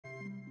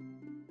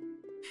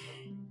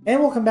And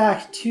welcome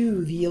back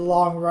to the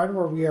long run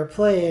where we are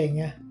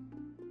playing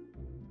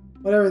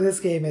whatever this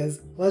game is,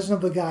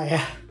 Legend of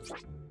Legaia.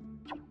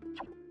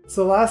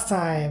 So last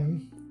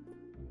time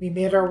we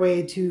made our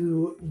way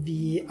to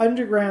the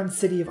underground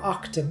city of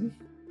Octam,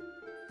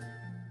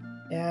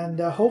 and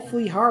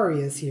hopefully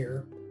Hari is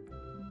here.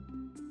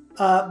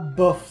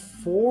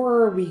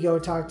 Before we go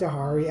talk to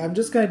Hari, I'm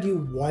just going to do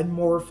one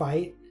more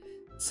fight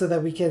so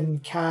that we can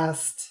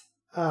cast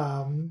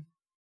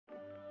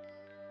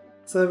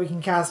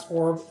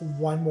Orb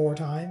one more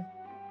time.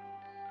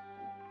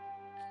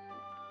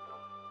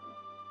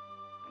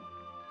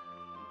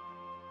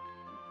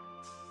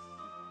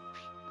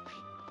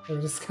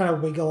 We'll just kind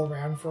of wiggle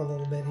around for a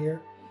little bit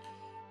here.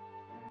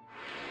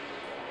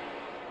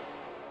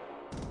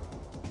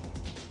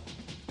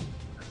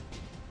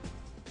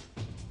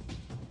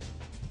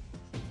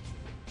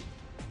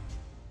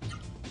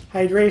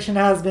 Hydration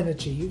has been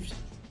achieved.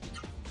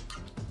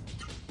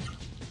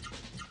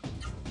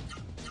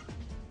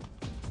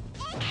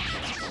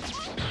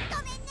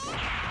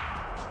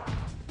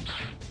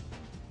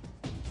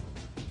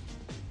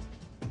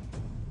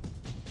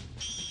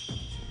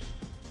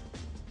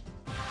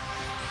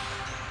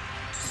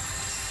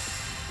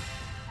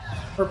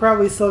 We're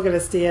probably still going to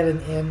stay at an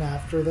inn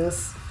after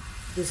this,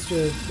 just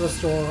to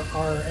restore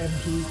our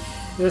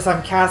MP.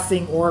 I'm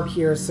casting Orb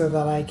here so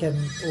that I can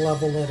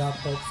level it up,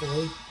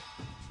 hopefully.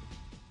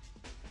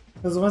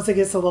 Because once it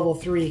gets to level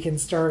 3, it can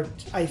start...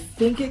 I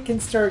think it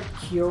can start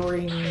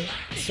curing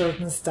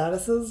certain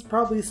statuses,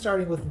 probably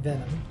starting with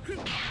Venom.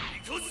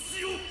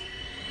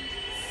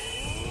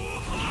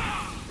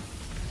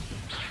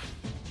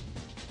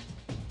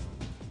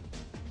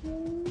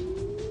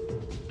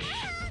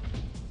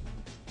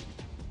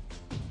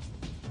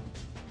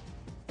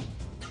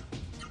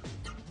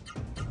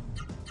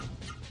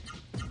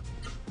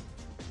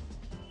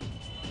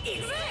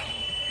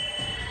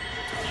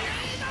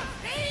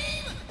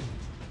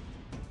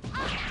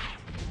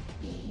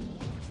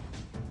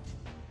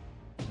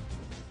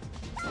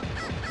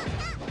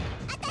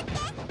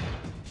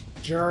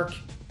 Jerk.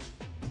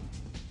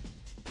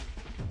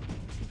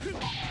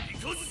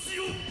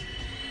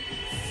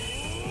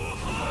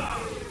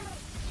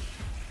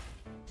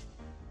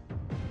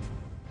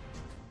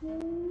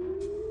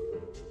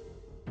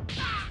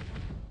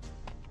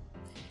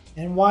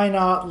 And why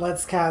not,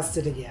 let's cast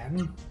it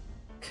again.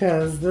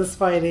 Because this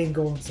fight ain't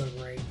going so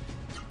great.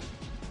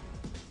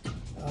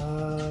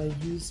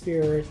 Use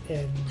Spirit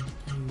and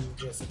you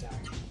just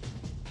attack.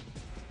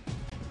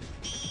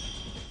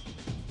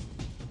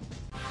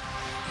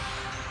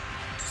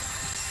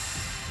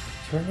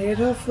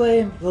 Tornado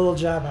Flame, little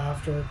jab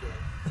after.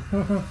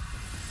 Good.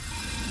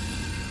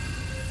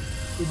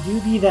 It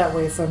do be that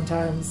way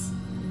sometimes.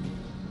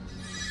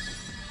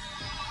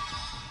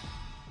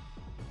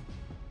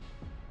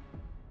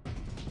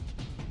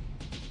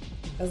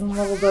 Hasn't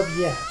leveled up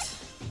yet.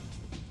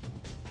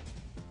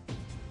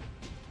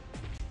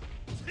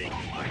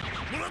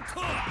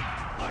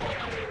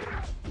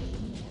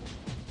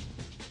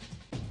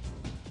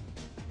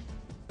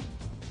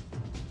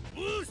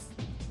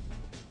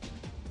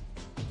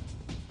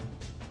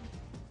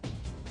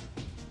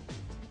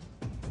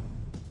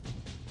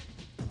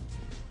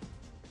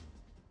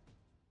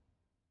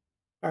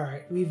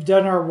 Alright, we've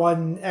done our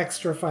one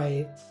extra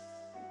fight.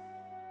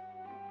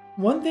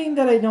 One thing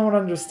that I don't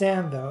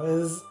understand, though,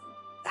 is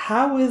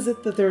how is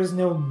it that there's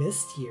no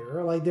mist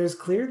here? Like, there's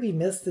clearly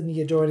mist in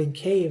the adjoining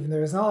cave, and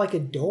there's not, like, a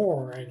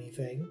door or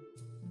anything.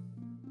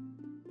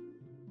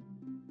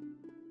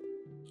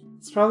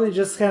 It's probably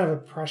just kind of a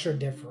pressure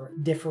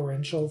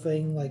differential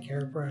thing, like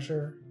air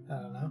pressure. I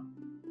don't know.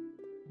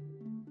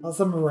 Oh,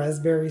 some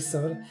raspberry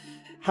soda.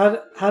 How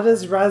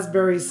does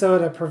raspberry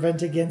soda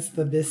prevent against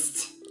the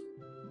mist?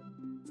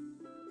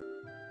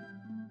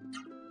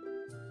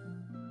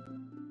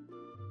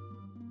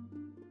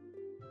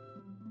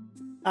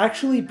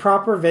 Actually,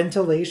 proper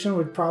ventilation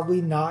would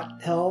probably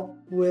not help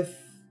with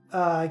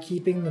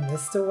keeping the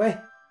mist away.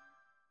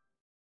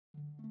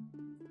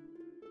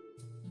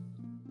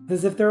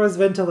 Because if there was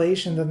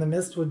ventilation, then the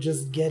mist would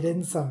just get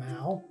in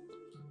somehow.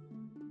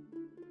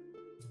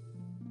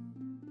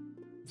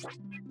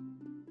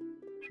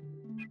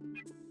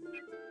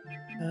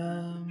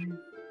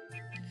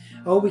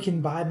 Oh, we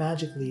can buy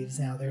magic leaves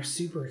now. They're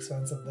super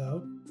expensive,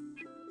 though.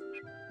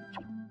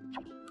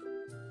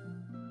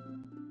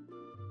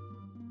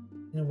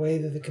 In a way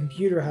that the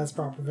computer has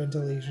proper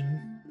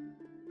ventilation.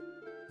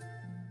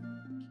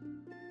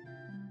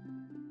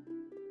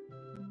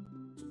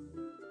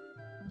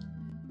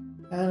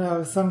 I don't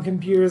know, some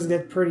computers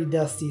get pretty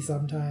dusty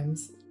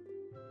sometimes.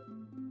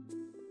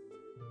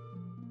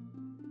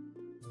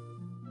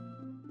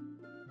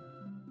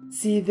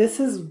 See, this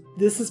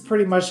is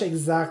pretty much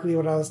exactly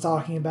what I was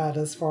talking about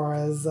as far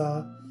as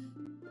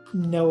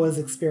Noah's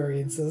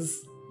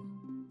experiences.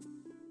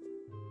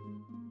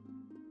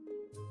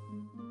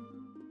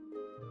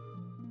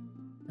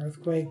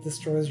 Earthquake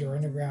destroys your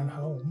underground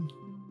home.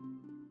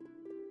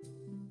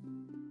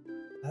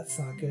 That's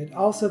not good.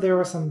 Also, there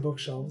were some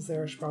bookshelves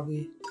there. I should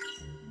probably...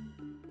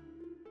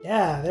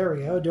 Yeah, there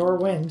we go. Door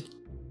wind.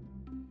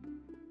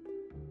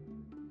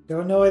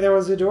 Don't know why there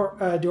was a door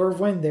of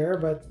wind there,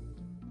 but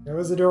there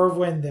was a door of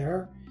wind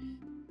there.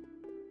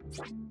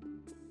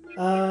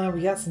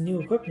 We got some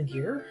new equipment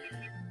here.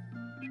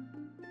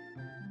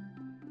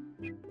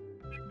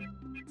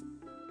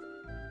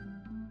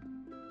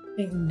 I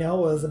think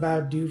Noah's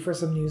about due for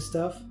some new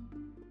stuff.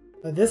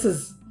 But this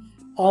is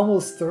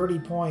almost 30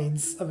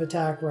 points of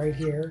attack right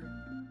here.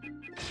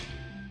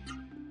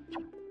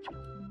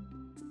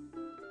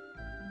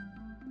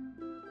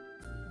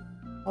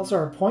 Also,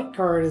 our point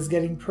card is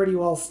getting pretty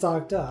well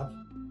stocked up.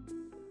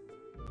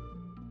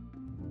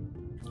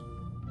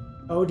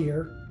 Oh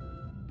dear.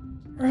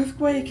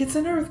 Earthquake! It's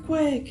an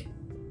earthquake!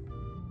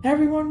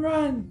 Everyone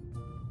run!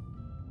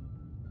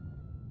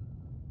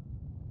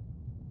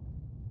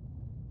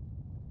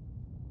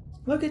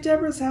 Look at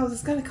Deborah's house,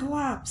 it's gonna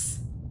collapse!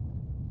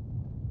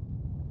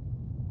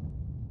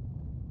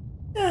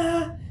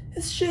 Ah!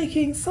 It's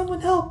shaking!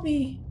 Someone help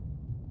me!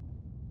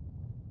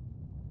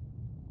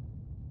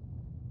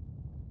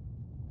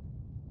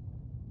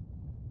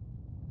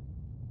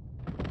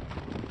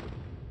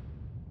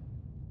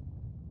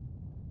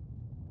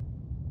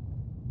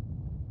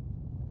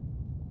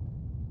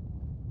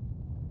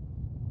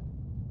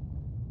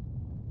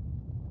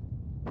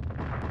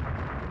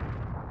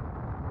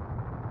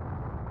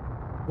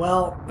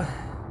 Well,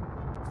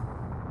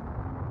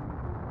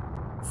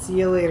 see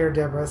you later,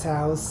 Deborah's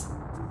house.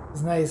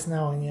 It's nice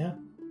knowing you.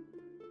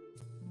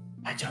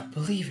 I don't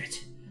believe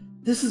it.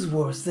 This is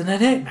worse than a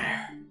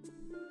nightmare.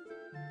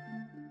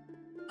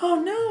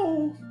 Oh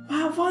no!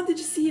 Wow, Vaughn, did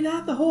you see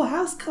that? The whole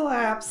house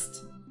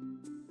collapsed.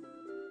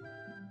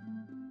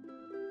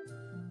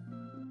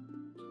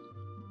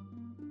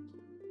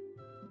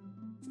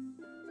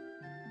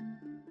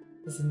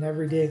 It's an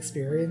everyday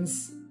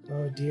experience.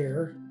 Oh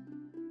dear.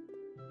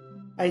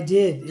 I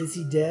did. Is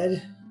he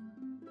dead?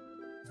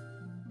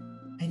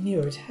 I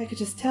knew it. I could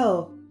just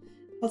tell.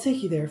 I'll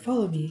take you there.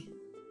 Follow me.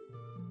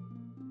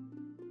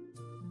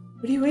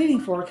 What are you waiting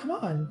for? Come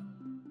on.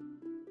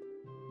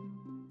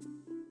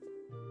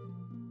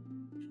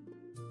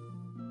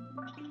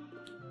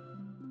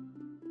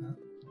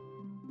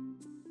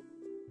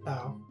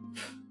 Oh.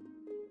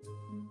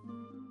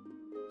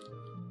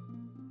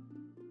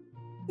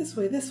 This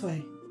way, this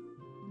way.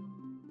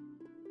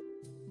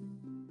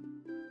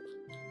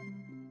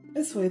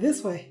 This way,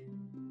 this way.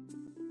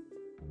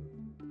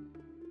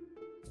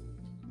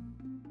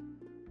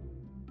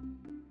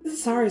 This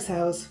is Sari's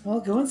house.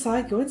 Well, go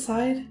inside, go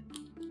inside.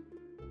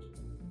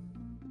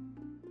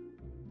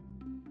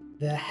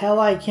 The hell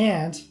I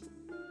can't.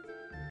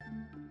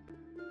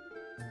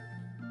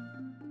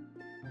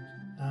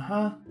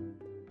 Uh-huh.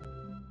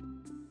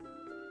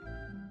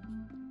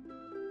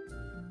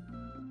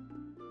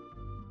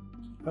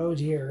 Oh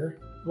dear.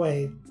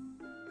 Wait.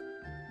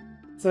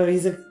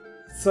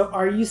 So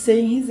are you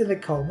saying he's in a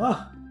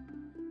coma?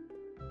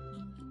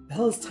 The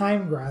hell is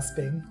time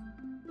grasping?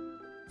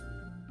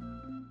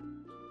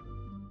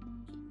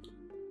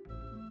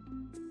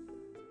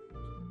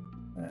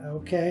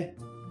 Okay.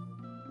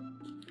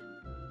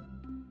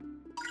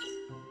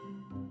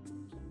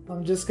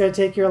 I'm just gonna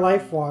take your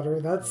life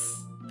water.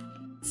 That's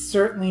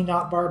certainly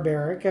not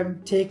barbaric.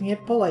 I'm taking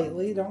it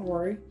politely, don't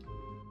worry.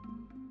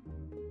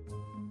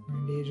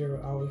 Danger,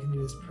 all we can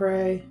do is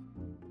pray.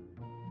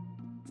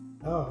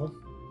 Oh.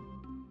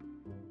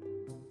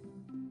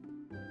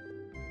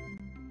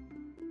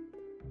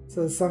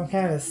 So some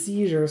kind of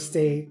seizure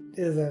state,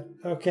 is it?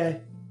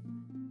 Okay.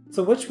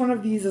 So which one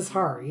of these is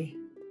Hari?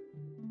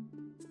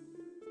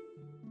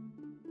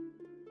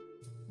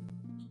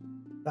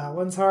 That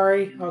one's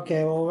Hari?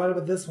 Okay, well what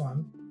about this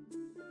one?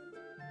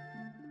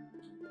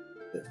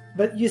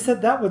 But you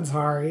said that one's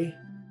Hari.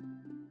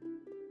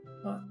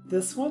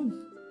 This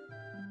one?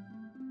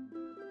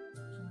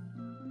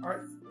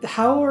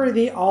 How are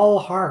they all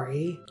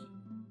Hari?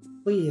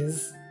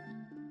 Please.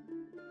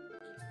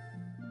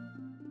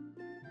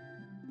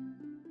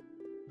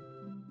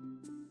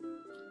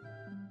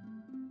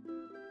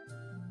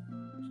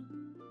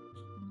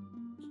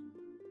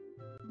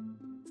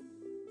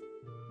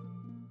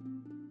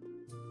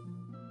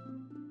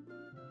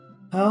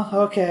 Oh,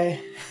 okay.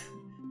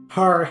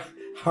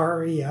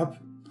 Hurry up.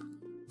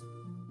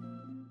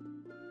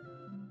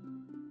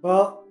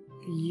 Well,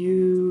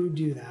 you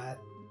do that.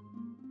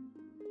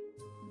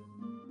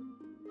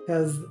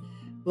 Because,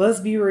 let's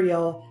be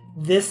real,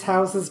 this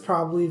house is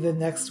probably the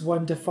next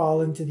one to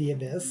fall into the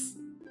abyss.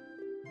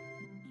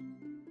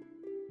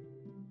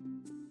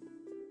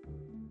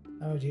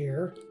 Oh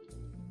dear.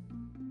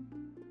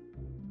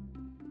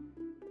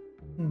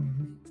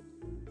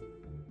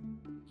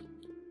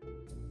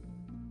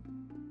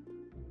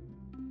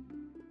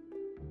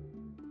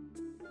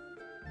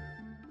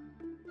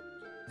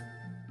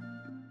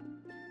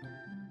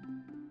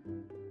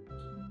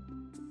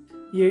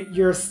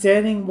 You're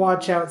standing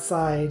watch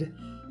outside.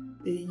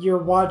 You're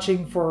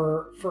watching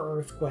for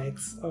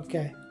earthquakes.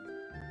 Okay.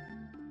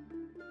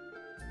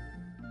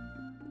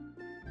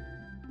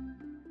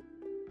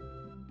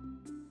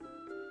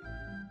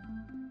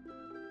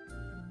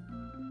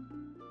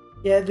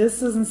 Yeah, this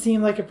doesn't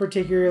seem like a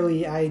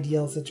particularly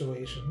ideal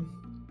situation.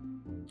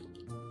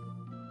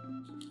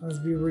 Let's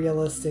be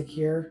realistic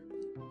here.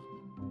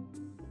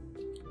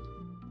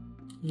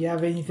 You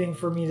have anything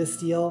for me to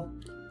steal?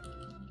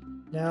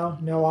 No?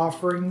 No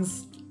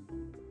offerings?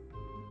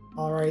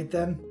 Alright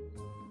then.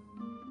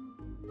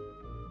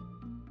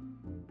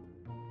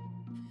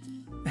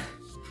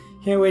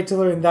 Can't wait to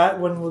learn that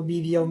one will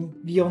be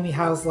the only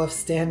house left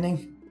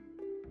standing.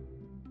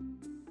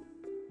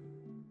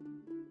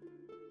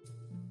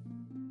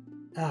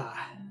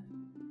 Ah.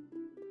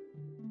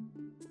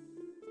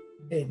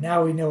 Hey,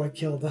 now we know what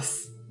killed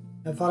us.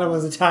 I thought it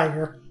was a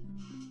tiger.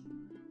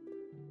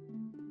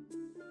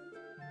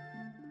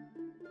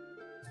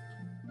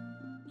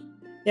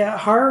 Yeah,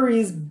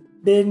 Harui's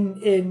been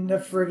in a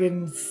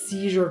friggin'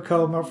 seizure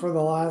coma for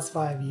the last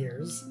 5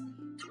 years.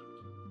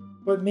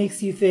 What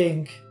makes you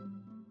think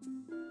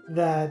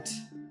that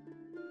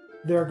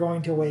they're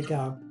going to wake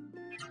up?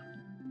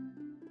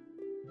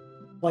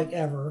 Like,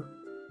 ever?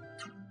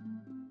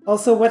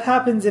 Also, what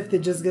happens if they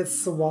just get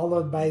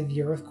swallowed by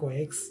the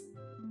earthquakes?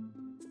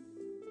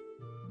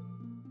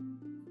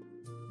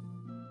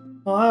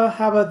 Well,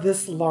 how about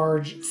this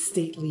large,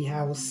 stately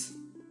house?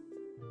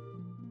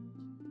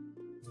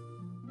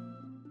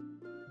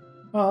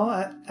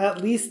 Well,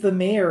 at least the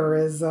mayor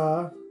is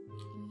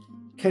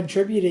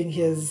contributing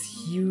his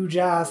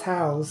huge-ass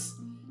house.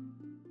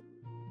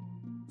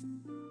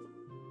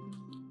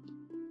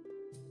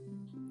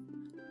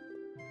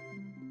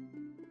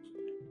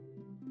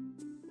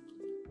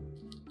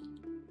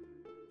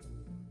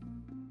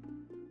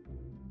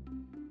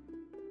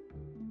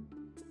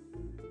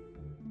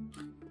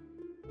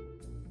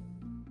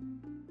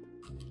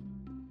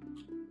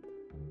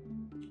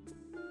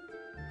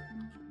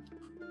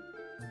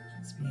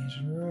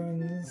 Ancient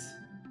ruins.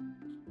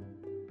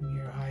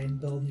 Near high and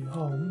build new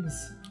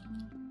homes.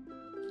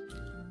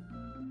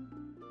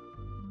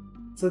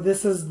 So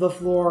this is the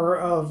floor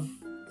of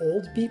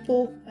old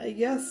people, I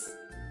guess?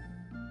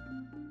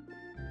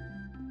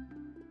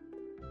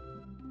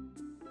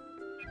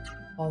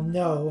 Oh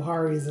no,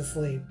 Harui's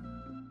asleep.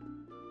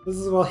 This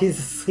is while he's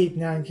asleep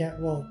now and can't,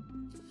 well,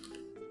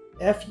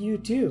 F you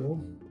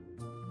too.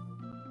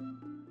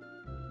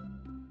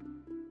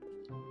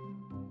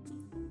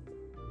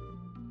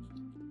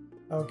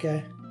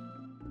 Okay.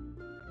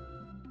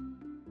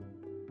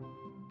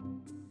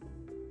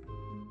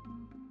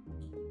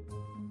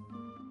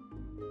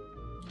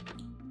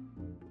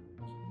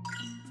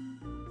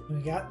 We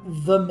got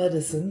the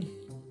medicine.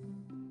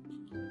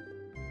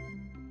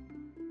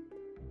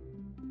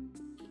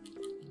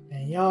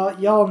 And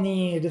y'all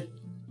need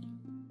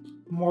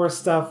more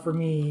stuff for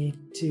me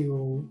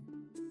to...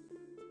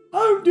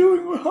 I'm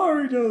doing what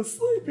Haru does,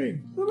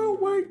 sleeping, so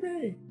don't wake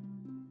me.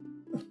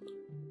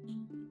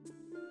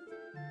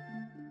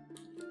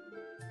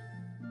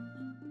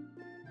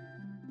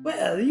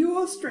 Well, you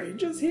are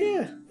strangers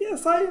here.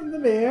 Yes, I am the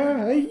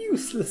mayor, a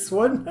useless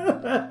one.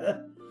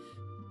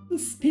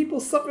 These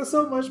people suffer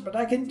so much, but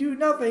I can do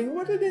nothing.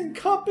 What an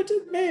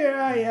incompetent mayor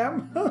I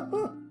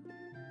am.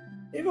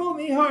 If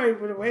only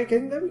Haru would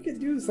awaken, then we could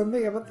do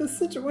something about this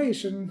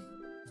situation.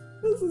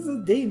 This is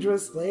a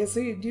dangerous place,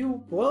 so you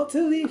do well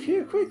to leave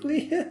here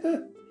quickly.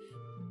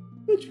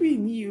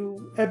 Between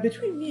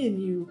me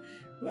and you,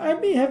 I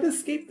may have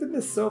escaped the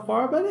mist so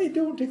far, but I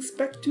don't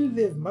expect to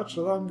live much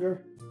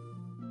longer.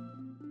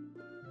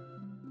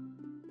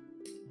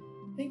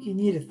 I think you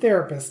need a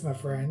therapist, my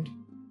friend.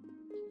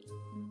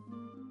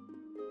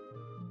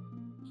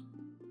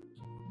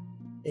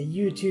 And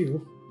you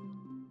too.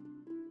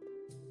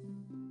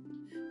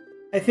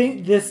 I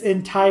think this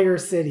entire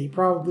city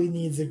probably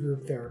needs a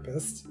group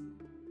therapist.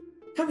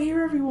 Come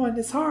here, everyone!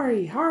 It's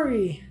Hari!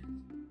 Hari!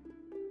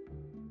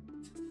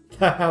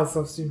 That house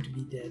so soon to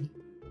be dead.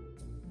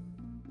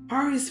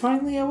 Hari's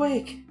finally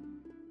awake!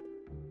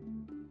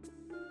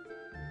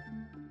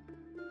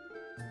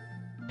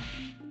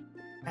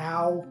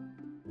 Ow.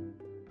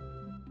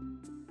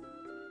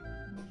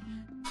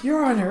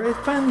 Your Honor, it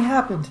finally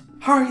happened!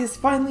 Hari is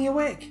finally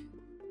awake!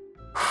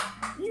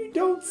 You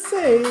don't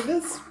say!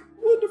 This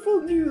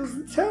wonderful news!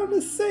 The town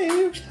is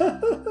saved!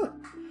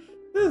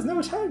 There's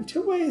no time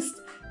to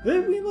waste!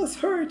 Then we must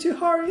hurry to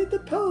Hari at the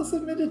Palace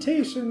of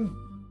Meditation!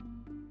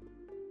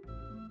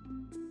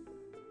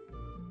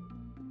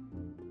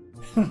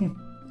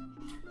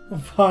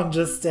 Vaughn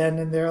just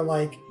standing there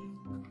like...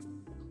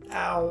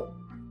 Ow.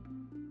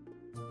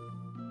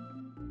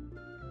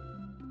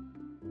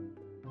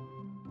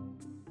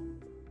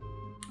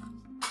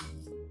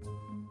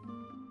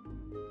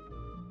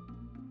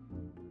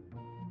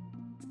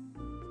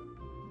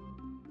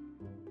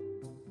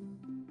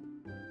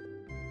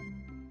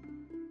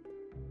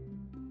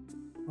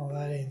 Oh,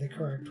 that ain't the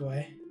correct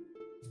way.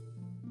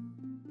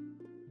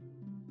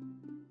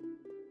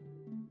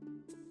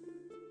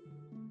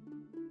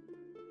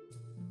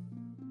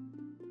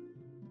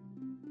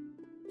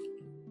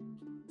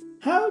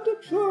 How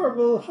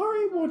deplorable!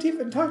 Hari won't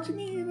even talk to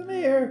me, the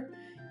mayor.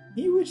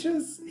 He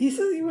says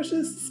he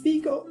wishes to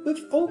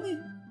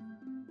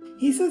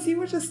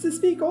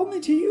speak only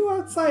to you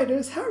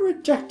outsiders. How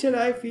rejected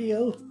I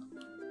feel.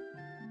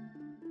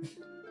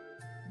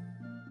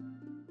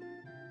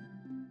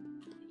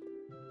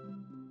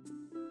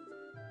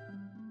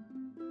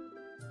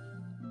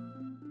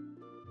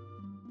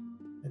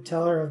 A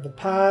teller of the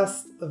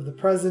past, of the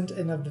present,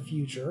 and of the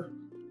future.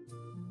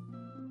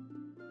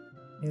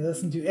 May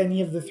listen to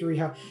any of the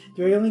three.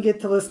 Do I only get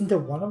to listen to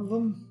one of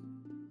them?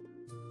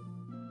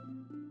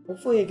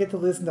 Hopefully I get to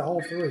listen to all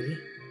three.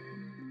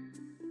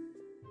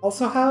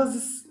 Also, how is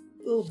this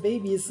little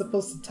baby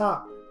supposed to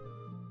talk?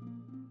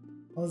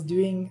 I was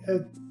doing a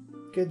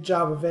good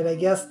job of it, I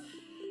guess.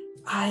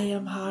 I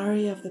am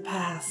Hari of the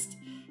past.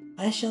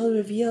 I shall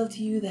reveal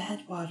to you the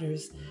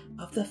headwaters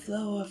of the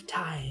flow of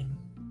time.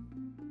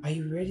 Are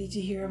you ready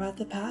to hear about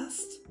the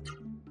past?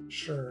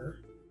 Sure.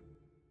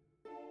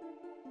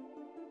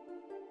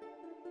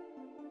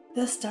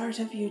 The start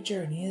of your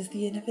journey is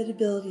the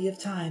inevitability of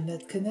time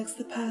that connects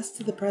the past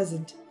to the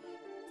present.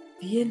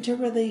 The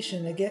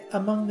interrelation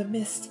among the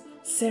mist,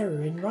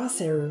 Seru, and raw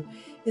Seru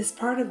is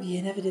part of the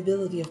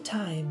inevitability of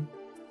time.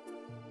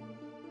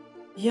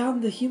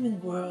 Beyond the human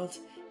world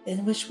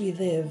in which we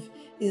live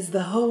is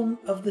the home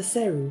of the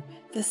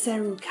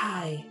Seru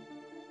Kai.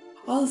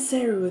 All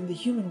Seru in the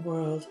human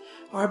world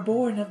are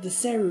born of the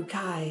Seru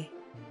Kai.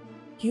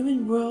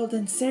 Human world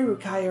and Seru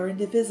Kai are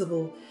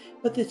indivisible,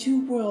 but the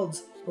two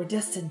worlds were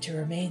destined to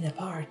remain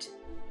apart.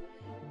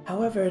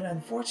 However, an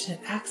unfortunate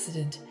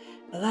accident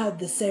allowed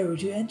the Seru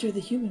to enter the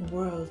human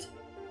world.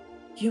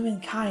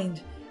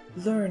 Humankind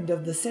learned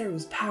of the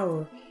Seru's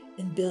power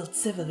and built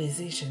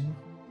civilization.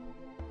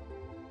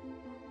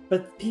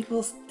 But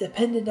people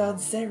depended on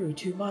Seru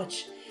too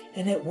much,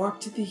 and it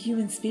warped the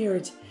human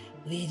spirit,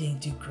 leading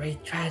to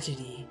great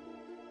tragedy.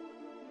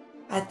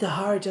 At the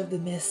heart of the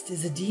mist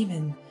is a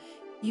demon.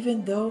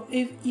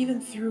 Even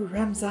through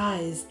Rem's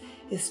eyes,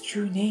 his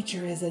true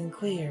nature is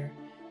unclear.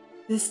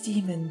 This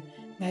demon,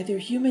 neither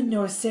human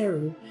nor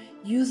Seru,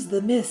 used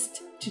the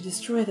mist to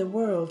destroy the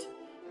world.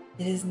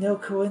 It is no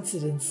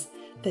coincidence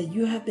that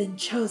you have been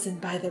chosen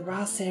by the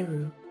raw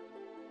Seru.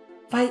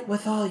 Fight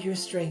with all your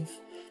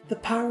strength. The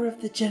power of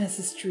the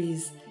Genesis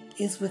trees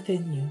is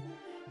within you.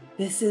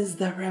 This is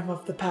the Rem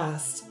of the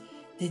past.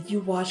 Did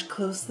you watch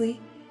closely?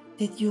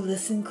 Did you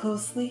listen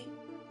closely?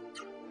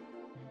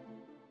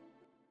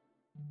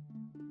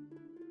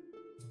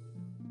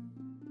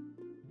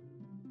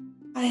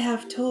 I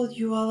have told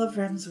you all of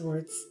Rem's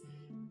words.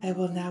 I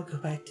will now go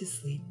back to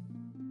sleep.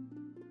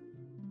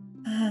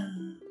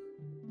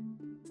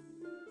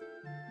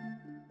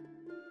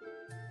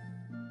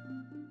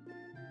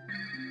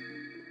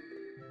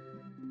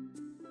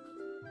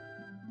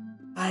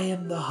 I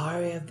am the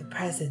Hari of the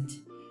present.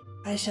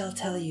 I shall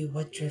tell you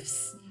what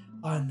drifts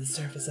on the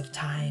surface of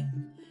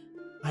time.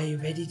 Are you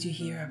ready to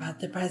hear about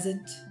the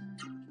present?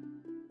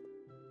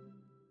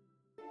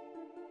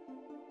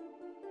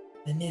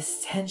 The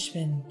Mist's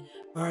henchmen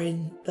are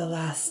in the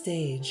last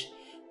stage.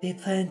 They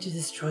plan to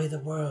destroy the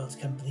world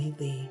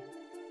completely.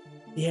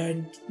 They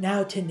are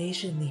now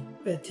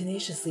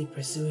tenaciously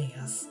pursuing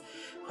us,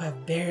 who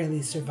have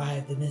barely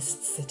survived the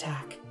Mist's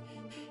attack.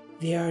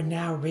 They are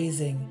now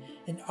raising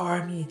an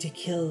army to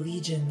kill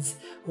legions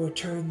or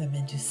turn them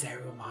into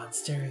Seru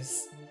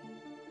monsters.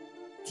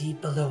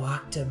 Deep below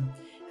Octam,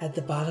 at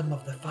the bottom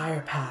of the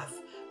fire path,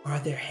 are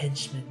their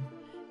henchmen.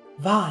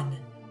 Vaughn,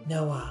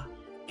 Noah,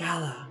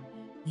 Gala,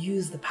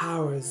 use the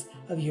powers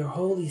of your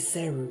holy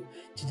Seru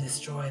to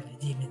destroy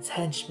the demon's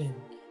henchmen.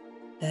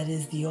 That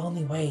is the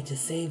only way to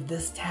save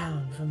this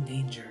town from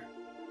danger.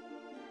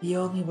 The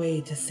only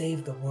way to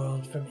save the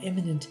world from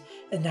imminent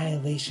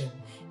annihilation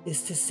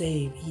is to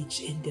save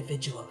each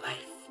individual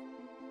life.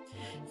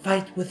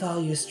 Fight with all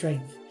your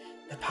strength.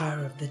 The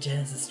power of the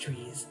Genesis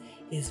trees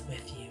is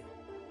with you.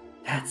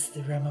 That's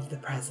the realm of the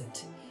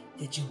present.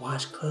 Did you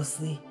watch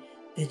closely?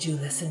 Did you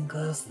listen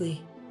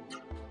closely?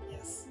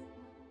 Yes.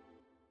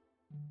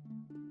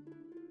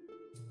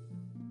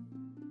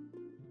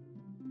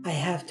 I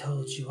have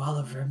told you all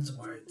of Rem's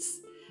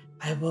words.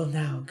 I will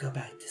now go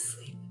back to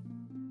sleep.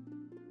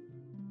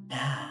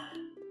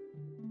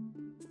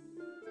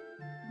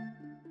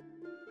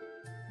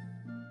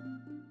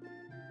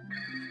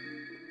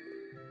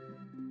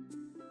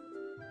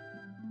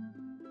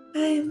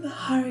 I am the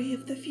Hari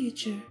of the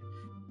future.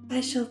 I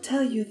shall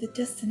tell you the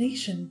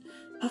destination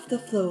of the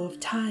flow of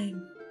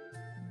time.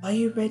 Are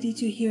you ready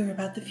to hear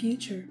about the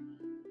future?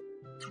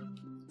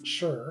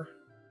 Sure.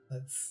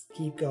 Let's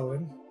keep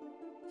going.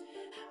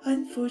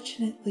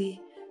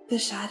 Unfortunately, the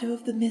shadow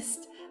of the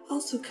mist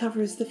also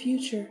covers the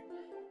future.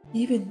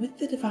 Even with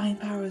the divine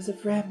powers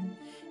of Rem,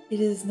 it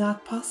is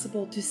not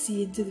possible to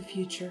see into the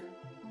future.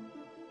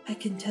 I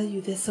can tell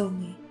you this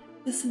only.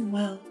 Listen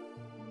well.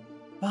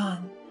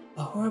 Vaughn,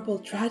 a horrible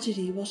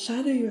tragedy will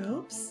shadow your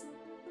hopes.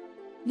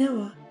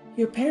 Noah,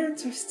 your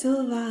parents are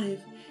still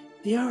alive.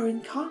 They are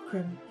in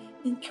Concrum,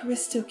 in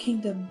Callisto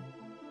Kingdom.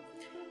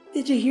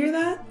 Did you hear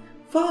that?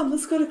 Vaughn,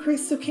 let's go to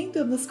Callisto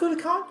Kingdom. Let's go to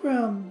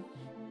Concrum.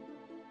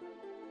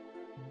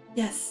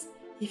 Yes,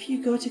 if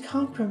you go to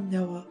Concrum,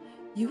 Noah,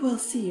 you will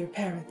see your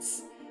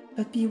parents.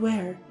 But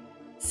beware,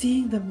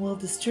 seeing them will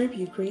disturb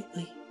you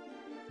greatly.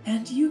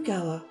 And you,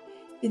 Gala,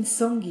 in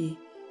Songi,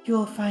 you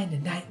will find a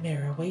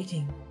nightmare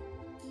awaiting.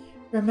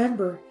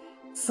 Remember,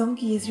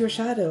 Songi is your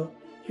shadow,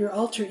 your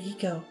alter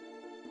ego.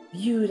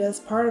 Viewed as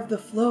part of the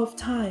flow of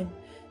time,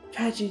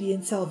 Tragedy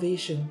and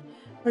salvation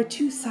are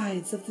two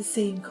sides of the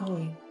same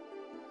coin.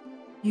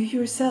 You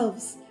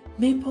yourselves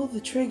may pull the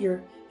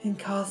trigger and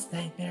cause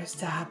nightmares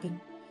to happen,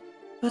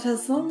 but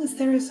as long as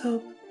there is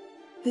hope,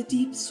 the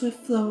deep,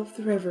 swift flow of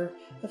the river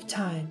of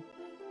time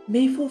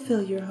may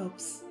fulfill your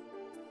hopes.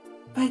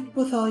 Fight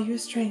with all your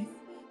strength.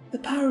 The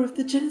power of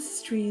the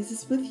Genesis trees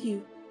is with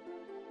you.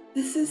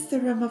 This is the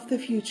realm of the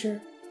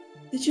future.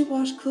 Did you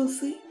watch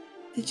closely?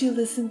 Did you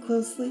listen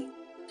closely?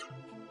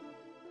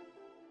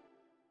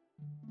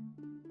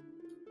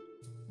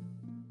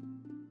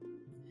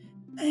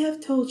 I have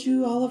told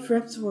you all of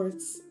Rem's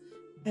words.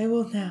 I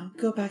will now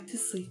go back to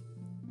sleep.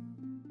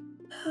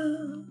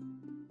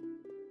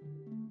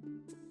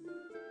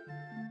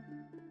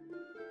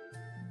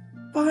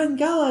 Vaughn,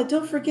 Gala,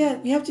 don't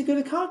forget, we have to go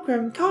to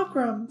Cockrum.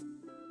 Cockrum!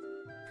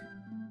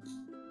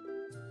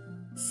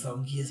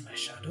 Songi is my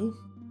shadow?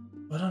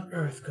 What on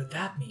earth could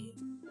that mean?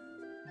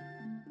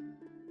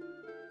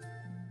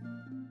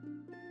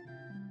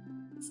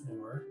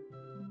 Snore.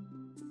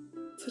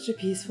 Such a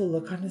peaceful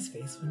look on his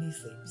face when he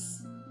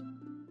sleeps.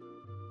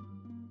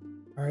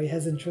 Hari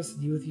has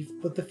entrusted you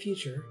with the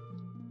future.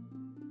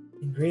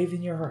 Engrave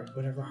in your heart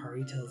whatever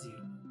Hari tells you.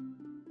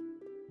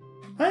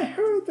 I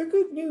heard the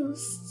good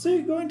news, so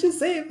you're going to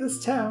save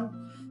this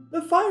town.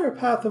 The fire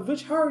path of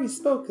which Hari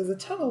spoke is a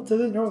tunnel to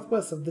the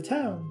northwest of the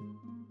town.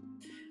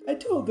 I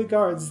told the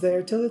guards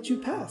there to let you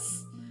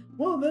pass.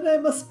 Well, then I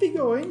must be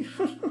going.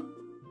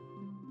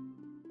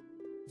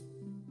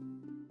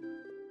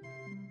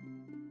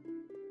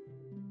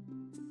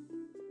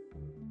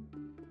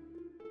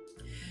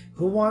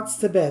 Who wants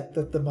to bet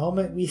that the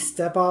moment we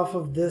step off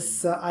of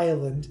this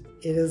island,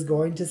 it is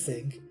going to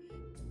sink?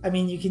 I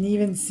mean, you can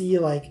even see,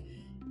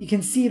 you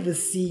can see the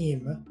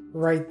seam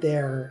right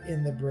there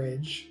in the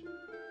bridge.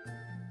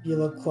 If you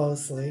look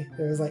closely,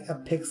 there's like a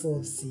pixel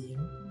of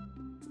seam.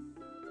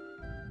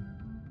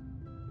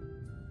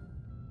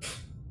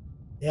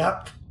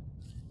 Yep.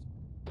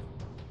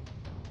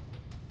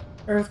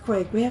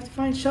 Earthquake, we have to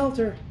find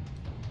shelter.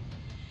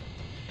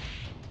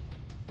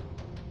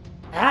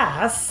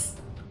 Ass?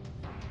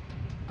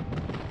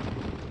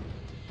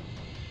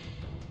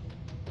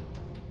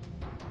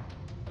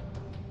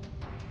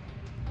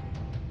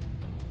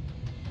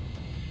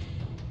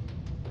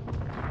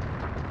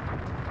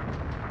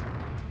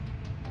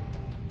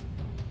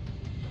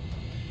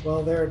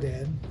 Well, they're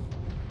dead.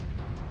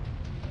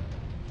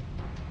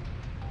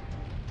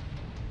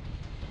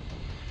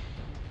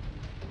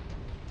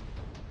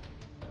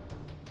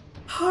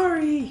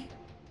 Hari!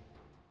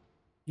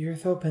 The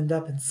earth opened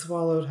up and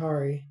swallowed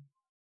Hari.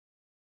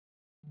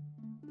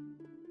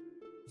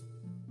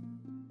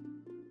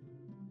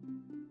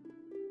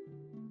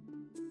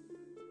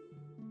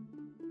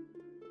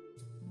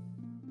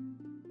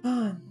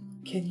 Vaughn,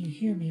 can you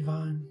hear me,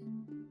 Vaughn?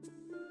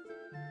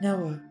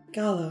 Noah,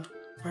 Gala,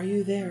 are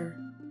you there?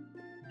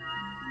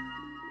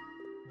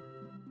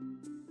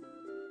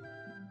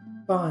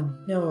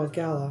 Vaughn, Noah,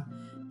 Gala,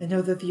 I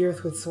know that the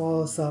earth would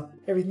swallow us up.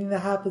 Everything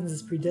that happens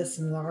is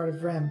predestined in the heart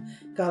of Rem,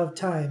 god of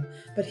time.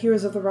 But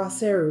heroes of the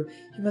Raseru,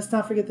 you must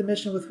not forget the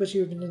mission with which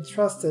you have been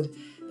entrusted.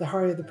 The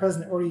heart of the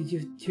present order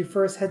you to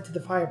first head to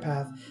the fire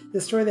path,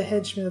 destroy the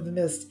henchmen of the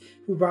mist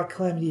who brought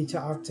calamity to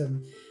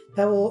Octam.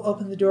 That will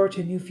open the door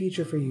to a new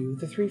future for you.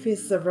 The three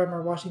faces of Rem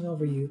are watching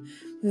over you.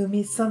 We will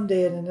meet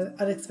someday in an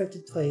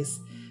unexpected place.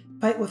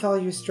 Fight with all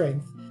your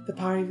strength. The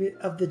power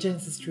of the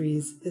Genesis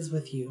trees is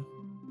with you.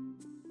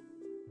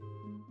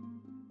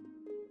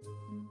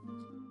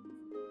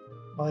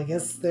 Well, I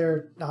guess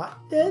they're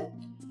not dead?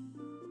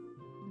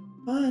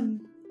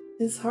 Fun.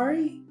 Is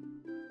Hari?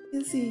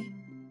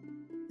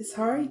 Is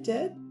Hari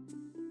dead?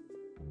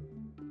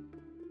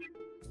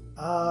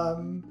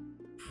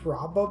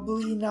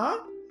 Probably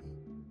not.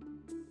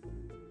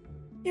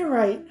 You're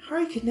right,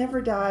 Hari could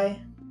never die.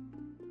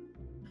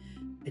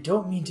 I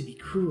don't mean to be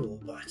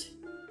cruel, but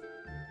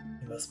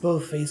we must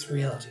both face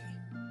reality.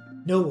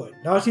 No one,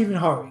 not even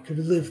Hari, could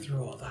live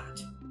through all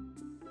that.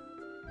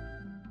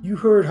 You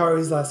heard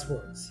Hari's last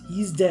words.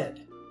 He's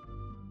dead.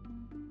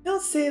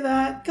 Don't say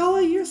that.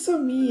 Gala, you're so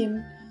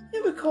mean.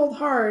 You have a cold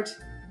heart.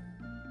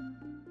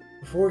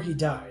 Before he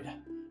died,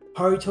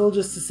 Hari told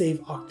us to save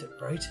Octam,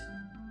 right?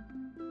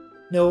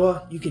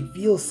 Noah, you can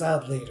feel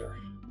sad later.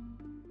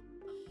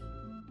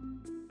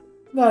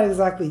 Not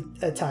exactly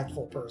a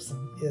tactful person,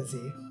 is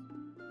he?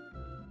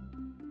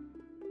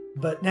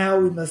 But now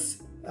we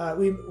must,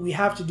 we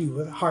have to do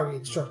what Hari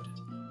instructed.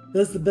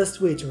 That's the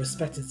best way to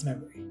respect its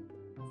memory.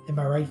 Am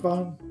I right,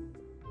 Vaughn?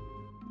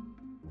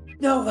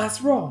 No,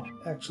 that's wrong.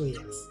 Actually,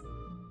 yes.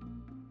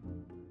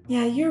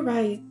 Yeah, you're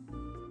right.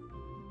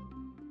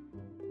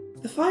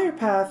 The fire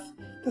path.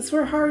 That's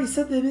where Hari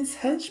said the Mist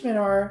henchmen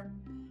are.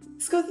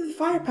 Let's go to the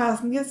fire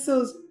path and get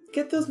those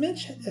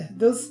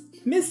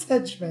Mist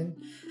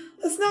henchmen.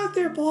 Let's knock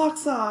their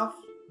blocks off.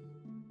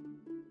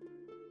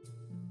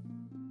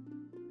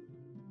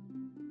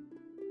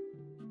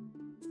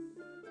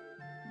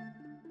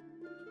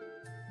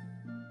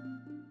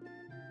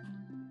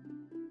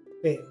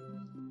 Wait.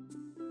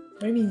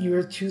 What do you mean you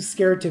were too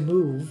scared to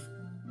move?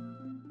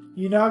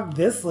 You knocked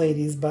this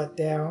lady's butt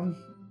down.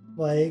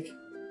 Like,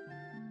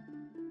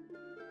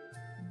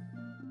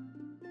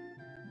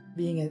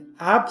 being an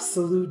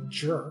absolute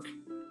jerk.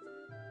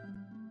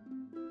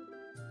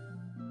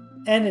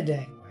 And a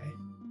dang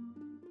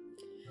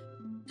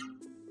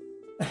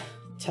way.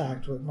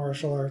 Tact with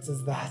martial arts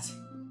is that.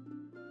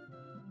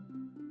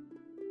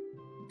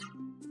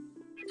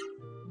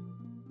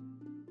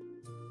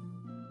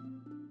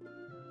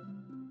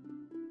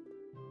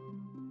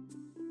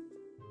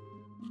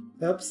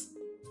 Oops.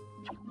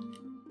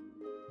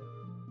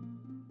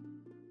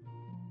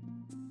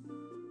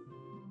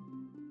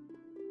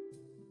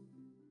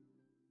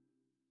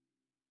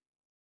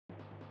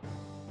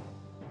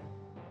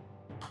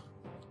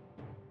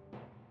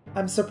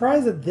 I'm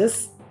surprised that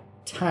this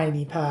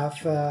tiny path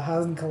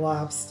hasn't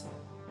collapsed.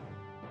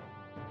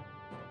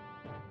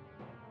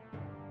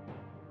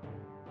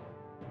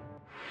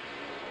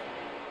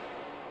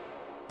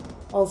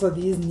 Also,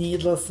 these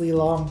needlessly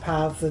long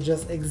paths that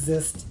just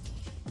exist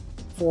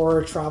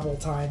for travel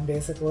time,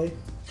 basically.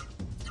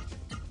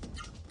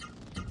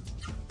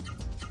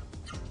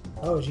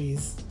 Oh,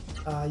 geez.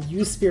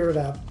 You spirit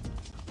up.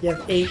 You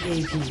have 8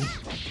 AP.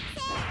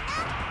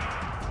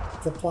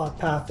 It's a plot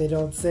path, they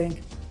don't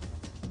sink.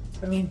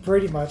 I mean,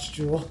 pretty much,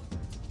 Jewel.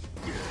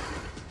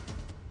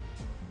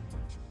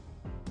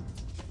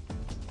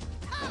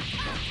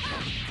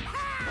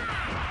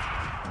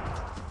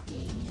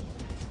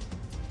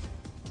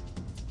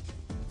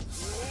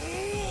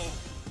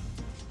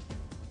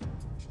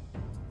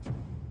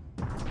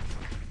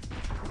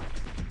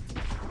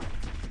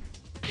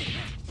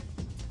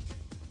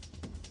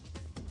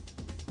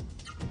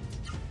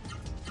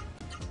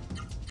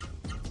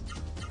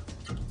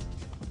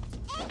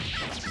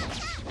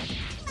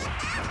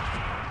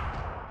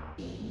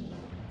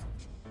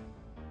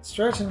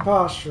 Stretch and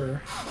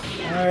posture.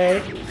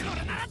 Alright.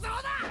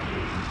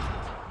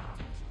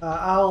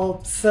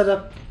 I'll set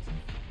up...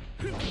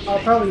 I'll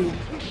probably...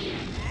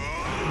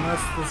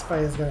 Unless this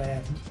fight is gonna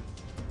end.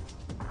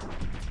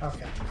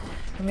 Okay.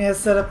 I'm gonna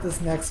set up this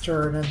next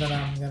turn and then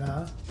I'm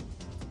gonna...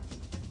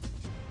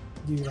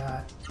 do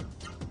that.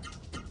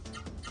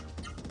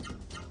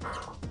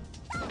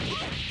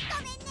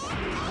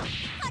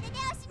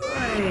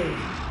 Hey!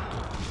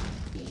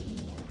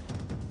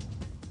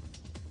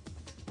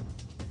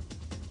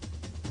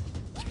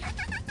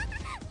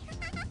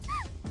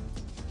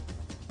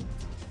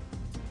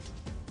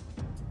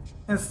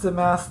 It's to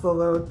mask the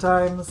load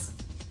times.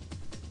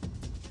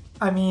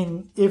 I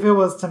mean, if it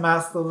was to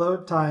mask the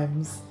load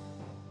times,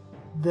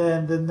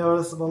 then the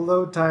noticeable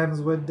load times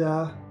would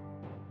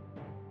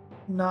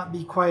not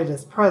be quite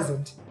as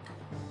present.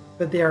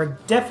 But they are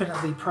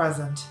definitely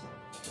present.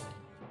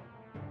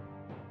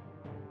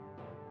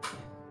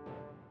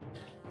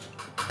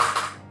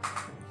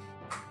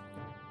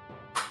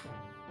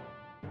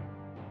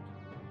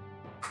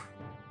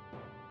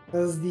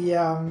 Because the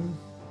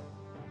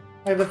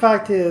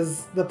fact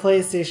is, the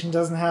PlayStation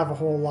doesn't have a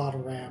whole lot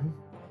of RAM.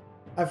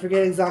 I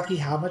forget exactly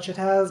how much it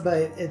has, but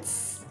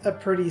it's a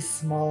pretty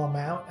small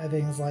amount. I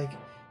think it's like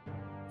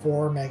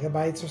 4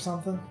 megabytes or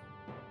something.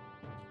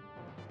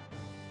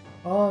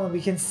 Oh,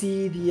 we can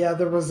see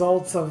the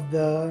results of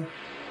the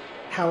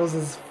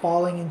houses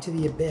falling into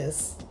the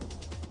abyss.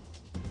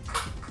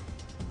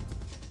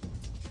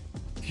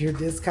 Your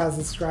disc has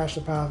a scratch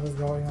the path is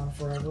going on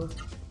forever.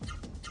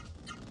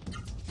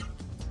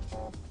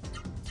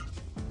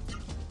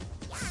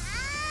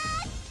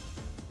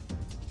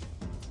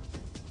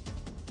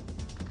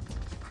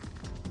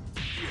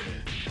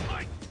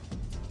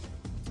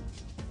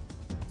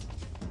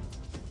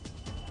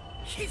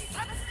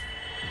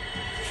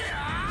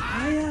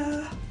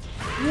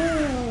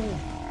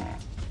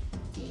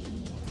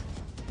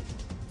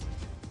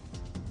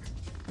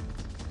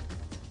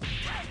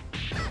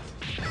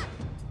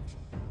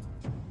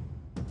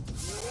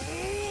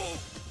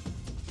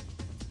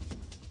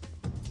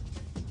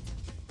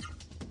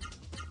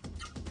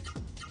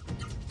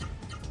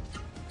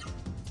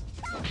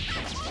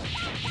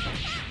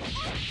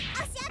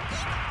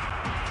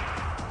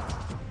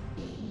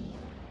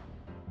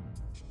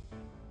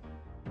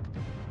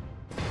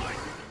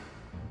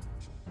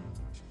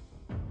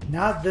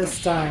 Not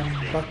this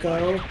time,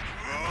 bucko.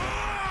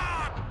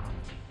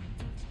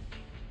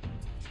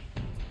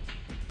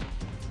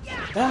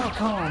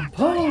 Falcon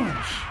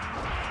punch!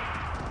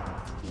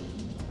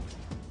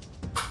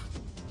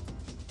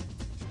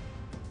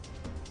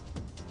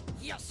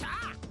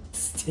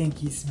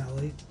 Stinky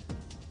smelly.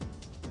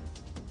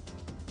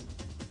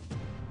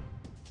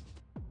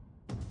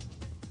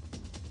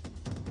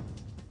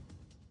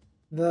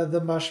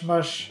 The mush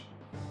mush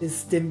is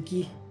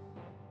stinky.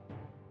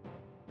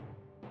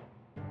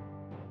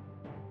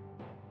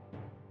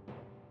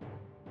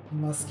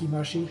 Musky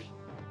mushy.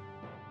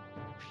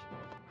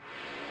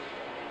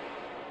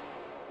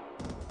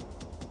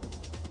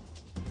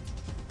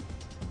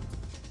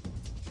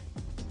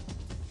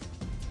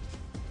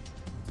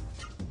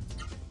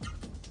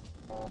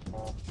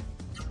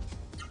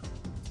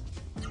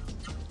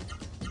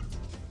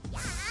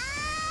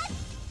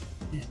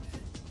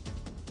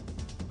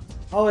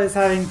 Always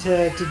having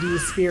to do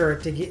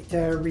spirit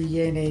to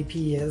regain AP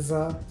is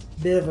a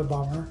bit of a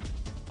bummer.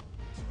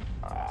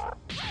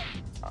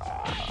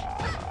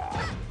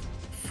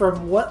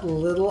 From what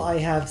little I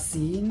have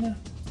seen,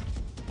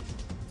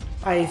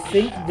 I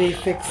think they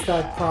fixed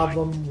that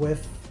problem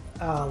with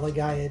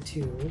Legaia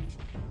 2.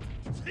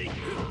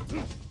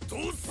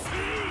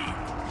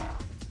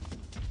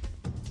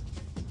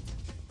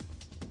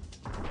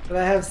 But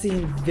I have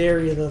seen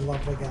very little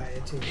of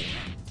Legaia 2.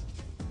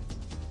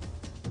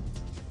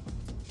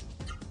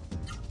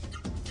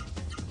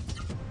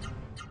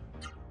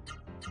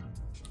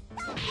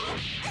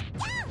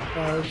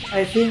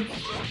 I think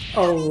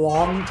a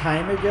long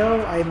time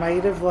ago I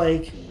might have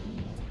like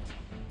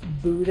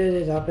booted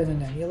it up in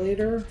an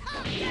emulator,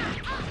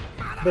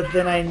 but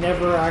then I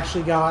never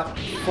actually got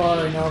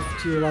far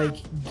enough to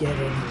like get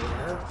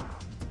anywhere.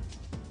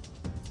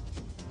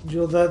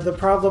 Jewel, the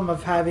problem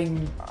of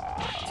having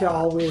to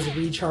always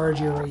recharge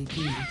your AP,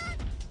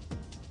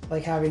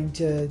 like having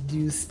to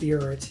do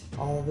spirit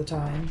all the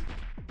time.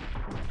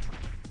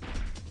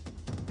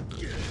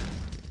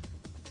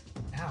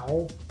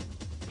 Ow.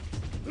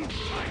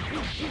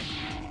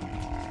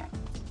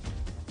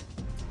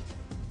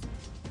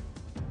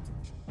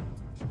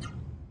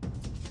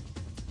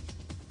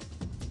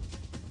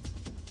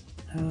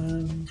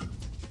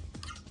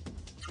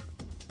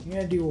 I'm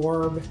gonna do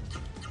orb.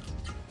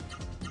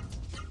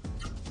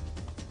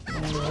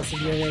 And the rest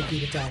of you are gonna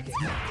keep attacking.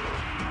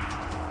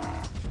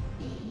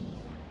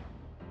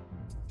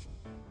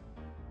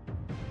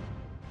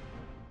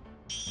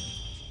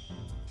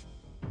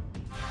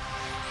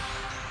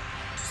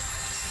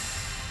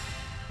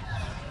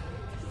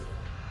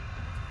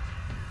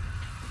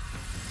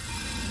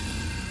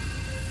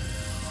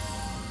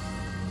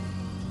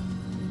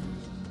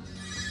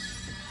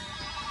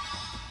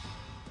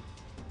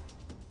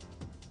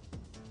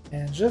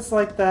 And just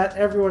like that,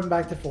 everyone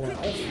back to full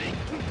health.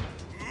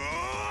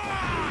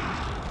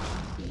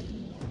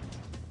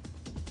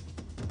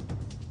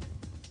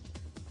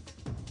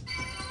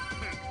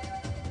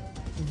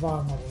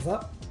 Vaughn levels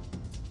up.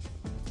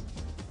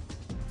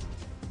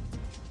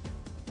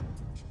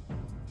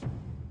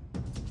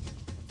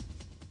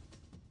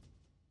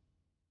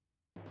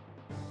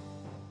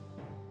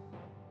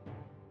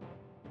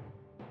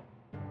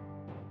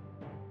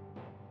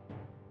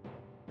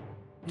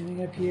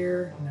 Anything up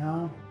here?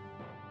 No.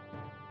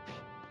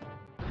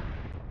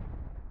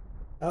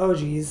 Oh,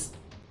 geez.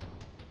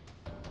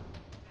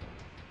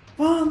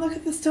 Vaughn, look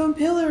at the stone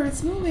pillar.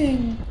 It's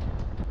moving.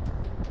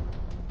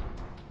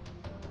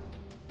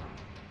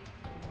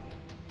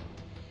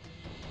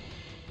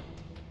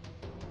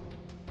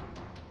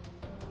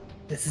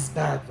 This is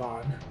bad,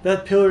 Vaughn.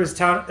 That pillar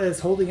is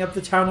holding up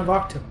the town of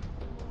Octam.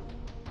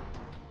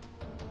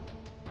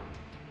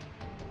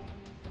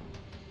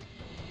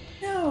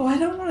 No, I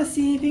don't want to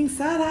see anything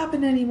sad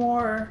happen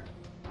anymore.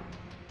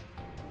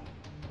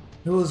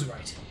 Noel's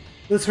right.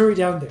 Let's hurry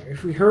down there.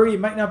 If we hurry, it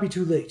might not be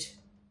too late.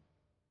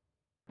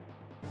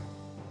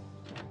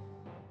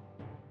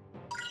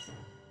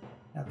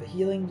 Now the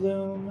healing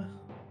bloom.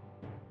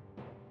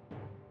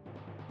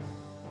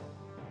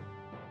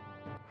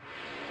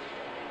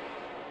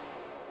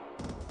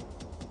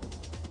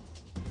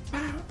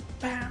 Bow,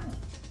 bow.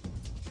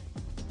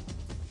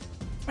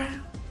 Bow,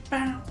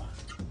 bow.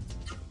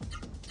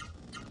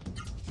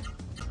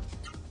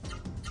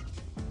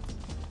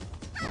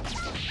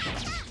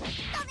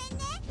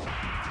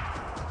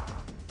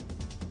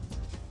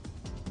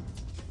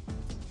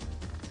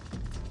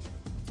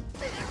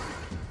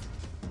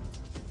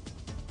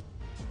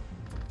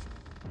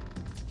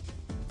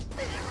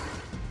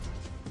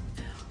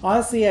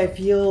 Honestly, I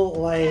feel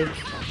like...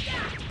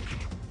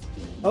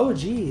 Oh,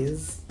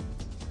 geez.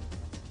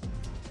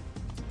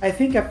 I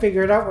think I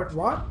figured out what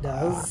Rot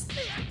does.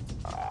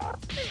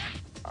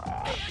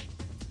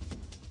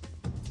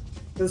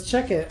 Let's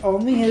check it.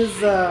 Only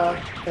his arm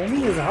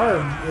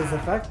is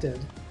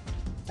affected.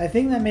 I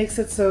think that makes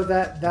it so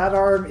that that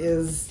arm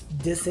is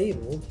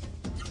disabled.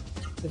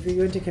 If we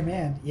go into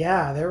command.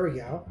 Yeah, there we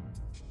go.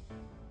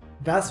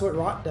 That's what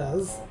Rot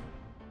does.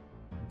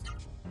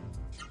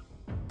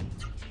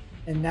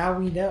 And now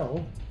we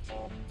know.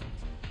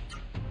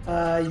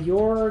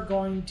 You're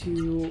going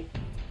to...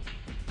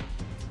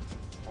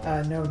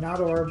 no,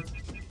 not Orb.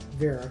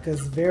 Vera,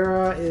 because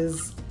Vera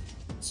is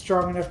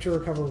strong enough to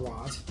recover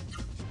Rot.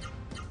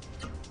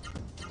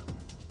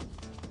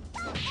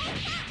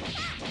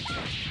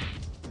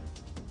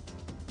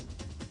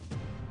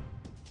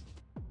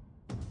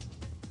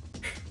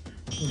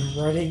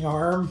 Running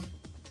arm?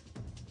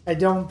 I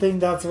don't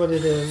think that's what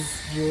it is,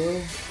 Jewel.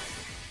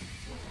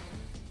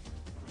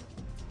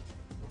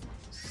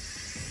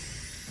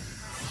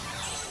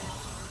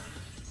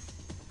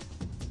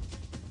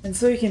 And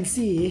so you can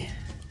see,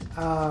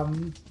 oh,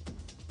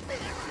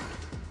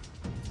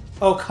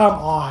 come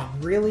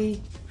on,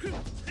 really?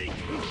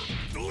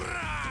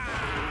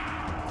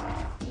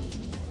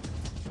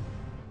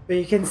 But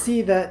you can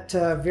see that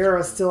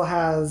Vera still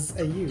has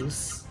a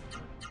use.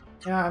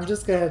 Yeah, I'm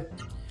just gonna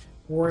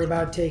worry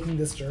about taking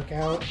this jerk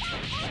out.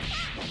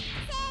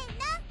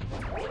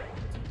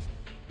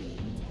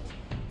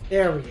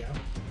 There we go.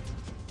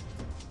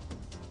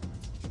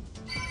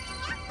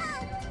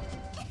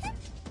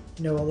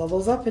 Noah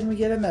levels up and we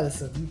get a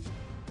medicine.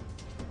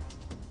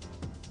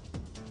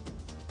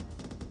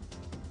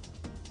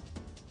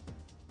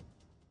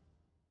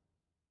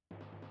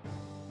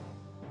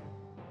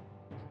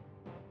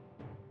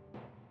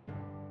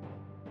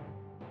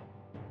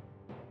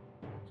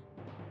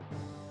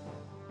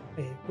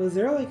 Wait, was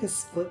there like a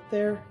split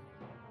there?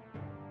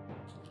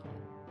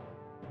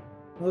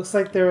 Looks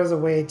like there was a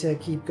way to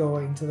keep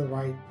going to the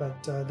right,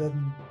 but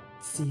doesn't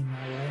seem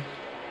that way.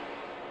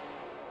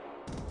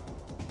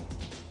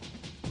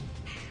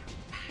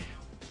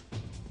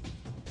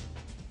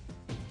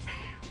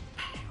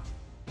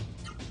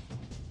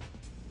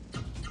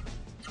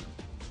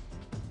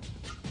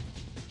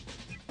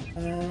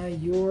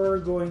 You're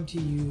going to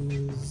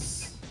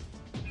use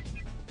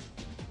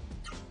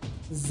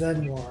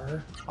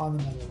Zenwar on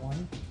the middle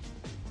one.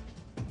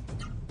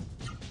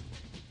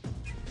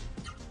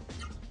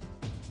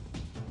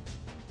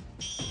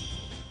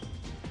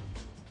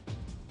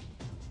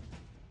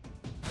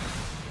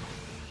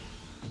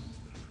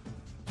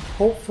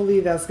 Hopefully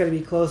that's going to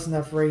be close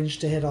enough range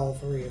to hit all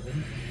three of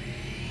them.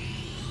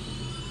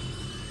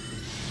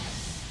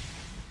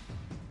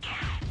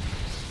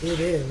 It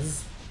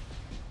is.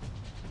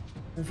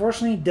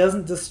 Unfortunately, it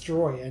doesn't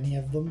destroy any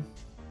of them.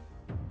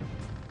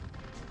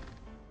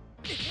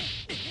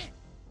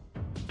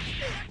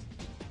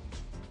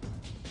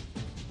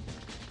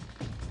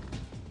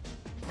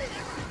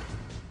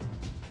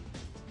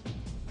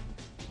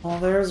 Oh,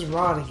 there's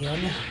Rod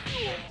again.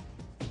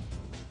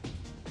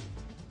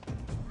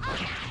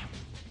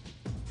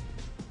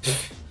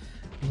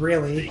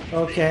 Really?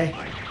 Okay.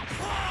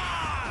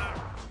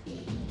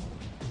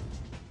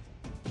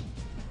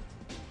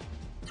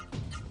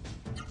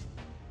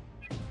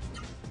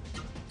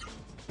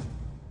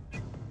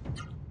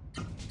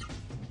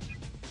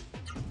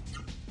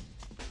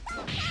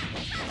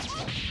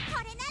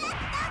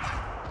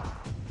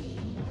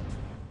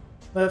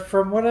 But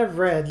from what I've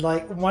read,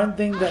 like, one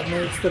thing that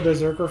makes the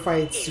Berserker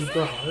fight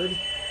super hard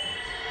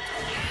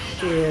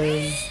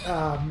is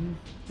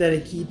that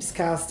it keeps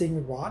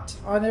casting Rot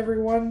on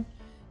everyone.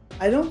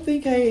 I don't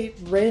think I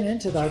ran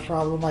into that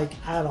problem, like,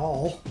 at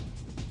all.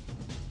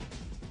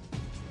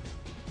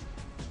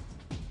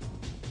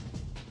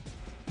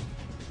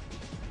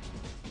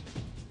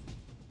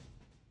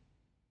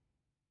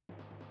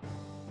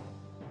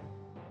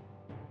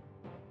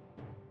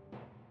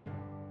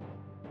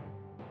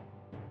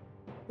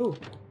 Ooh,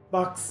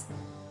 box.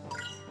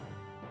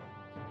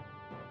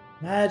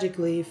 Magic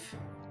leaf.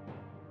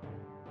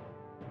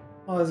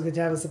 Always good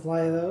to have a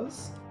supply of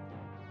those.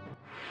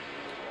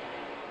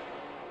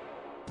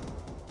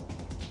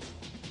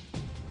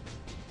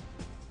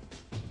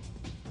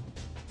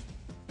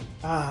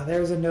 Ah,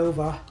 there's a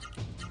Nova.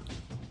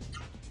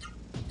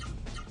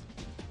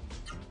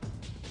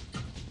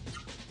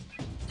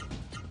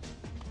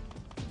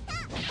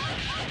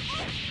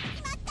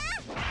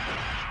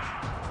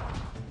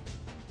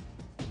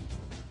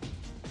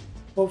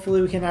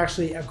 Hopefully we can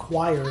actually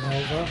acquire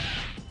Nova.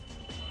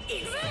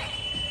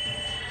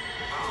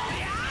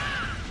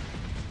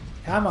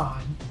 Come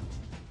on.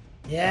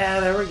 Yeah,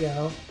 there we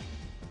go.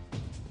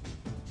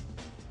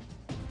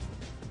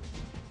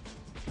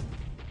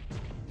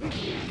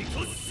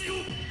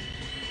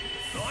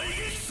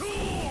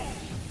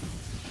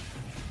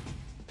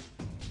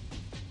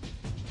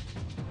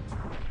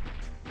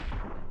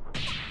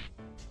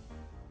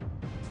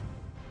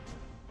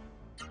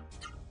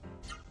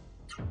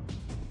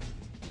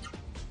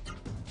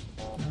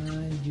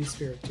 Use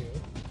Spirit too.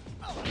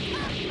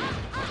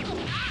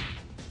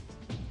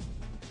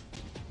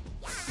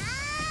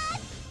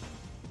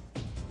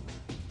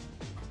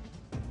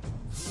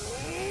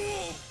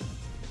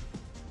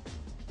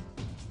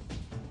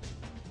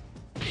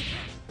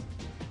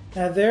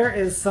 Now there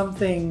is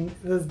something,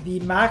 the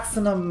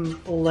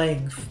maximum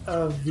length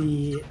of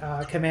the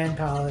command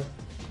palette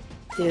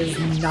is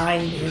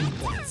 9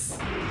 inputs.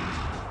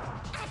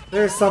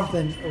 There's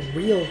something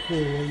real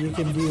cool you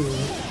can do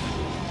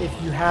if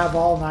you have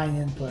all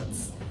 9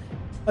 inputs.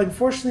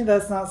 Unfortunately,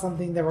 that's not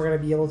something that we're going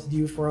to be able to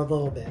do for a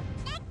little bit.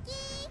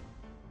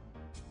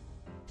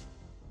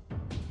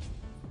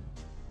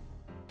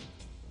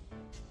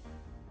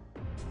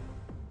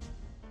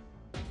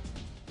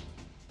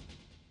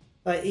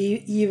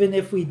 Even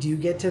if we do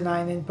get to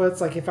 9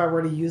 inputs, like if I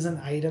were to use an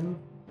item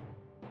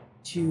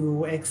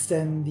to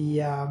extend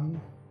the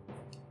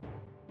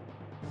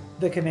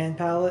command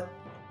palette.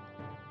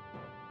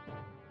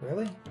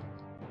 Really?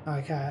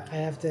 Okay, I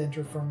have to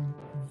enter from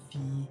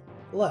the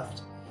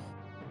left.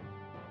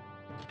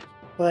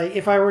 Like,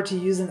 if I were to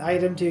use an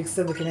item to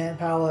extend the command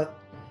palette,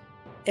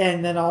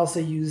 and then also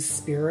use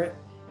Spirit,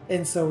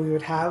 and so we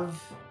would have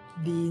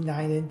the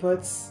 9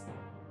 inputs,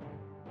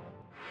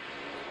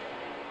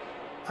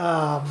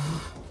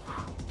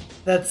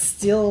 that's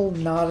still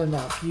not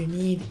enough. You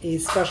need a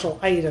special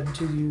item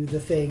to do the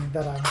thing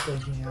that I'm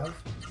thinking of.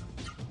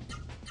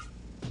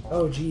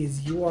 Oh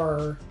geez,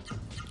 your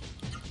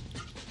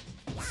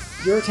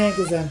tank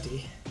is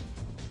empty.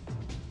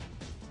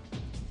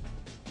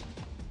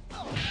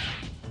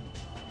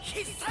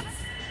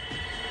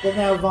 Well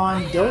now,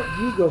 Vaughn, don't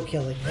you go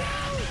killing it.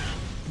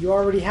 You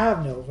already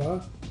have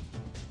Nova.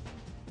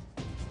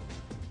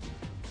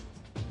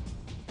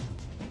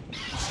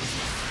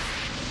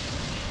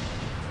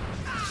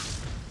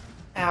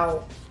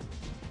 Ow.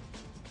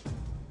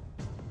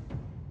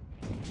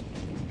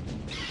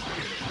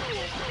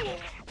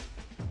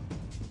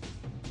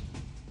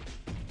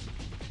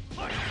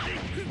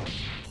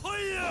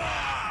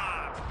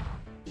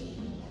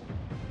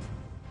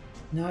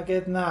 Not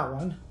getting that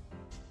one.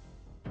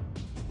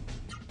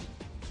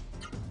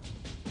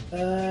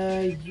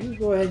 You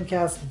go ahead and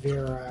cast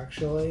Vera,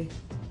 actually.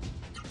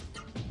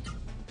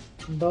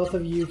 And both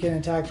of you can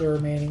attack the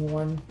remaining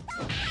one.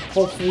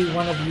 Hopefully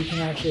one of you can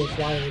actually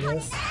acquire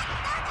this.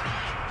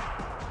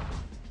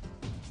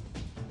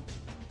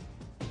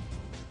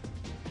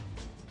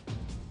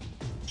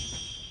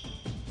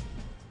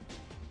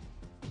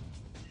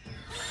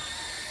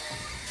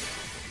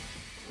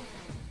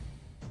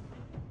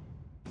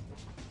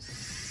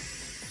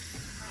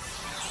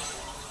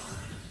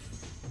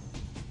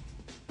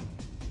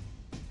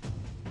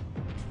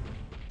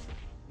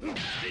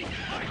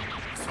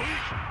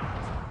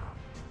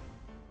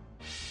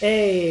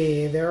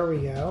 Hey, there we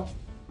go.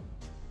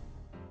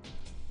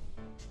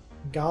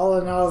 Gala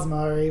and Ozma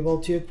are able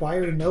to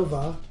acquire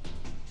Nova.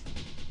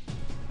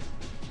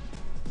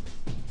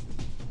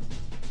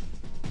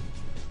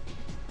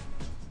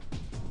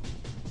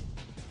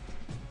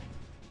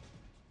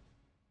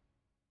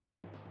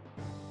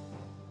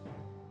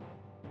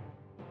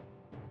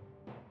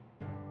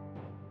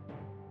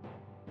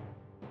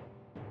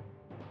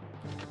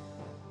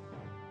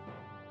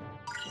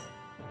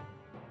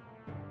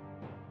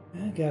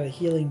 I got a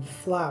healing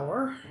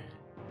flower.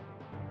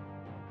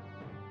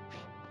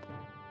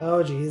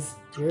 Oh geez,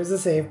 here's a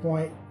save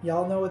point.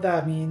 Y'all know what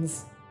that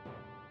means.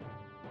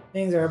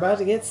 Things are about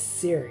to get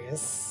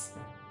serious.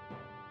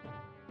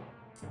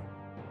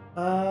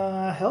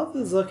 Health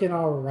is looking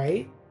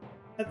alright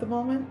at the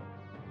moment.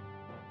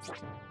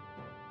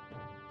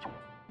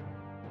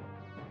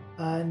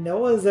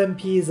 Noah's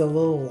MP is a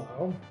little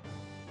low.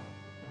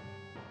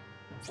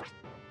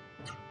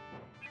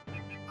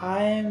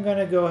 I'm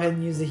gonna go ahead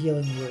and use a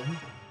healing room.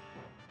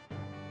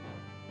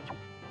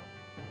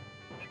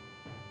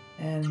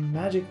 And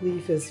Magic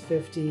Leaf is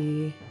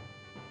 50.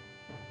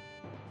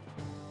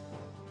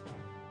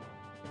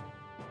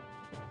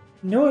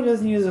 Noah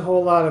doesn't use a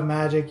whole lot of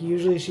magic.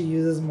 Usually she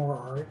uses more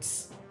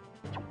arts.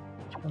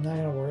 I'm not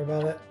gonna worry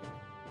about it.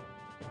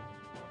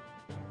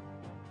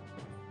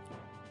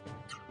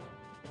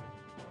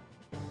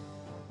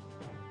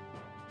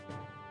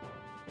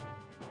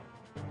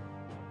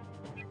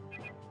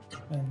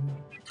 And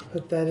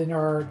put that in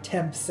our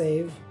temp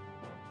save.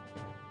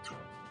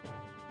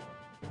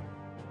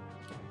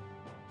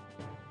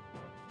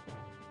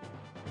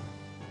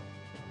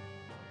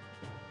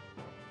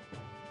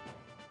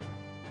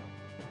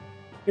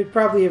 We'd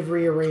probably have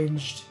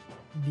rearranged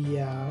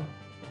the,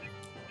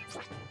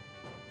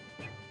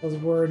 because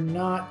we're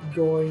not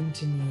going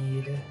to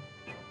need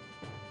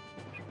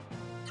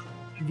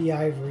the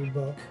Ivory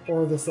Book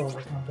or the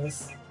Silver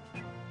Compass.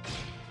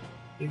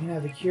 We can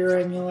have the Cure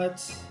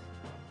Amulet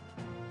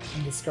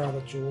and the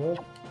Scarlet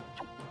Jewel.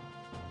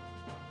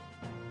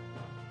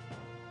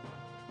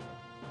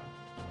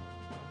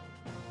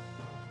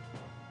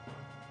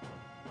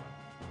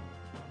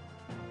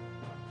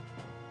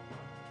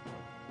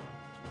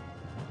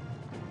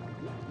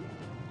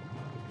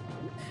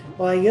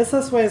 Well, I guess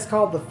that's why it's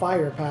called the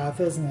Fire Path,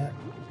 isn't it?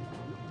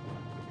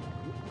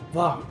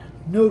 Vaughn,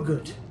 no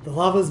good. The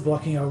lava's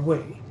blocking our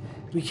way.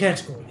 We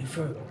can't go any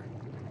further.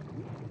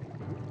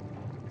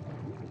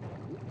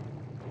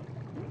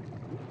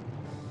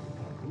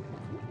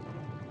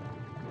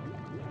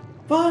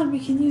 Vaughn, we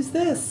can use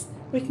this.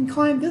 We can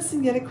climb this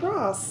and get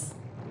across.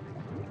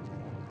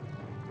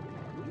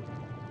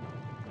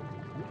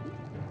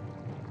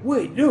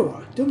 Wait,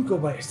 Noah, don't go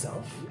by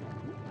yourself.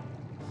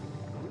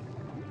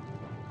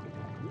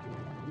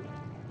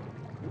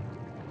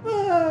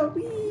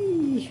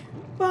 Wee!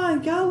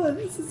 Vaughn, Gala,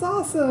 this is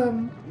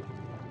awesome!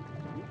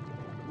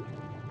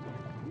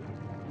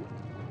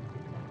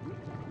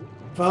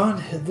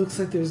 Vaughn, it looks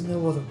like there's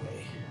no other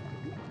way.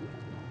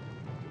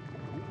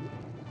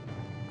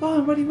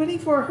 Vaughn, what are you waiting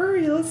for?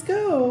 Hurry, let's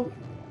go!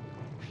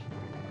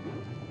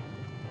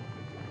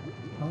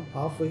 Well,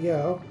 off we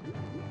go.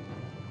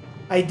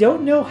 I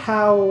don't know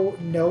how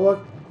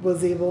Noah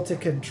was able to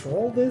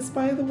control this,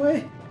 by the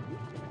way.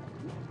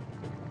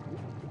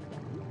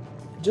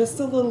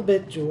 Just a little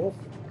bit, Jewel.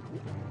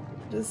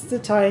 Just a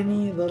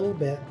tiny little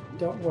bit.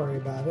 Don't worry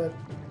about it.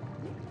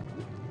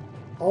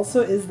 Also,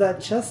 is that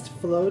chest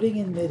floating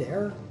in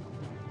midair?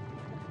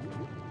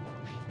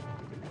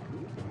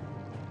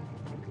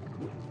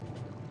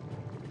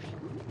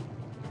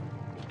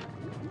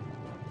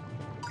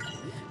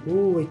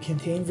 Ooh, it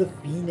contains a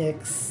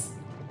phoenix.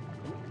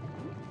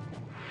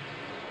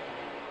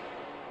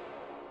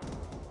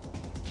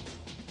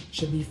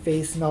 Should be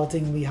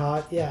face-meltingly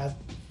hot. Yeah.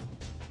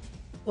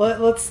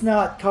 Let's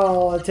not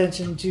call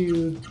attention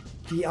to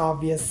the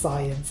obvious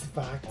science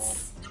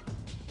facts.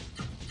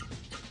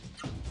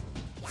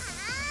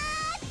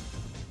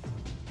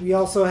 We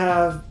also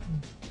have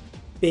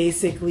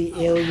basically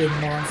alien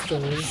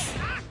monsters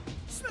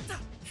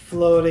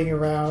floating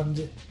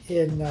around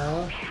in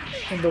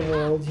the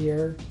world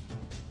here.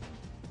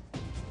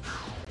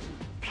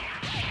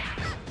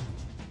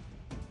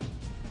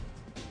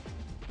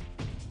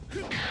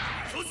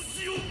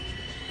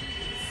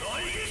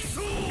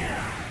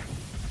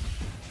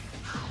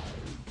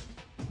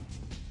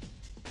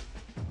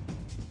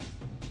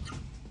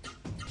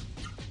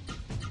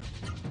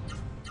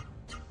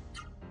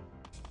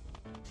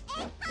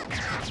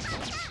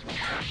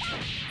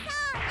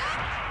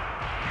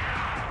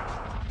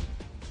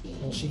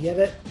 Will she get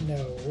it?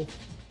 No.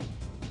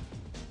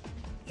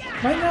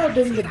 Might not have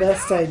been the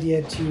best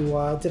idea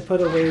to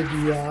put away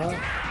the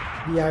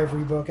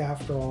ivory book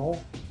after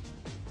all.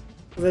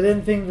 Because I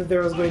didn't think that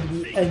there was going to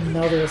be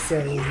another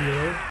sale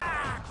here.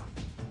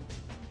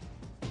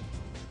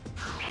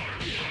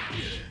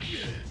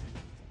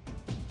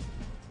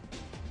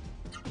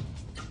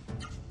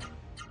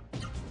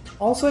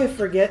 Also, I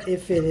forget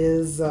if it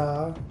is,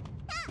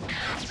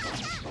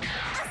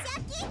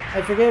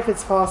 I forget if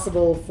it's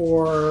possible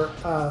for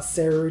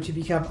Seru to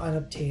become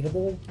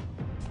unobtainable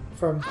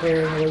from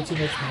clearing away too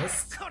much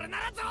mist.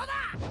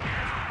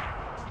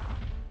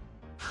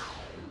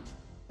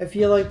 I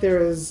feel like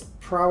there is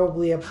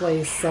probably a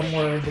place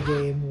somewhere in the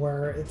game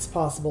where it's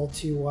possible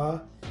to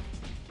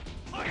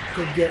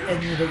get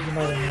any that you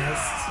might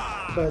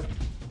have missed, but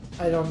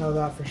I don't know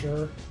that for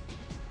sure.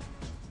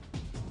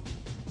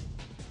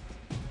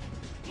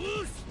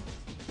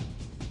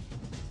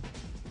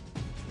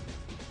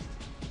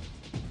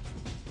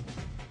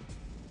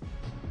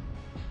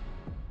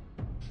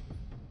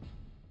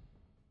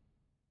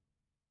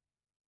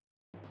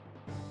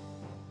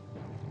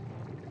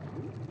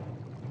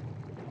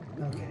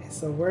 Okay,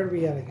 so where do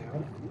we gotta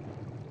go?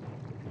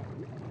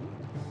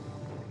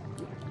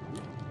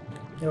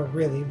 No,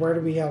 really, where do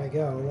we gotta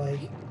go?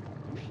 Like...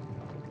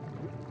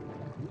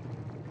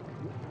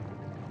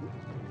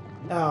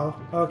 Oh,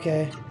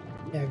 okay.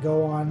 Yeah,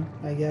 go on,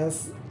 I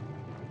guess.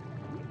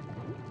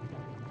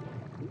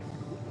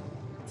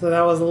 So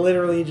that was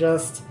literally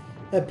just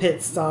a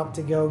pit stop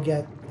to go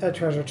get a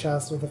treasure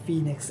chest with a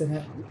phoenix in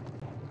it.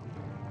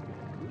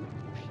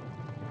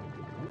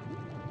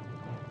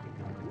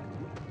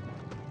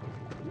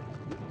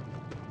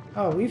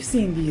 Oh, we've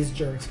seen these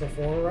jerks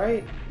before,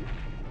 right?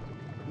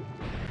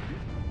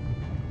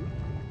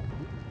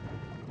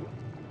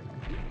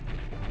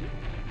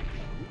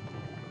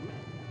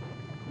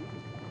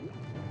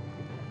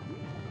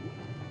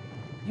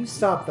 You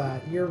stop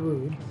that. You're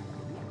rude.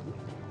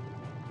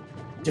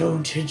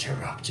 Don't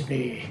interrupt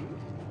me.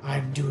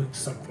 I'm doing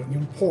something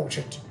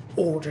important,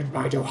 ordered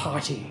by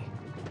Dohati.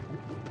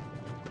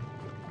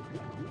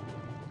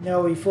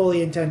 No, we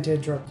fully intend to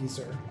interrupt you,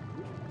 sir.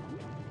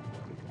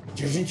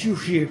 Didn't you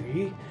hear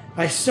me?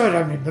 I said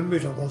I'm in the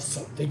middle of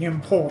something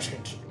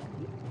important.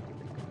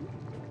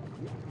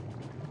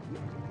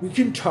 We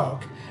can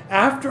talk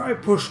after I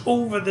push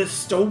over this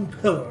stone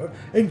pillar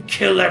and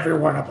kill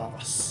everyone above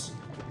us.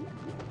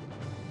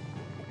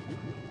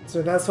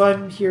 So that's what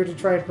I'm here to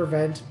try and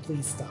prevent.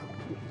 Please stop.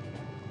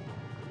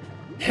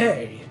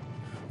 Hey,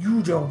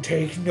 you don't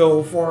take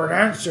no for an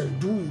answer,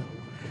 do you?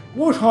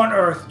 What on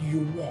earth do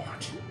you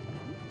want?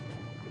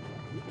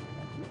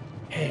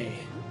 Hey,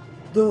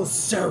 those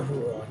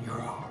several on your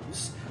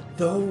arms,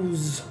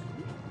 those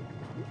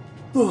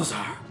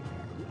are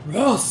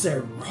raw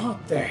several,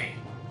 aren't they?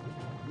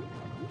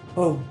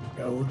 Oh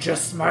no,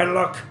 just my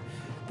luck.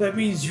 That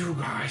means you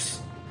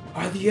guys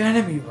are the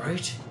enemy,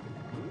 right?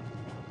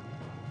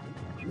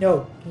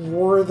 No,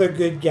 we're the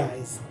good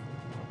guys.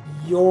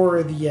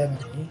 You're the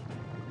enemy.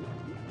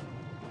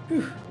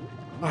 Whew,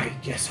 I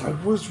guess I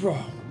was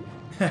wrong.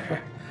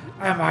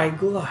 Am I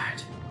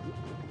glad?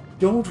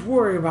 Don't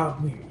worry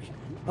about me.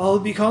 I'll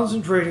be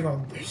concentrating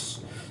on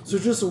this, so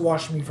just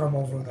watch me from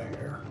over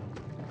there.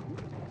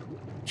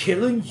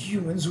 Killing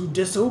humans who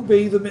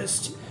disobey the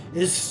mist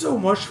is so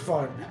much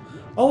fun.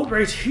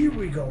 Alright, here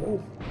we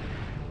go.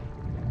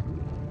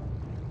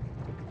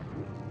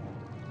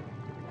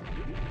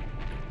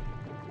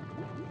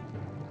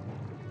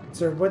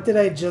 Sir, what did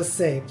I just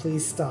say?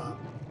 Please stop.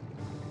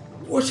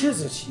 What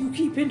is it? You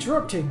keep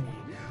interrupting me.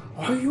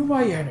 Are you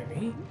my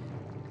enemy?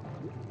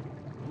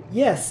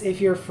 Yes, if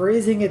you're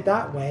phrasing it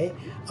that way,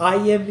 I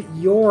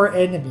am your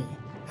enemy,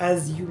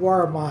 as you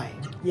are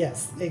mine.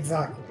 Yes,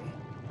 exactly.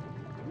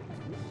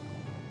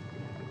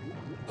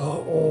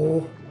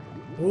 Uh-oh.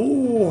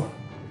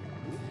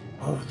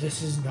 Oh,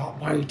 this is not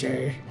my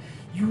day.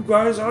 You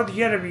guys are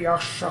the enemy, oh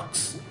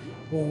shucks.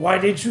 Well, why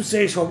didn't you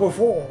say so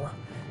before?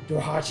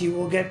 Dohati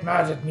will get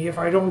mad at me if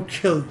I don't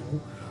kill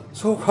you.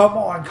 So come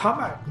on, come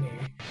at me.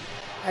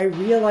 I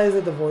realize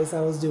that the voice I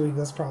was doing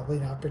was probably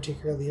not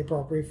particularly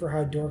appropriate for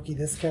how dorky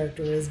this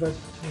character is, but,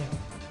 you know.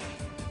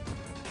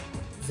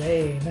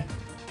 Zane.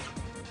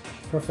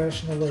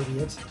 Professional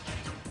idiot.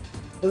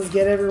 Let's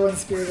get everyone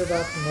spirited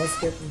up and let's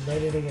get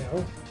ready to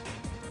go.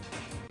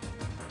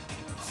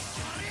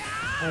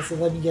 Also,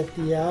 let me get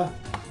the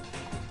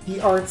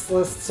arts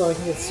list so I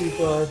can get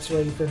super arts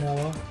ready for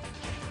Noah.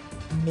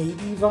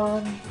 Maybe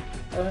Vaughn?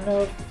 I don't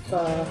know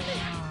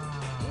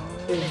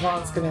if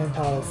Vaughn's gonna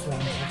impel us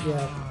then.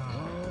 Yeah.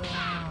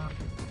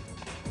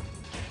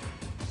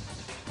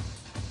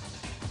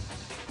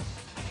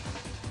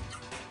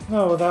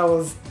 No, that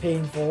was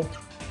painful.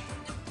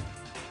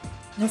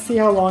 Let's see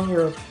how long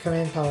your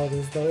command palette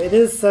is, though. It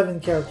is 7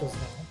 characters now.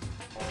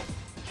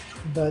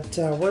 But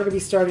we're going to be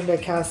starting by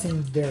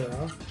casting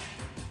Vera.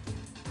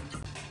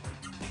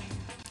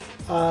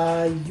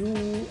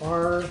 You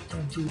are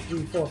 1, 2,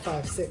 3, 4,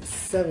 5, 6,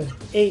 7,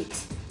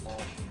 8.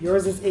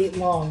 Yours is 8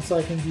 long, so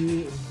I can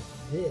do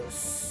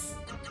this.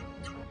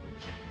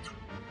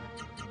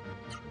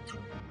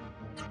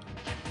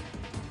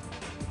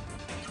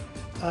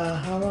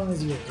 How long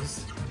is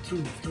yours?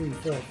 2, 3,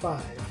 4,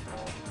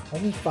 5.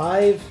 Only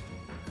 5?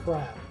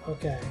 Crap.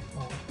 Okay.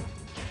 Well.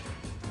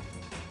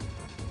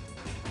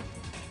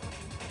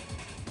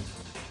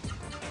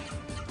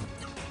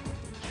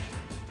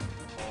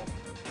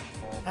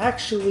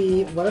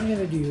 Actually, what I'm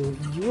gonna do,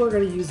 you are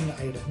gonna use an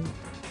item.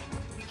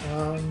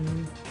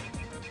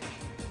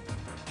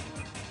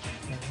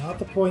 Not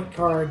the point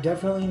card,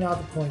 definitely not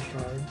the point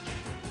card.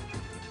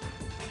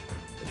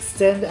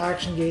 Extend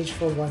action gauge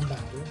for 1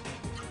 battle.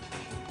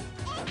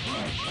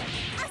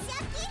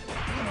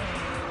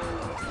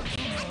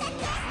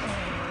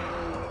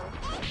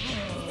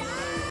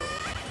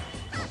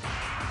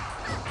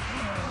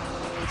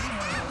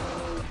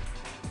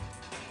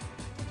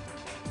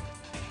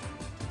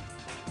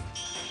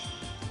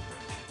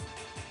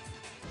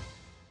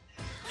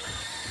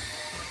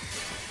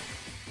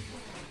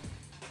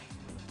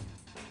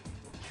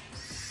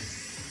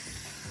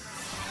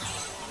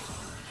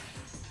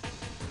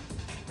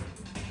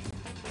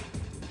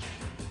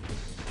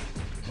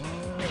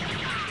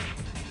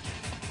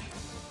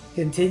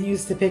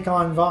 Continues to pick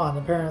on Vaughn,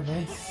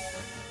 apparently.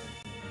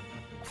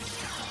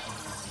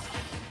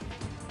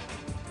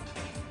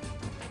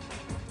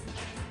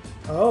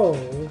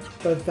 Oh,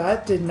 but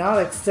that did not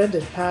extend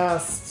it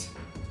past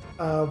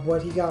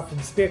what he got from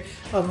Spirit.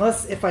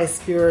 Unless if I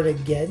Spirit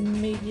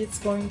again, maybe it's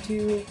going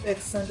to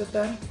extend it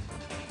then?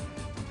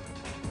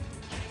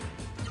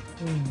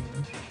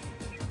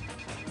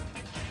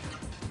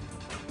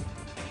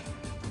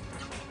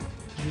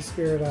 You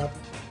Spirit up.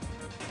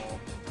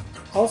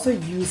 Also,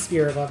 you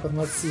Spirit up and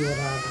let's see what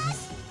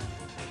happens.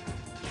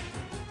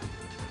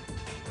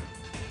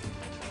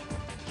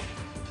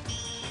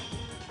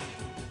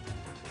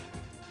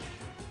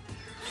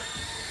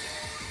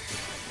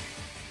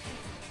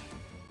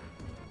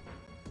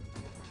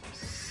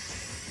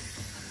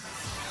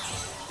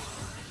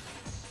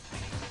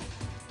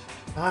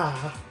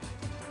 Ah,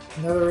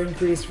 another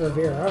increase for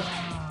Vera.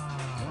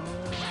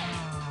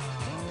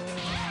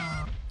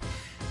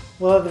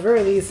 Well, at the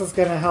very least, it's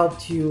going to help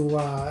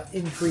to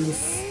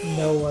increase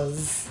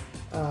Noah's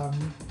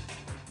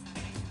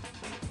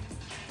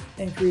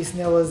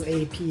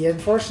AP.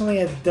 Unfortunately,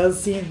 it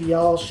does seem to be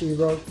all she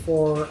wrote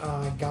for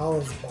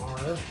Gala's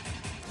bar.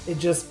 It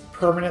just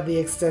permanently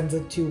extends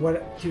it to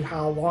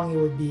how long it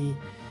would be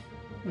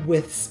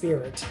with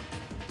Spirit,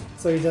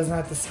 so he doesn't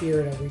have to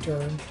Spirit every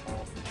turn.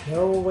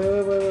 No,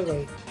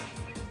 wait.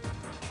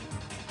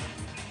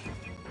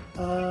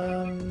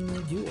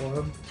 Do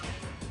Orb.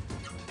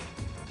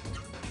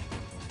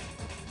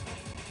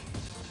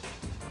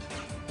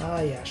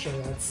 Yeah, sure,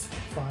 that's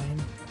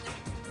fine.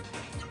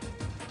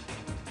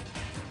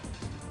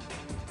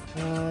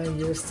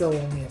 You're still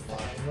only a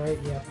 5, right?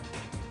 Yep.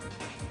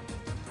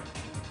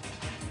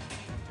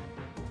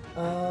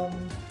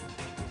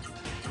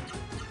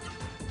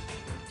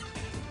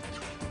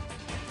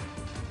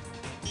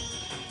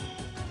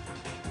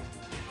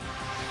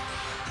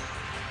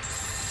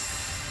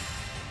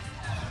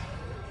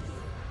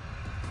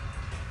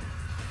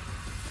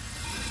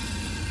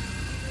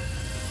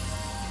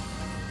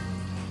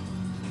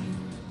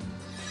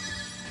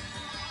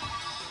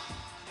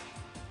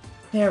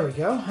 There we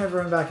go,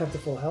 everyone back up to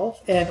full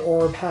health, and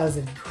Orb has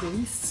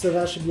increased, so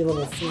that should be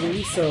level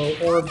 3, so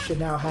Orb should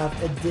now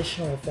have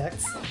additional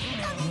effects.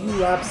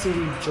 You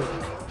absolute jerk.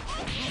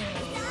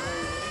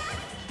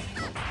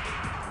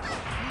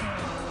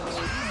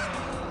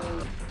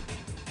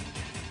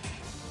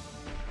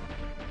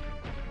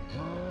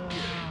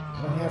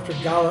 Going after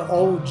Gala,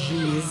 oh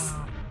jeez.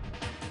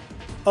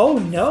 Oh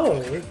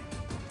no!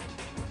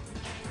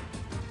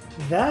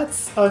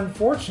 That's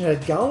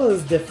unfortunate,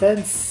 Gala's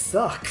defense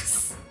sucks.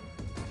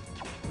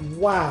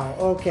 Wow,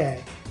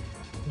 okay.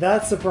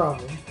 That's a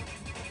problem.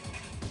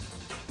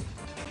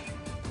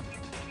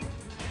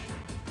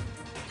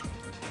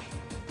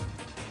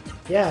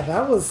 Yeah,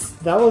 that was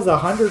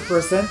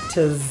 100%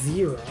 to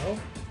 0.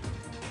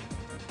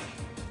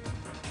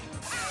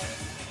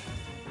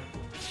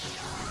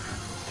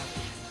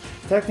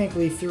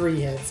 Technically 3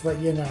 hits, but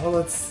you know,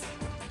 let's...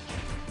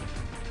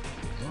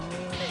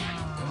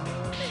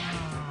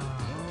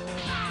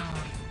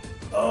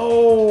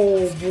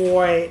 Oh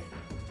boy.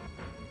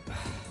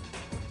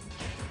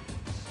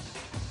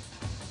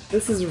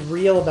 This is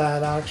real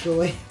bad,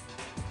 actually.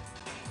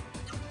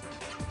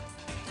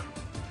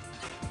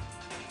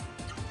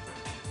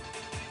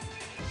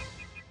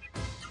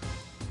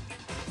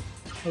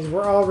 Because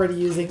we're already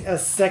using a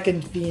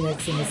second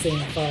Phoenix in the same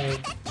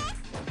fight.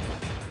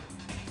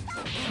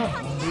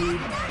 Come on,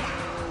 dude.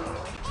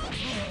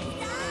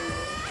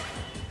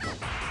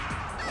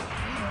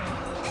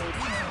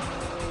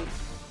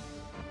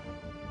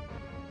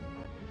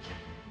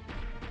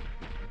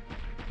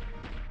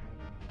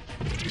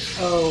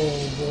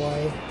 Oh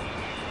boy.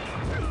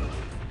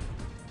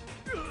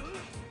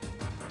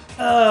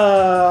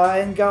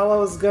 And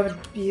Gallo's gonna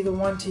be the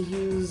one to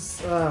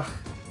use.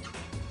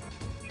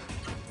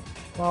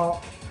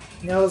 Well,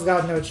 Noah's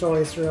got no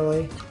choice,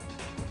 really.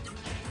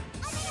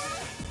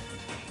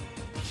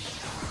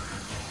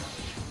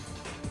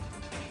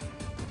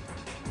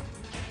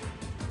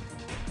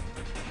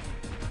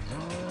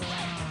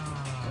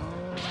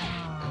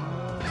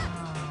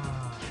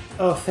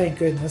 Oh, thank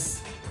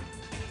goodness.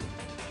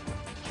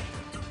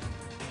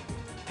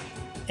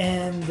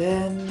 And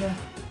then...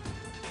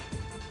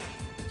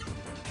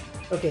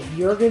 Okay,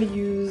 you're gonna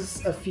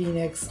use a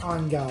Phoenix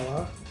on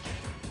Gala.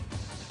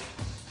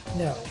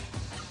 No.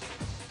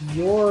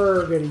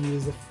 You're gonna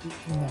use a...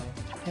 No.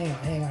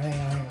 Hang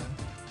on.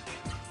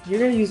 You're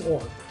gonna use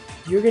Orb.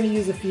 You're gonna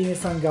use a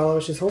Phoenix on Gala,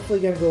 which is hopefully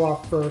gonna go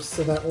off first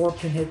so that Orb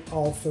can hit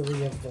all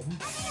three of them.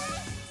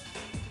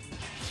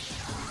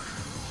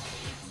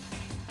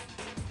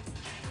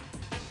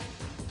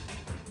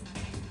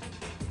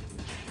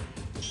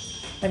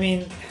 I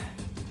mean,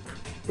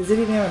 is it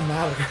even gonna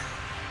matter?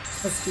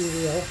 Let's be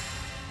real.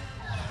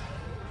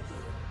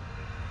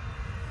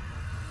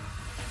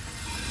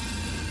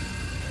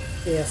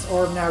 Yes,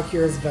 Orb now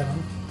cures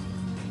Venom.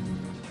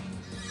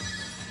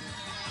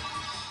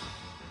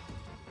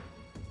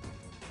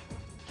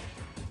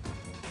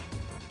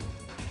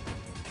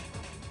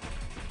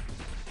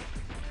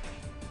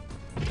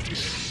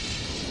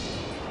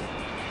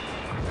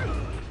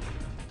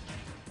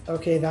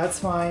 Okay, that's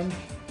fine.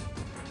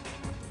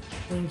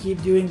 We can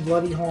keep doing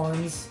Bloody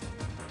Horns.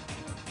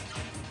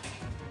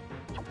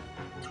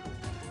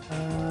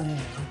 Hang on.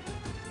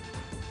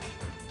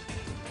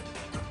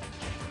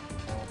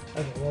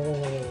 Okay,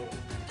 whoa.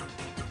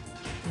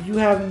 You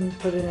haven't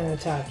put in an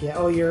attack yet.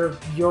 Oh, your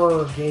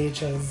gauge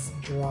has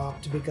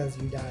dropped because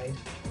you died.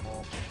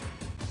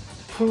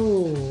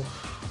 Ooh.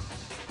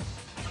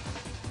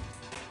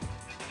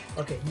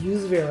 Okay,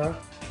 use Vera.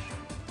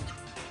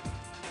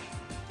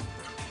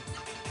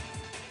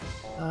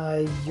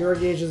 Your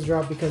gauge has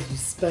dropped because you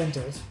spent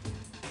it.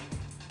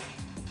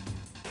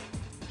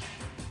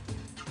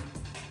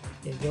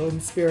 Okay, go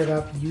and Spirit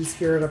Up. Use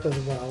Spirit Up as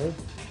well.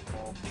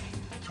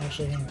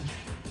 Actually, hang on.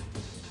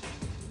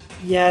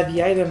 Yeah,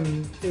 the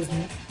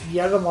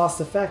item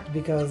lost effect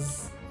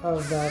because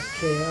of that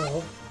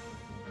KO.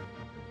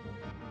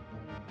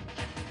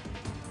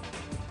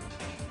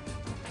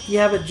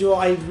 Yeah, but Jewel,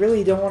 I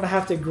really don't want to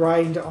have to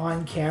grind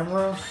on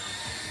camera.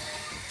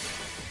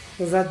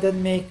 Because that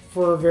didn't make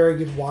for very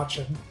good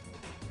watching.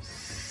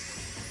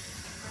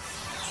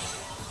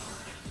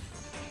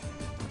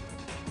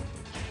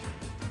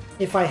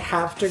 If I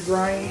have to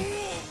grind,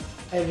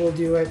 I will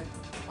do it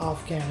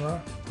off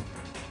camera.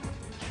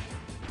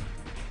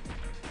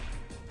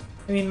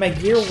 I mean, my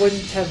gear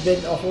wouldn't have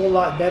been a whole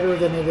lot better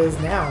than it is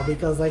now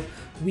because, like,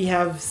 we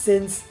have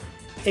since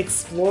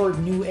explored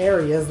new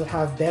areas that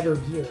have better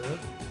gear.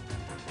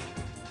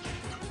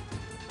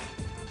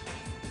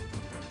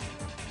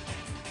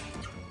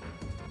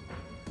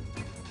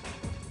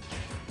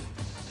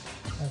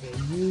 Okay,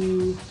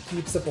 you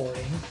keep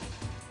supporting.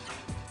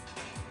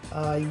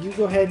 You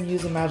go ahead and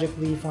use a Magic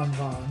Leaf on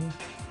Vaughn.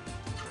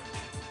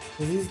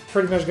 Because he's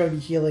pretty much going to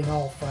be healing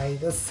all fight.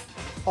 That's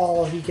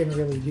all he can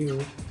really do.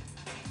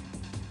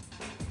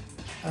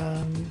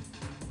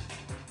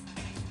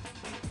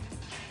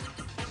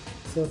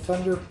 So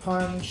Thunder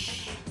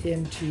Punch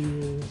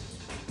into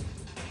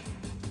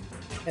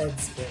Head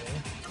Spray.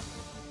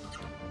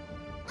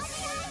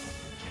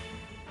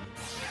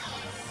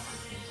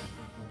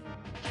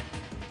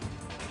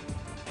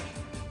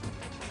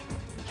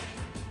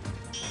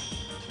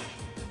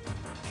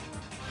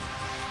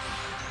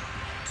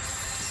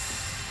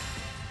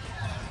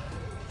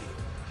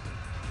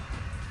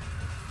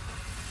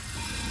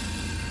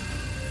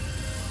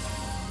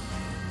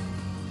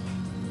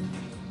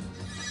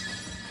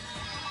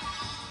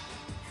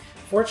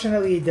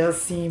 Fortunately, it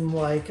does seem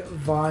like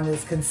Vaughn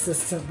is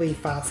consistently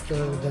faster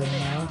than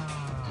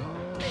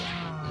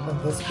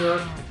this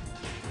jerk.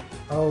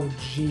 Oh,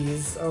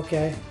 jeez.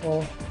 Okay,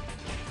 well,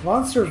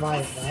 Vaughn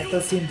survived that.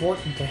 That's the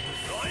important thing.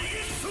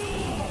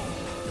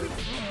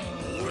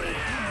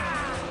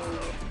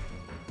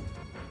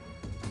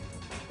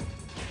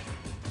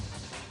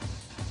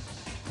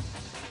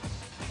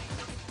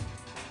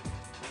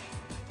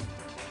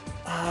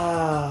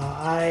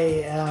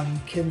 I am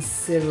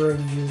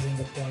considering using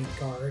the point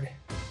guard.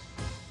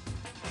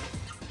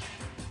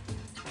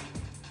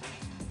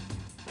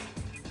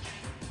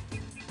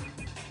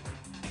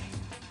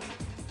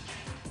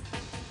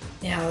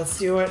 Yeah, let's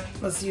do it.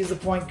 Let's use the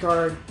point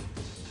guard.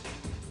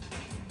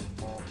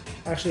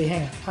 Actually,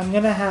 hang on. I'm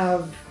gonna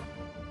have...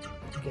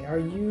 Okay, are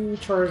you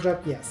charged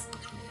up? Yes.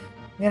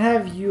 I'm gonna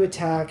have you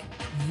attack,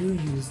 you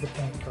use the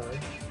point guard.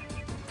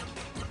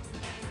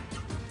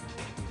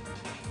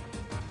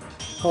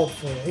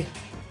 Hopefully.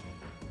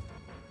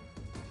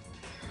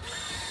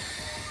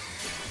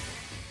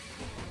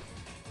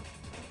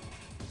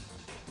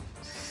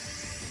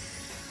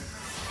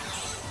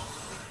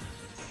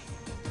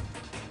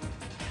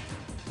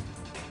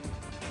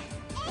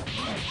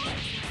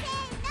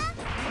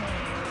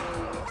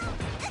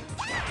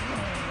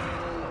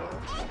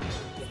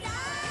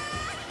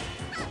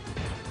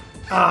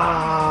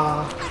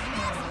 Ah!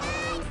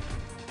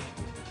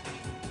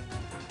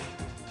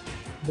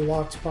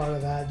 Blocked part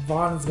of that.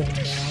 Vaughn's going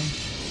down.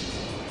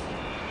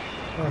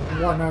 Like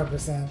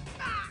 100%.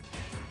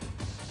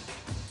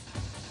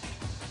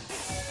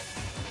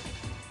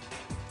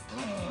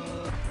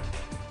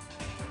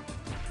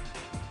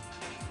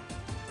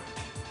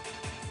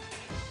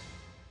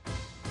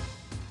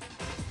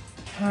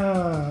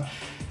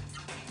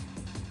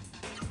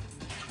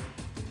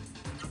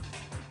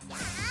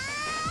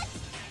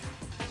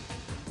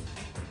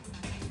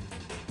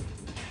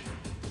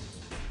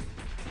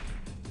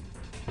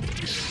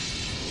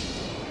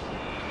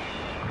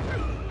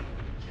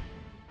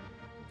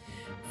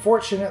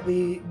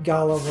 Fortunately,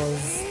 Gala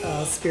was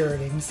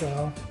spiriting,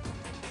 so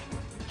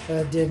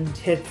that didn't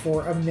hit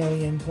for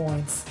 1,000,000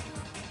 points.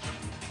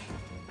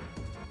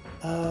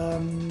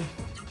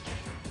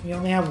 We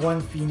only have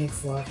one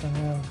Phoenix left. I'm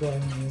gonna go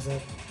ahead and use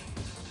it.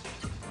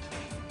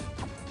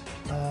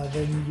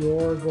 Then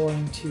you're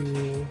going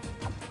to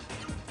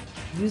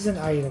use an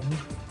item.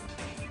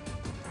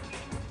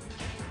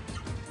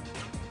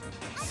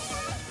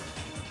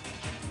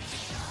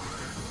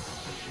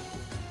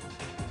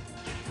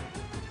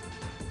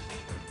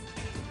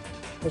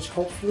 Which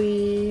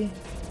hopefully...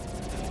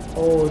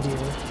 Oh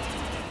dear.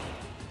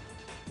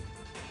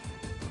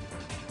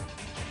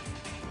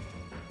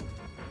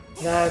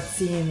 That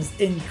seems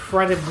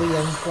incredibly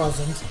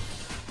unpleasant.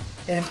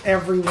 And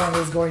everyone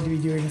is going to be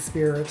doing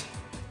Spirit.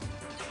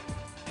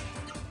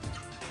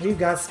 We've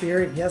got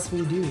Spirit, yes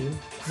we do.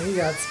 We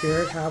got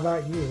Spirit, how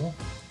about you?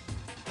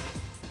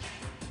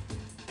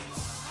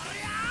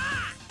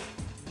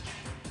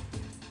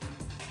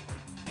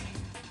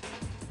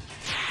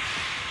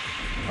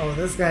 Oh,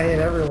 this guy hit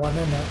everyone,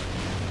 didn't it?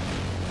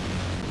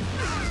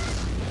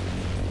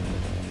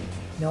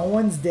 No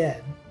one's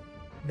dead.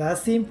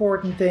 That's the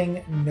important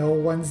thing. No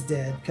one's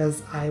dead,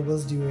 because I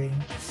was doing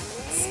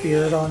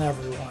Spirit on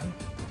everyone.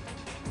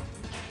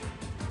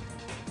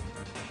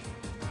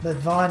 But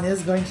Vaughn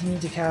is going to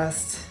need to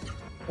cast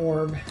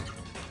Orb.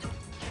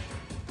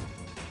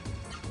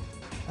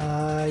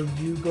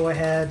 You go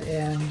ahead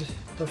and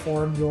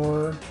perform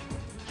your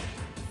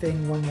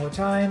thing one more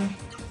time.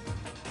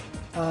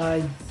 Go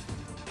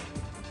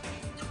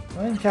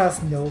ahead and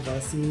cast Nova,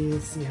 see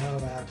how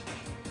that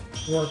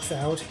works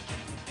out.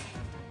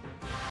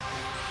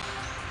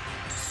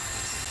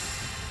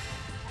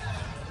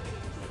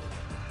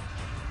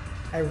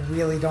 I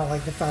really don't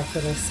like the fact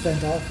that I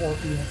spent all 4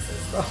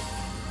 Phoenixes, though.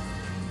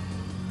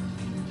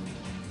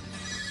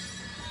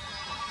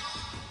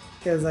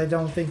 Because I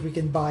don't think we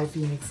can buy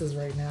Phoenixes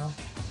right now.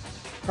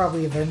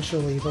 Probably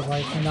eventually, but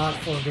like not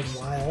for a good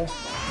while.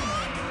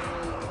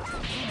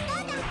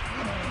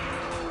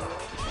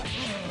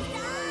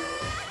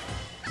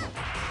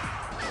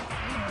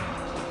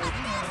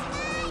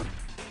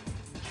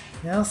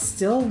 Now,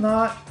 still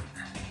not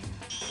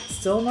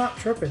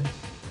tripping.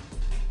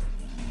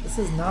 This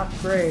is not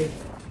great.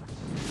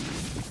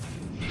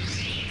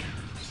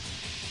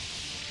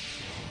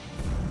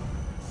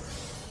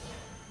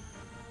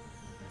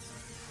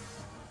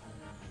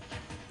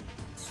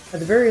 At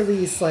the very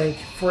least, like,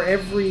 for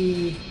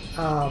every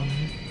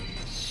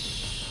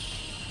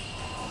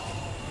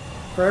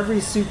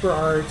super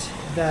art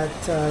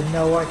that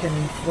Noah can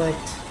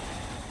inflict,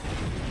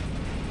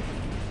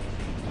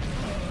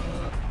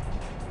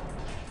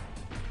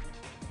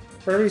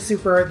 for every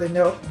super art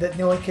that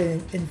Noah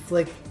can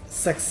inflict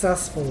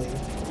successfully,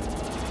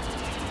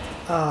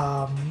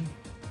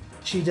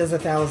 she does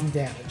 1,000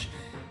 damage.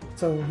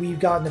 So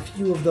we've gotten a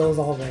few of those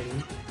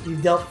already.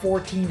 We've dealt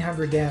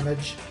 1,400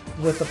 damage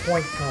with the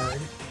point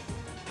card.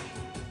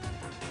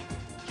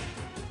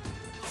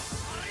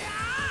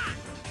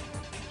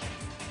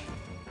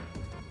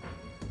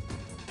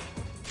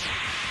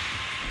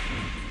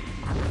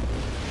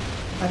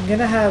 I'm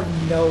gonna have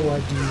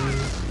Noah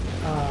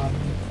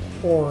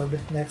do Orb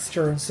next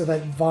turn so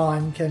that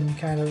Vaughn can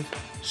kind of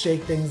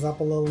shake things up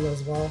a little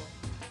as well.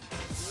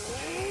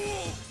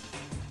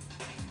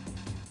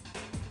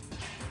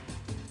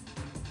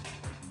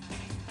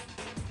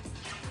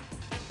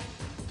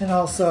 And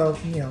also,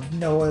 you know,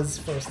 Noah's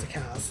first to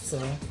cast,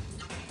 so...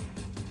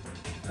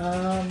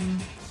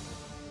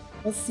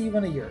 let's see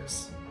one of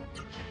yours.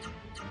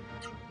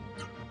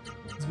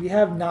 Because we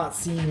have not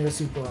seen your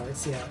super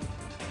arts yet.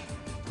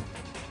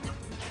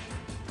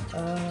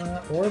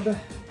 Orb,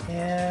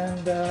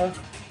 and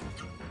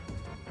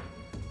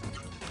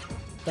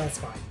that's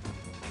fine.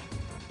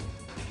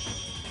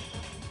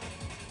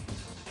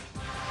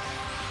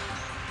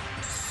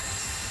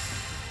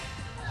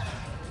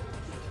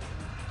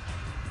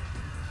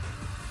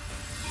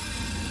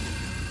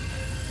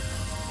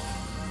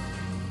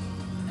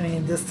 I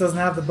mean, this doesn't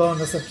have the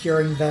bonus of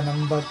curing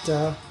venom, but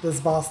this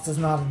boss does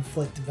not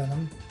inflict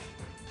venom.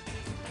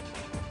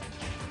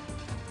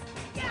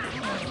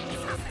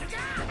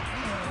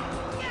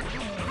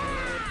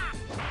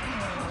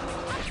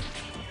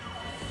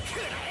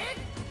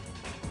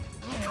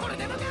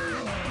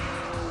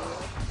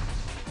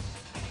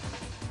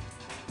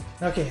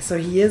 Okay, so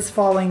he is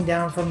falling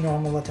down from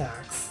normal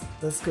attacks.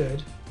 That's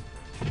good.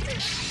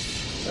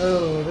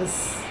 Oh,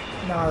 this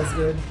not as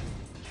good.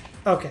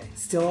 Okay,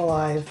 still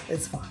alive.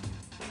 It's fine.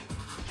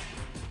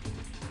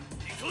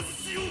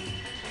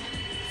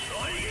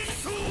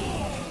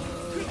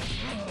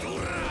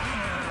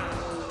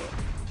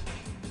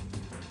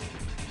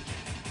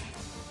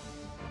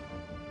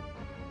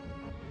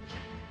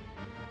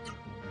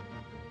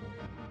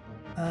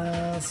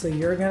 So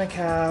you're gonna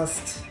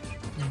cast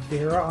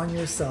Vera on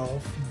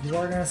yourself. You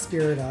are gonna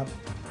spirit up.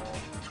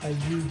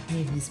 You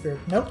need to be spirit.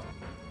 Nope.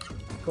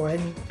 Go ahead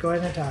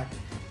and attack.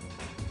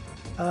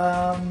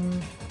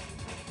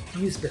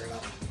 You spirit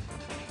up.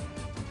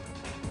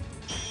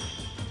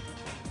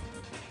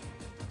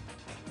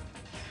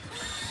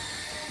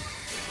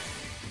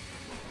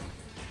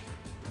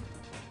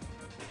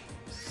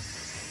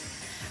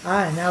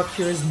 Ah, and now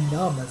cures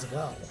numb as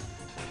well.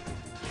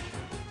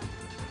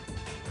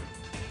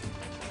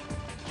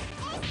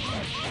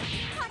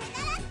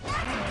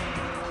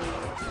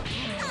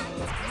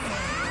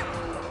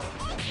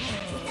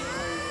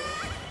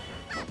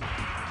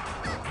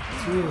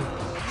 Two,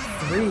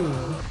 three.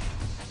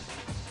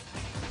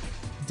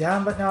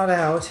 Down but not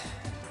out.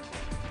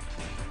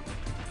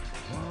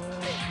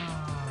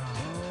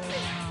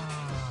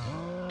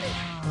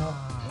 Oh.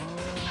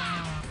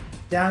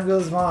 Down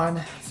goes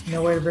Vaughn.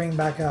 No way to bring him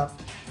back up.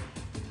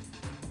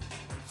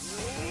 So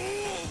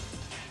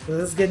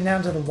this is getting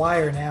down to the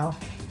wire now.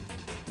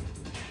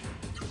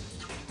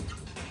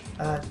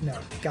 No.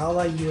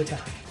 Gala, you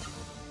attack.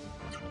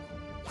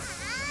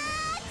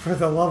 For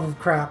the love of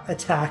crap,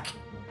 attack.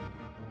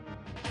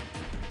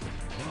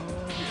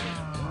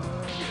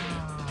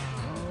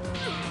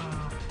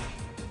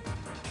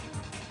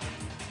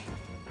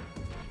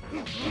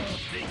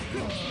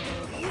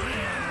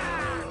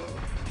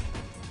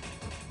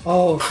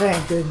 Oh,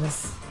 thank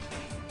goodness.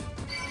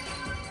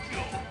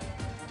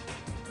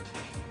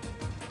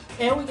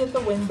 And we get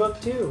the win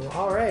book too.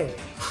 Alright.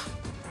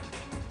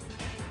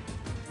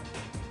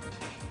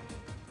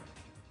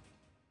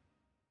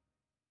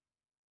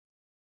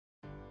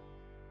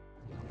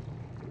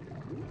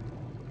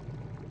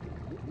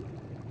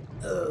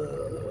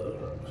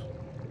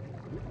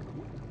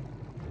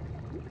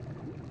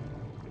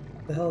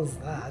 The hell is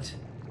that?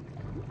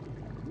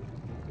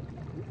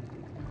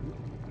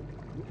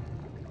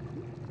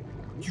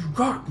 You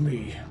got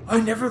me. I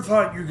never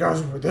thought you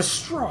guys were this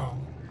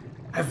strong.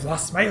 I've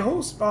lost my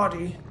host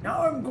body.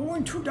 Now I'm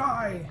going to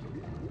die.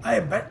 I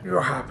bet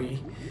you're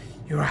happy.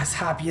 You're as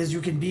happy as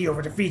you can be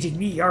over defeating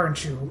me,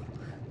 aren't you?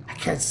 I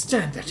can't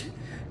stand it.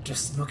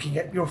 Just looking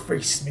at your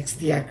face makes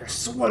the anger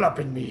swell up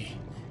in me.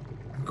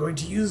 I'm going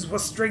to use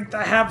what strength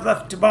I have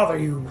left to bother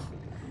you.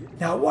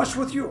 Now watch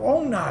with your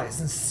own eyes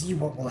and see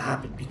what will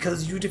happen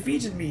because you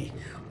defeated me.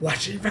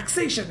 Watch your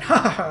vexation. Ha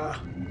ha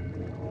ha.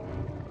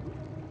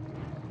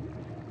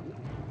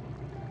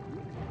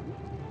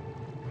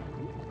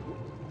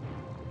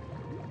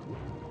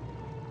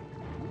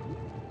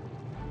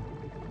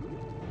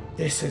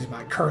 This is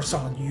my curse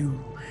on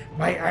you,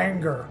 my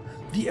anger,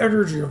 the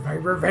energy of my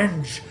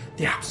revenge,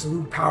 the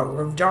absolute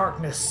power of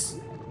darkness.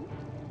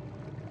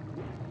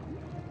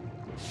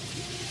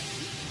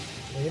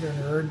 Later,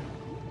 nerd.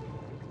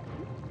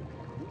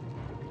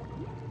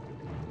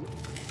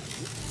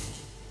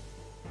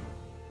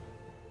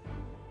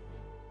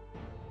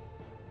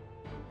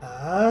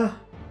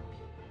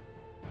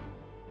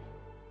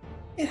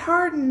 It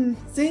hardened.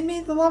 They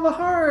made the lava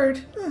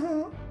hard.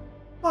 Oh,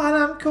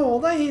 I'm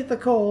cold. I hate the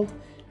cold.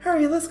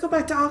 Hurry, let's go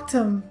back to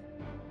Octam.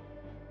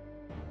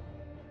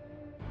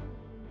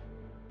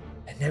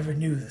 I never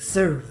knew the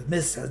Sir of the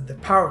Mist had the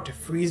power to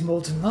freeze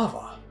molten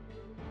lava.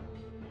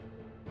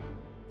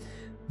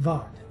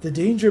 Vaughn, the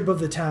danger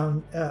above the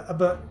town,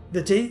 Vaughn,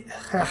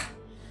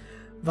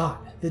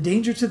 the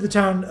danger to the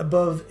town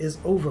above is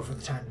over for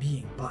the time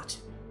being, but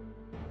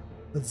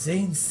what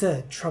Zane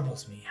said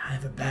troubles me. I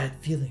have a bad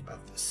feeling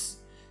about this.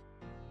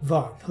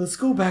 Vaughn, let's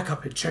go back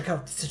up and check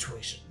out the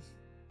situation.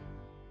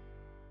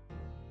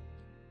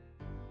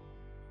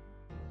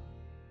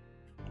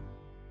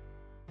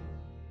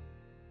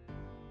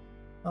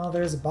 Oh,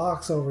 there's a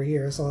box over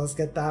here, so let's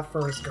get that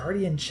first.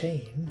 Guardian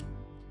Chain.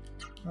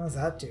 What does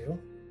that do?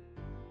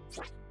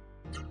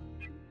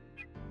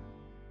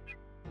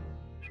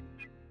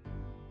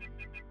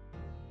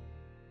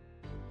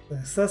 The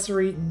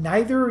accessory,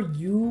 neither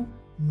you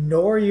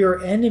nor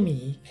your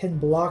enemy can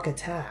block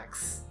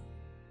attacks.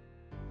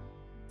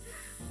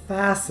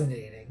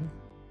 Fascinating.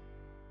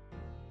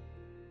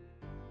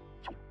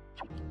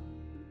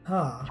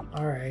 Huh,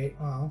 alright,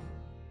 well.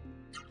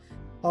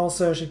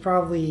 Also, I should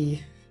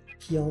probably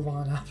heal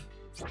Vaughn up.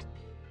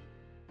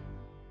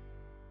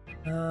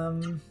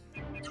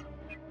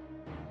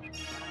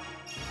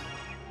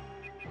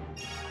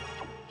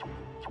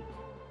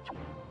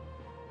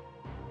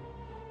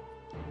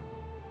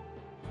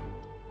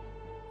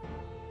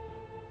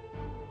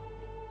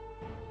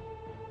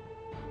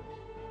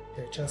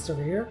 There's a chest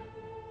over here.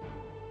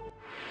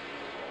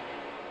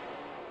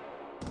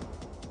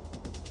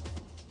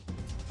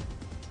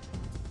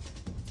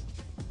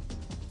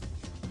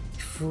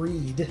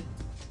 Freed.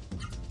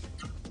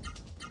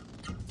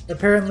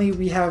 Apparently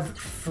we have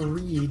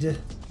freed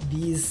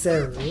these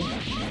Seru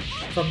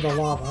from the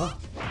lava.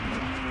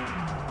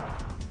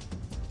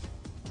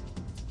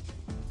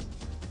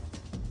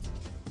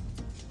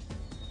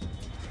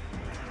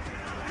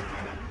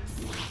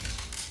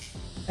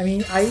 I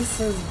mean, ice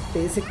is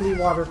basically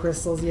water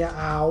crystals. Yeah,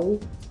 ow.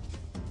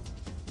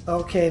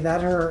 Okay,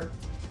 that hurt.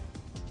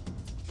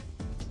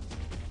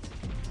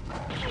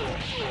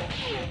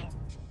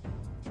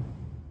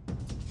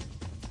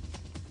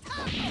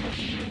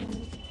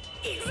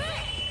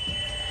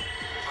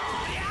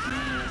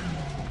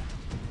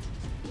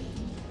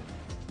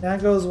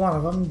 That goes one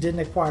of them. Didn't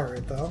acquire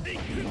it, though.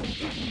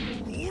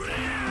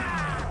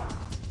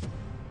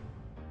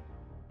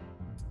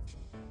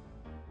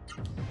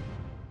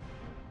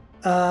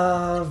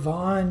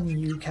 Vaughn,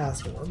 you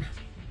cast orb.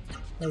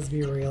 Let's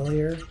be real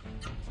here.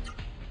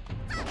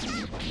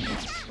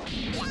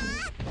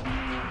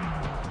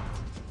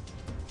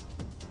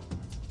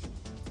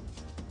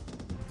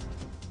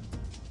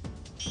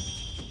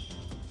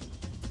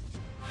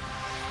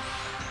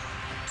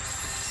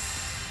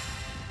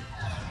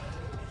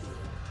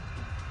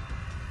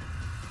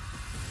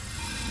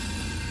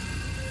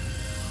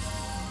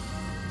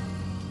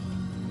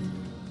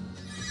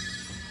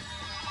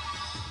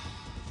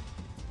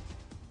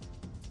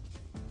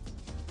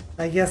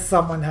 I guess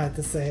someone had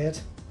to say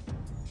it.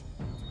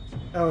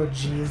 Oh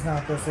geez,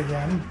 not this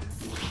again.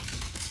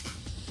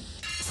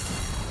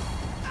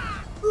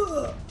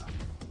 Ugh.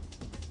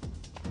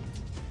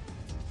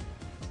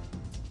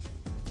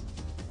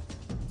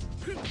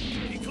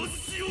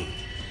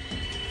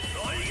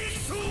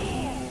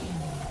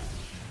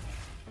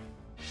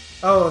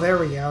 Oh, there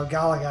we go.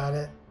 Gala got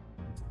it.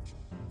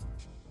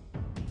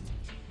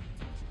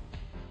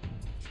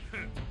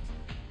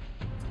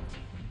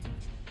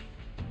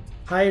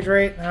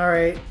 Hydrate,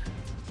 alright.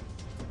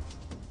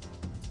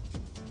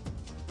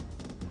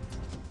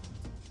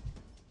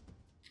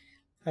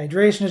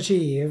 Hydration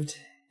achieved.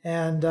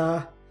 And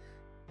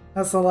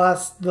that's the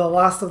last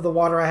of the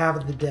water I have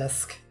at the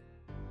disc.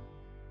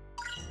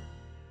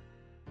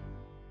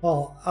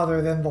 Well,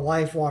 other than the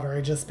life water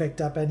I just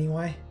picked up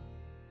anyway.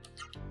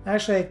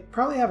 Actually, I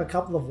probably have a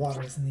couple of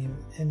waters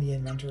in the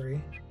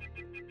inventory.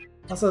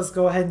 Also, let's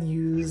go ahead and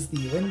use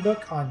the wind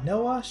book on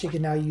Noah. She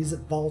can now use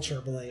it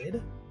Vulture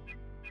Blade.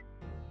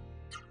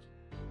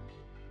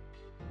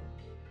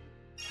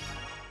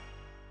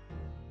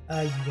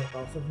 You can get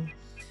both of them.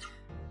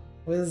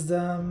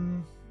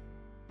 Wisdom.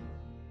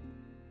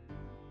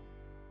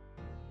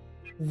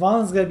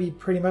 Vaughn's gonna be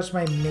pretty much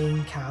my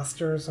main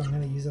caster, so I'm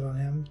gonna use it on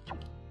him.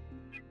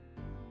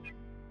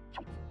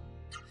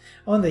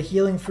 Oh, and the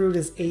healing fruit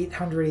is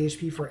 800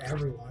 HP for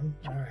everyone.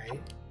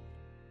 Alright.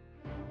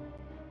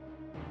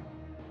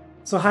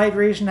 So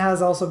hydration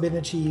has also been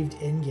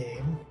achieved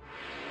in-game.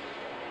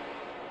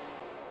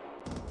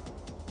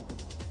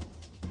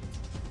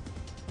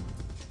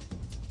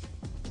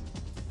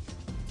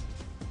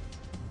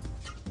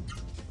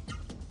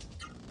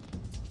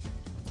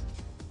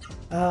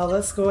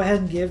 Let's go ahead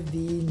and give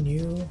the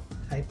new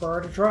Hyper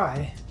Art a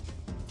try.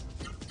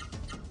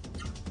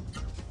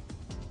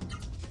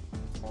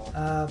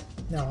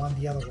 No, on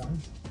the other one.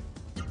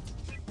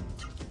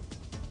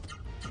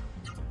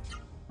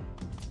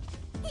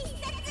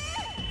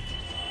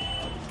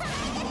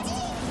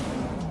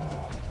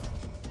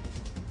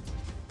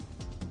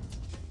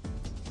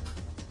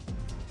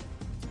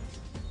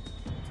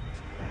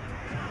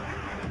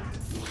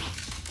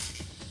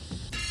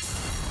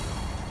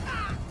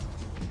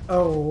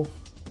 Oh,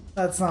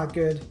 that's not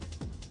good.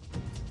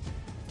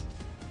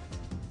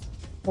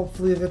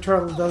 Hopefully the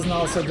turtle doesn't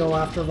also go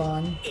after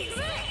Vaughn.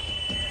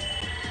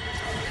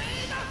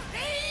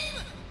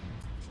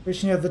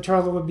 Wishing that the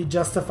turtle would be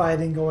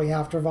justified in going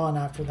after Vaughn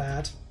after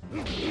that.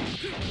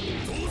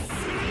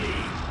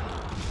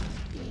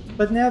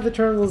 But now the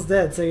turtle is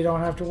dead, so you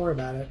don't have to worry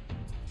about it.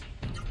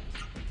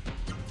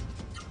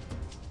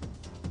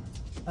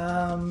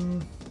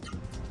 I'll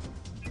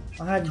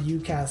have you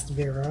cast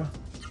Vera.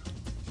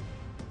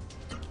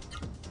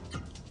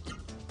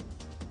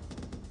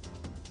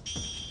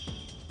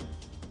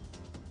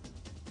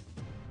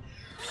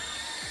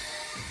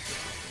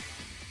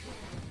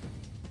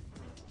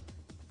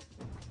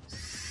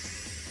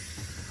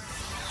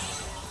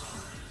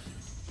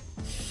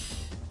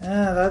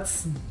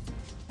 That's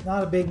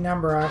not a big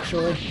number,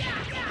 actually.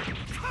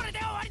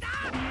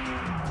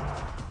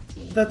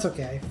 That's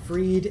okay.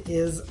 Freed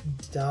is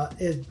done.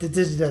 Freed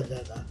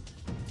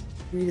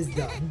is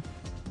done.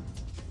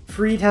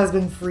 Freed has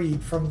been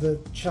freed from the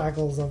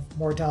shackles of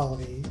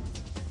mortality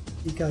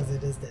because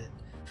it is dead.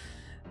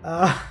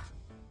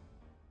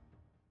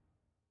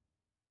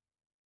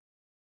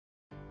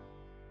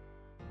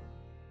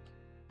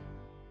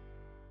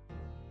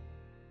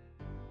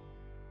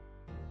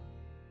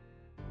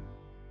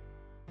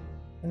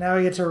 And now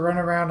we get to run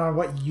around on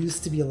what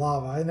used to be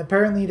lava. And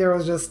apparently there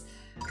was just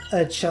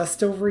a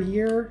chest over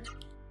here?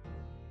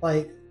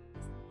 Like,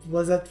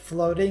 was it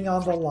floating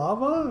on the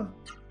lava?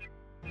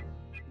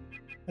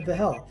 What the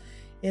hell?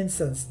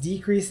 Instance,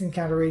 decrease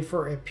encounter rate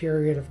for a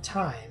period of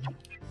time.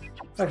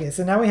 Okay,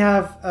 so now we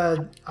have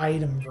an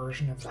item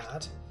version of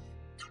that.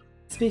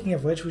 Speaking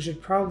of which, we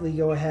should probably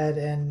go ahead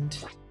and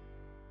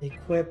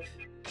equip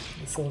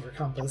the silver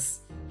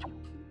compass.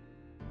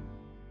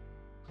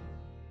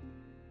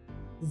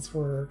 Since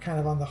we're kind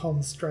of on the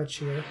home stretch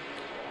here.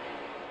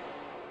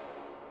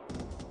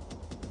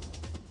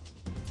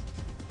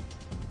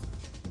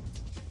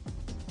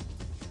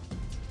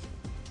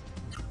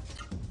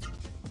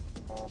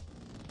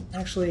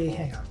 Actually,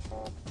 hang on.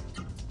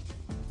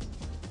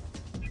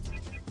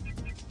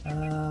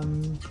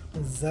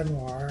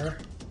 Zenoir.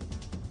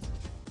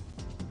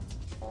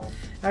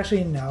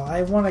 Actually, no.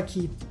 I want to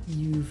keep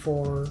you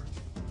for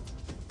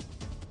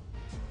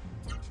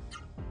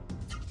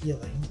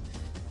healing.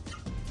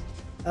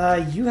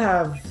 You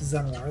have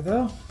Zenoir,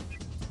 though.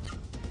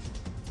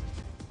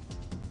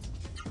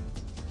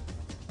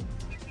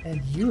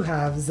 And you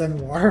have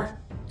Zenoir.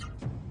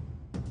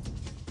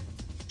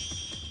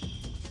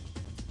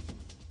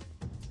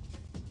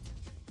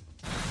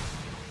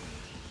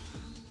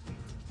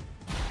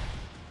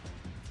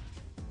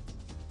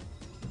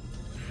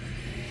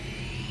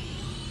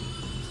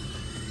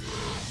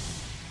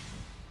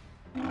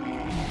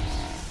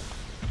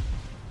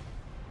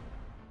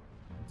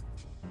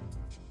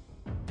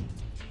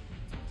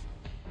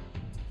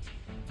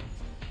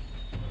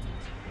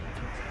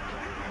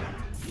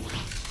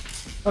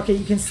 Okay,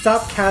 you can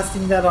stop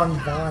casting that on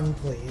Vaughn,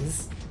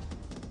 please.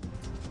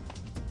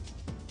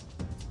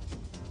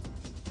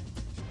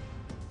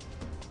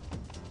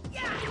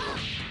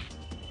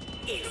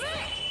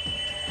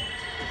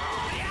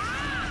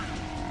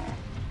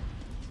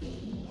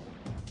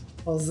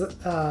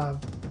 Well,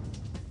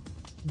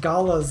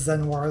 Gala's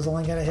Zenoir is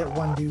only gonna hit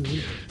one dude.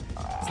 It's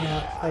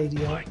not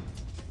ideal.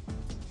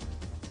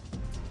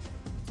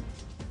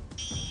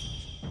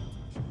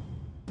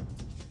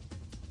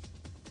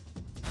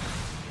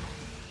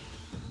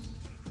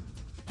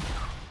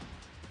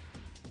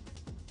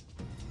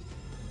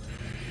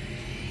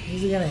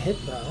 Who's he gonna hit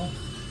though?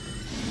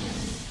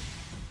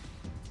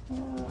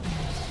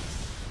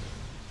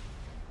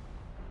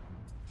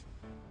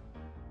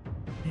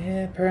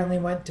 Yeah, apparently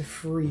went to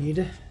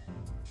Freed.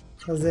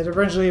 Because it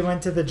originally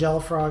went to the Gel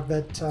Frog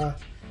that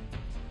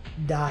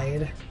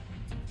died.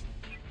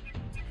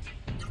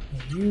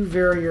 You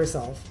vary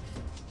yourself.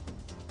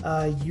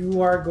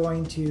 You are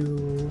going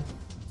to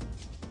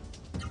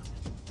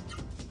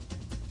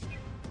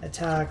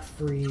attack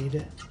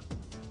Freed.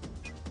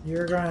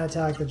 You're going to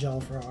attack the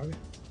Gel Frog.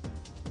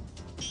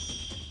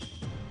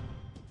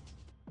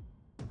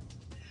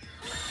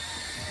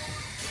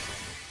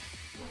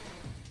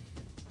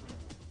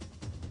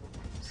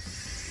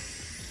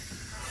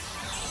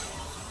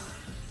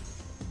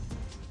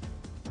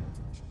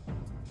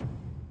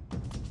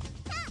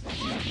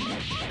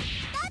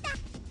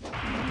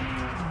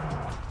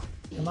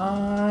 Come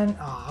on.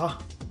 Ah.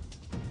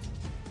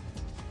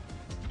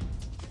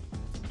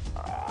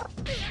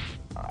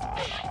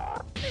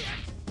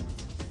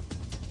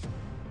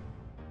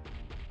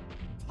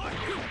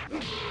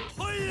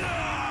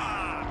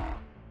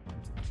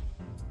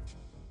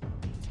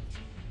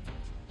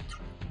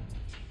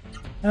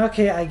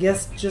 Okay, I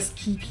guess just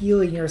keep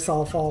healing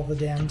yourself all the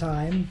damn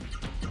time.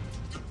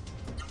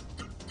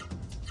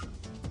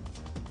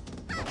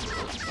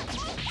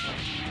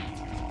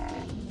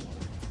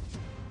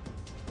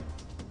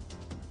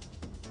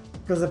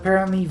 Because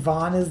apparently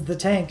Vaughn is the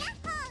tank.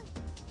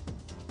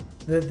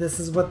 This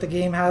is what the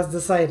game has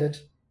decided.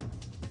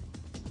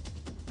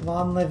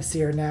 Vaughn lives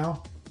here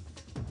now.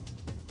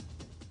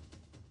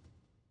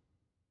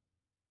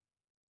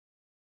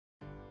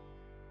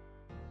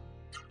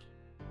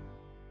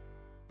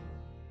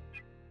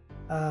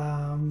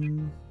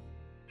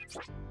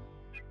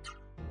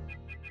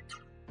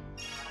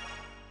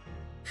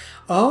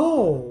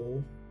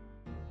 Oh!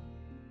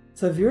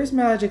 So Veer's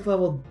magic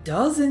level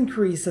does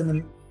increase in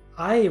the...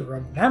 I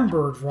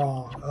remembered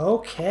wrong.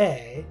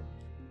 Okay.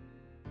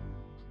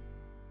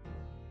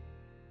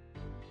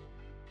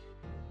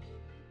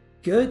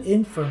 Good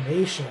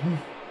information.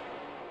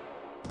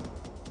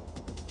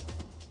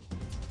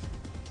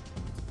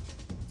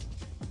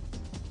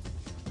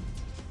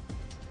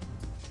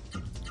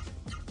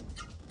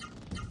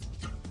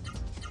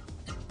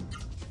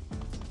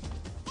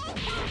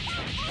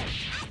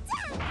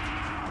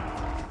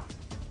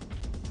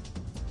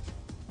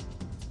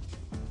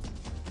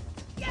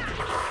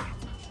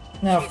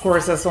 Now, of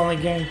course, that's only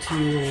going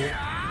to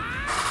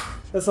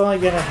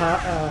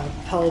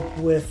help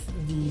with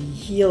the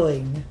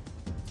healing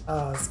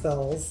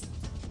spells.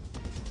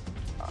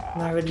 I'm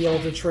not going to be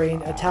able to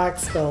train attack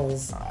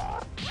spells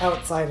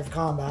outside of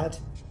combat.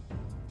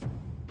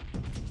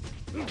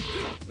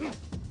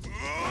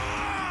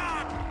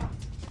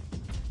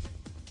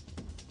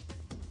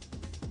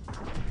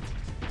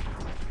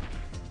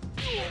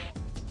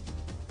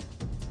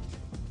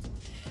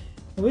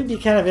 It would be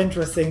kind of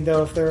interesting,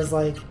 though, if there was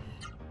like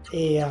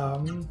a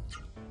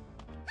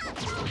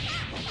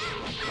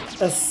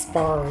a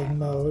sparring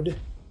mode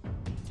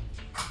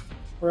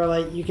where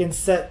like you can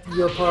set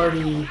your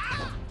party,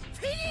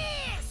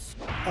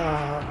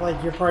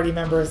 like your party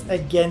members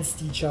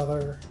against each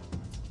other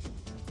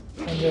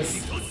and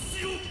just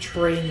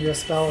train your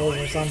spells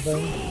or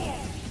something.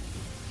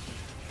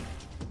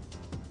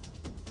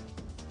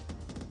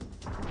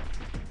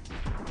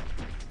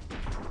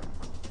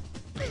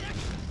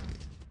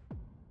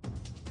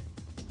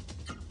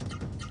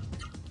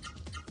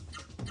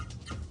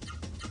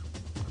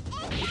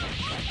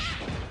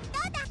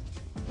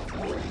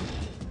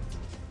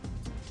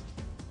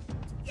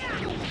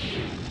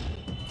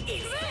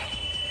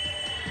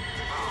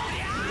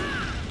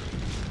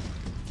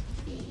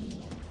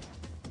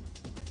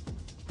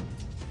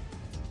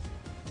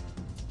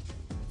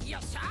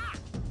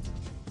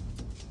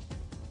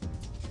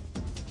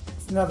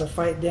 Another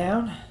fight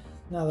down,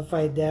 another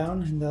fight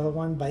down, another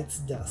one bites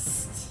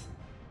dust.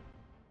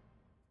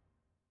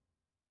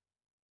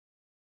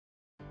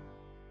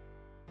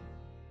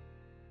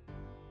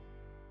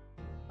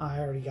 I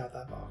already got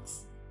that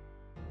box.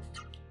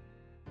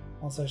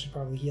 Also, I should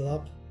probably heal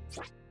up.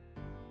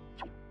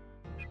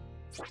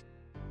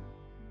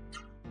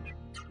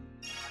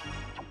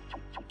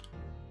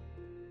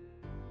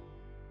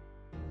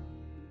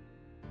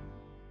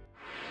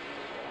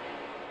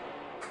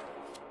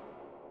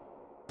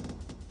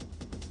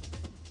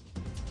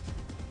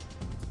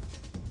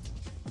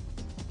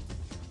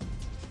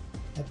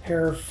 A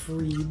pair of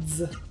Freeds.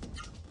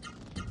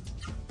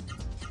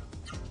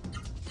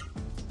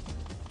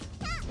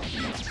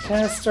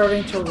 Kind of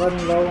starting to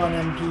run low on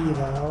MP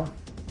though.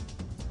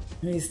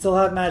 We still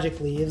have magic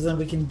leaves and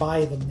we can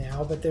buy them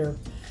now, but they're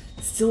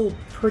still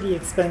pretty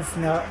expensive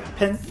now.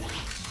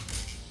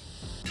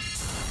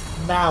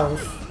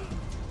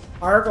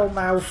 Argo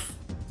mouth.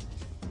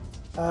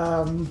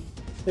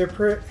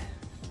 They're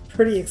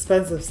pretty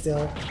expensive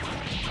still,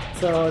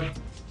 so I'd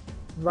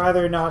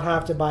rather not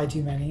have to buy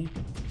too many.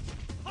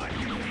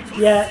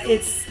 Yeah,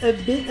 it's a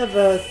bit of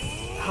a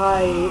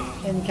high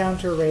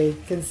encounter rate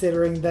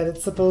considering that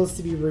it's supposed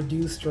to be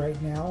reduced right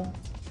now.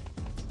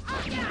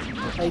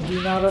 I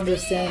do not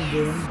understand,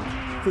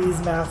 game. Please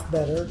math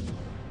better.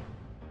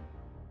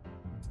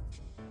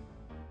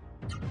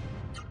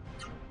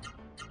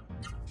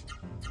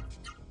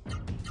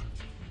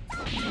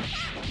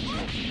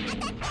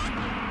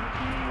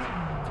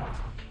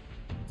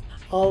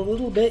 A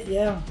little bit,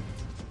 yeah.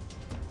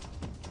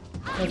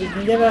 If we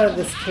can get out of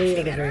this cave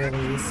at the very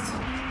least.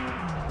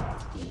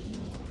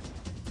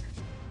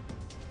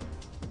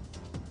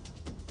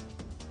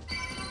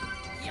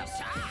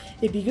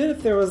 It'd be good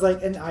if there was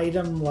like an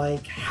item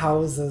like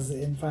houses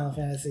in Final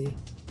Fantasy.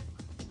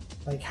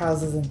 Like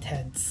houses and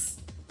tents.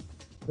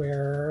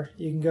 Where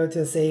you can go to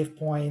a save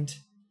point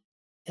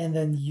and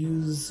then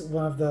use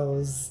one of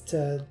those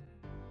to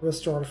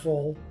restore to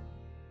full.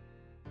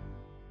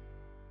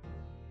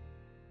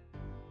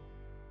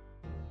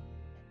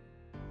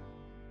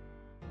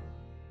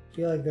 I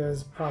feel like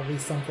there's probably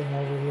something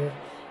over here.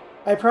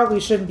 I probably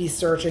shouldn't be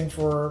searching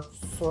for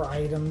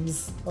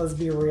items, let's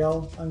be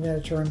real. I'm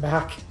gonna turn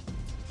back.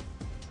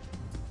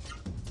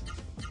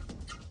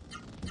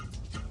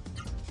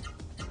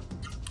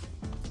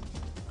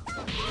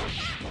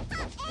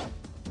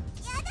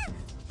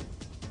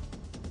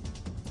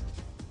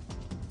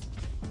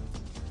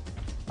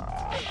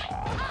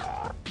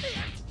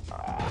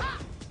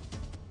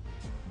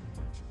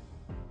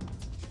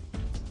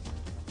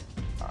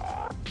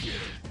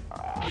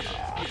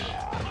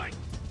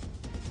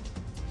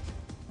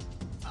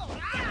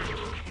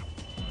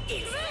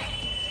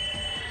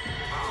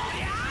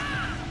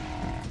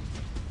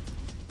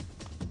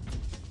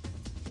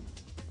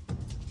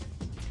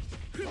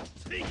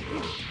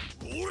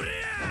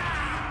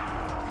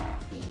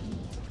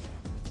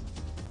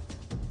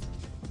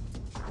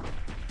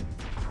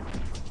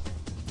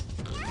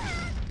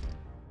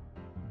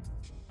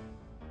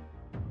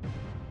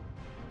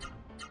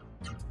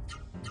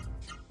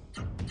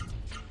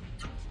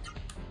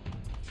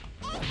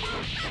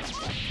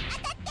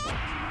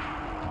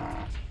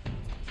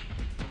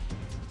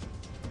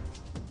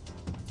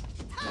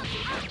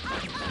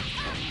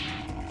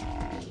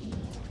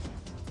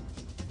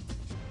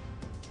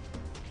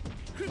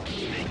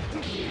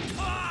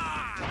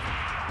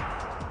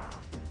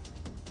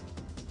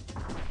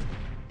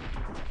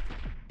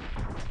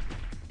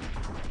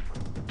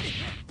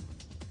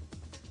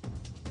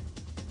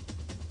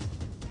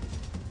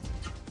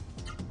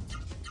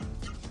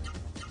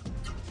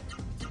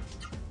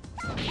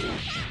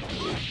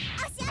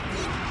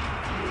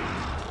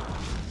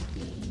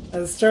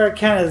 I started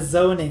kind of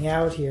zoning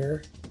out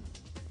here.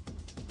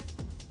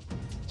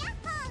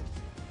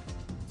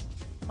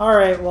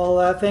 Alright,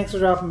 well, thanks for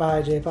dropping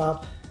by,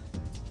 J-Pop.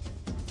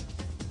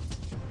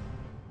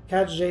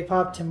 Catch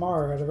J-Pop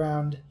tomorrow at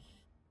around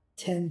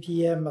 10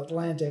 p.m.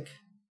 Atlantic,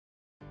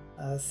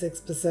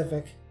 6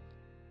 Pacific,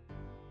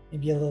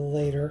 maybe a little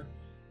later.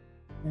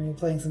 I'm going to be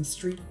playing some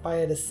Street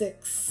Fighter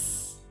 6.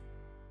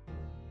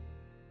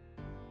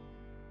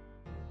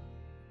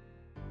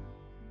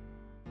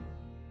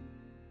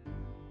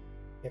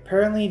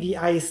 Apparently the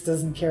ice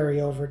doesn't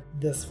carry over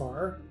this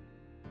far.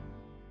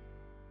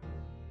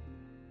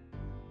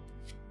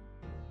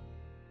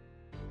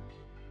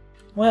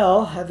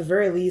 Well, at the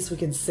very least we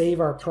can save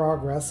our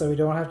progress so we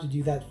don't have to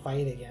do that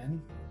fight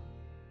again.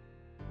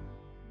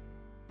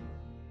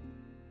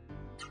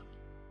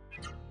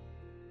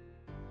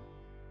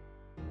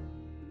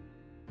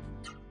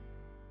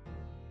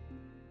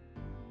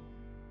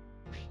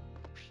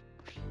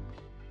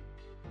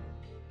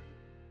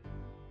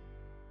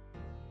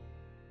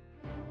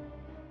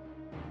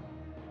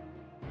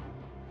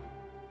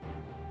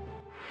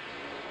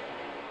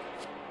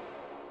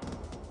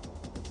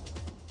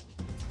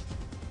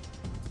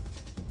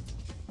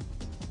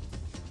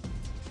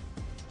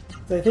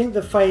 I think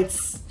the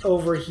fights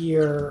over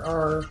here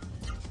are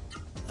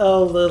a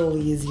little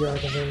easier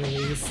at the very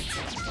least.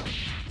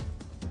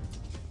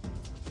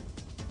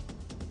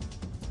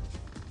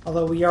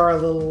 Although we are a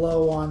little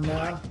low on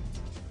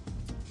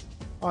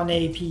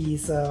AP,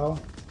 so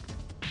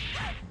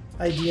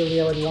ideally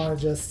I would want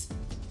to just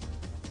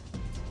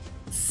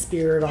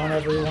spirit on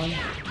everyone.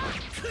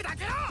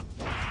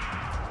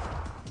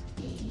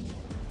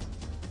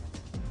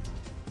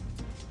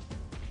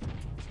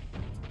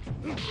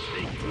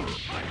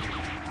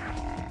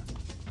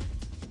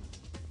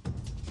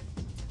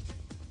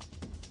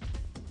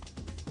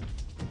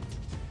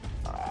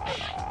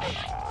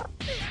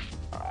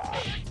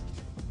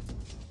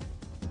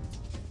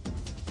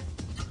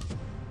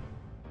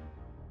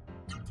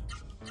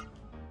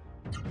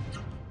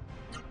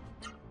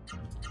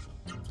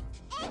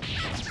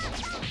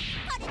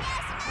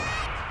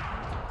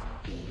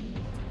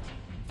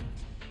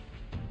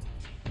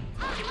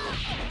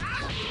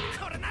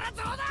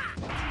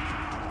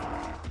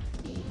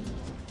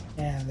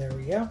 And there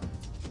we go.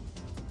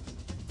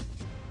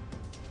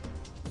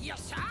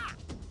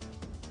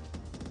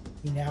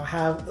 We now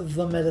have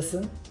the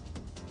medicine.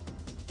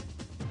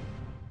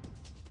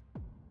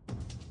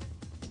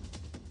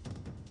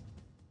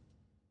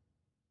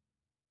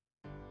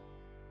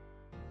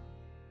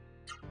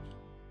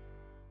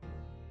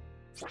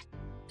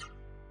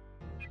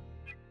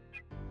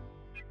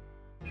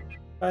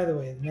 By the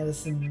way, the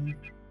medicine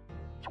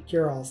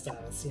cure-all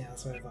status. Yeah,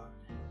 that's what I thought.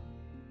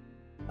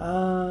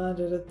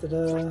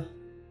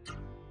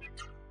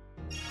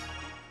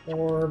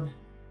 Orb.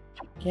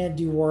 Can't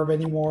do orb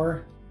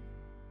anymore.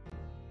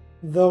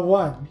 The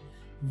one,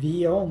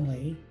 the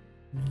only,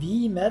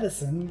 the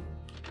medicine.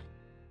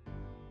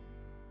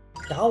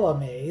 Dollar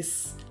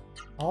mace.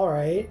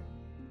 Alright.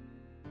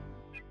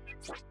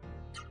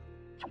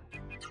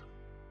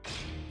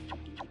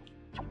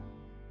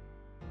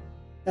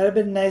 That'd have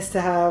been nice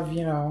to have,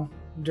 you know,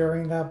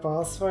 during that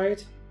boss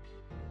fight.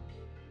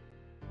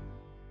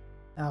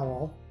 Oh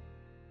well.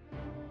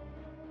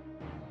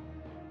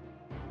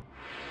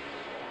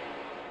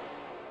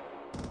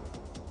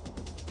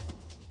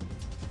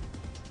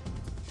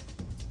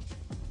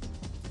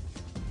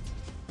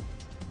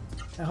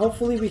 Now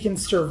hopefully we can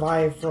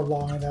survive for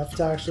long enough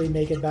to actually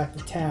make it back to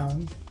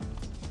town.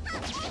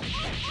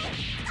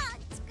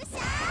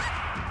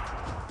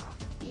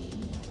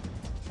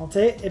 I'll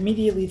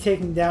immediately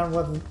taking down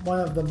one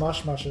of the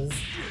mushmushes.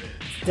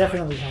 It's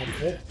definitely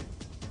helpful.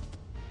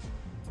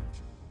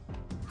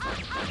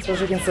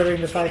 Especially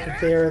considering the fact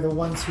that they're the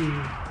ones who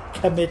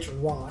commit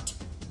rot.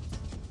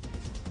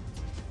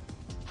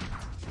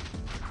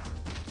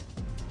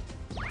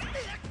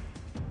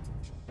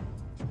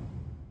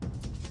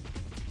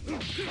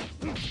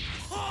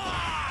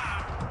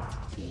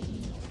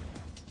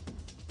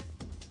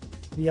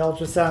 The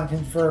ultrasound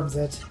confirms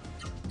it.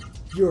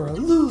 You're a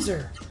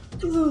loser!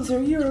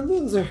 Loser, you're a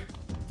loser!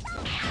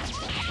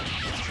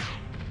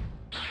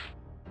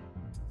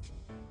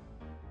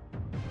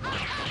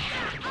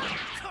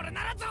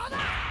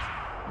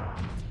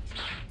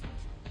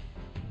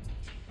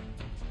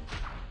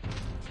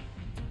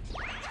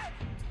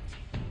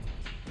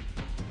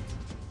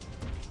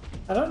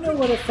 I don't know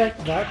what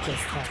effect that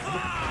just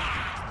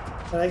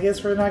had, but I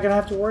guess we're not gonna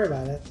have to worry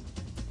about it.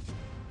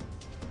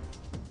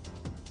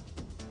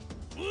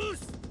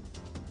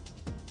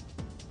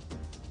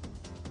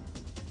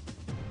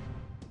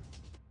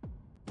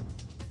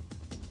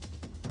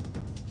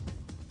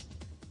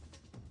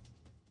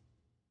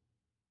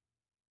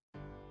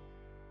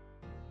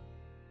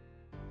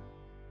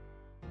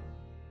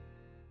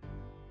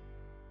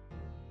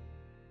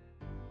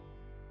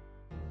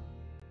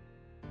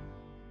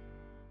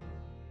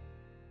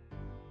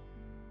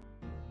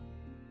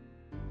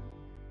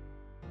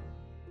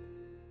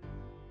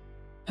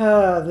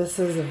 This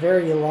is a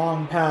very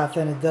long path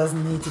and it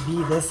doesn't need to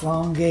be this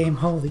long game.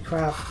 Holy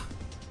crap.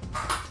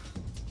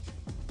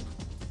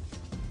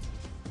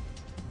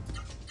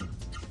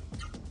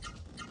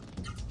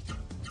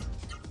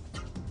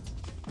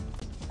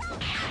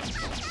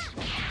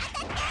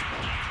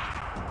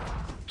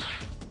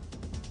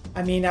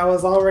 I mean, I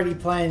was already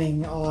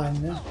planning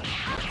on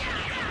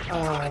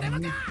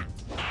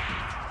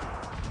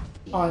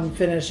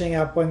finishing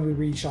up when we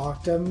reach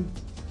Octam.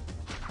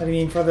 I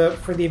mean, for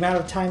the amount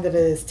of time that it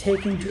is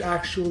taking to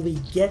actually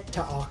get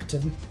to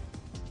Octam.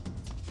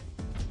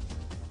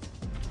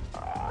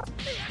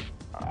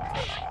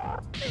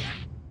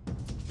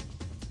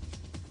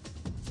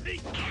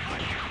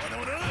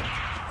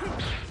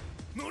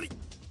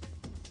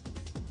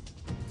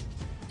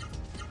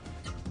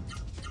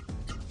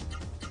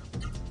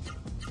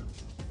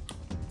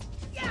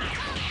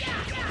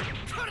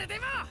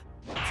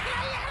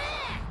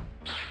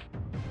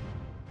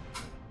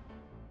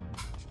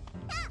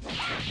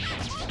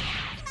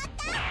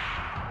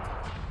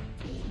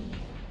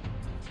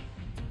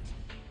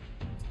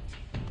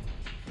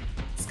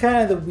 It's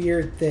kind of the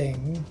weird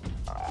thing.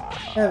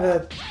 Kind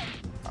of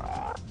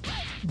a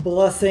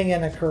blessing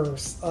and a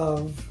curse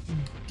of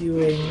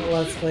doing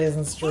Let's Plays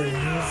and streams.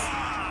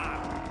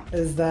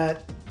 Is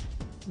that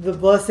the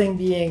blessing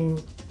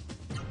being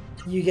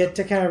you get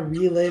to kind of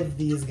relive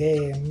these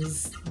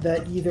games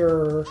that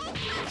either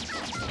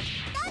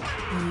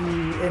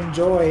you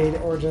enjoyed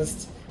or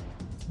just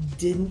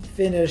didn't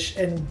finish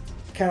and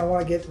kind of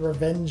want to get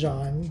revenge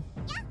on.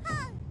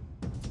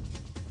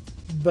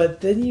 But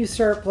then you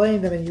start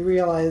playing them and you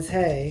realize,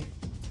 hey,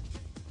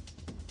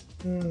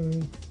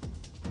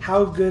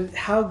 how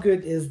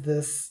good is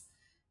this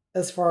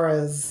as far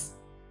as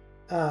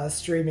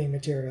streaming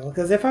material?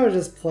 Because if I was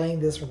just playing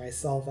this for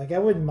myself, like I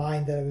wouldn't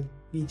mind that it would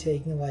be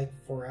taking like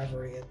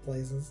forever to get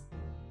places.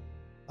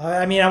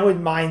 I mean, I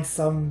wouldn't mind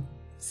some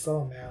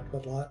amount,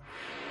 but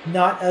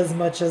not as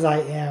much as I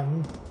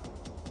am.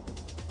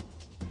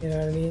 You know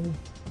what I mean?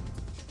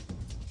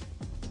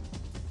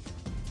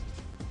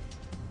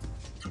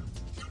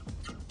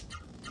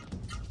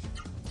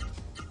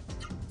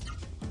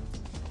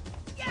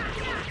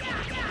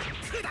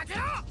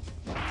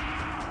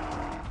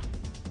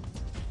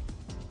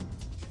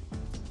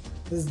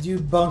 This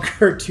dude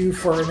bunker 2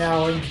 for an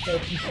hour and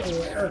get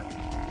nowhere.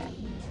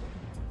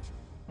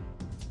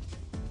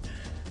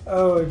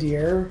 Oh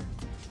dear.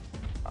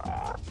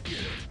 I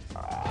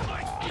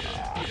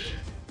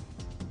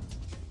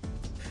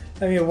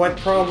mean, what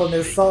problem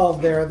is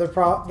solved there? The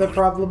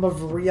problem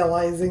of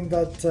realizing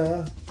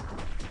that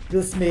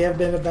this may have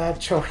been a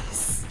bad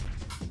choice.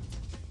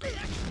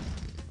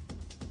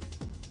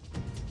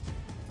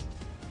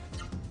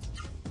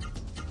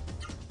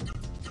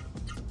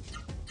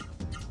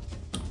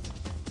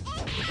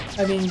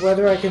 I mean,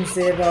 whether I can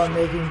say about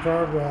making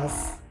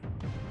progress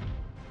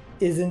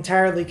is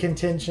entirely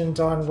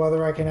contingent on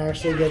whether I can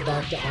actually get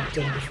back to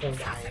Octam before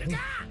dying.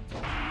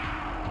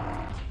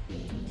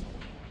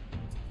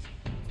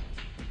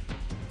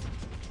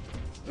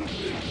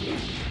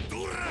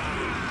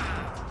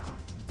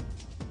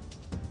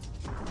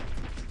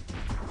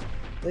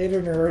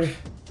 Later, nerd.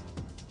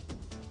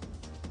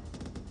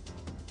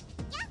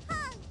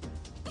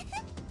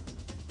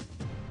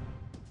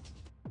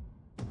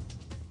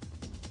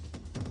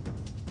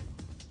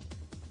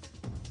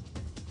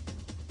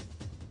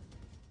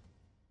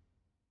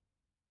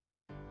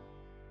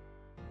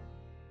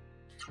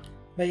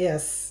 But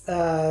yes,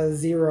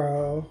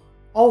 Zero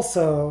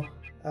also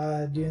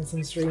doing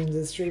some streams,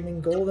 is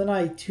streaming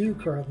GoldenEye 2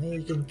 currently.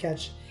 You can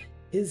catch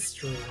his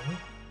stream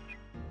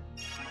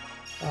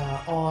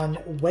on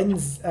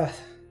Wednesday,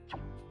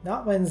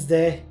 not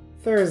Wednesday,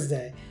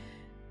 Thursday.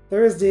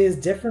 Thursday is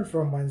different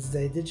from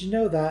Wednesday. Did you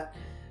know that?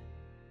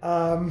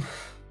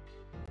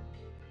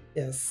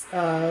 Yes,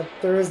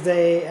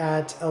 Thursday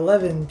at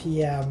 11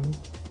 p.m.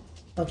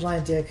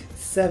 Atlantic,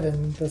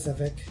 7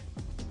 Pacific.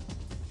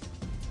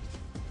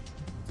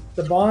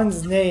 The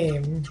Bond's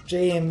name,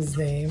 James'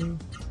 name.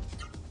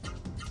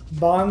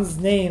 Bond's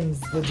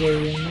name's the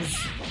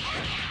James.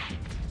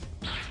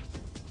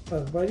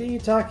 But what are you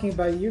talking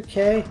about,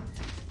 UK?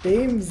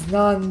 James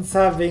Nunn's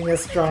having a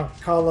strong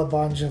Kala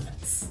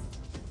Bonjovitz.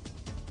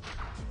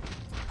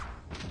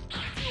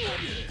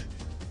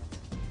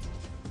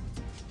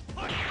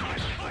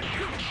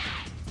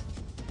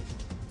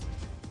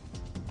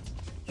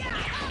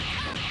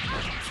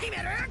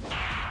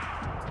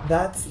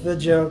 That's the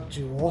joke,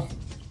 Jewel.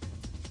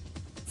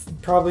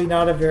 Probably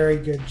not a very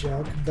good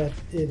joke, but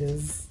it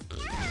is.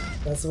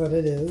 That's what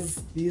it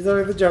is. These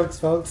are the jokes,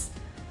 folks.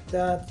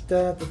 Da,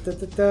 da, da, da,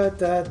 da,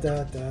 da,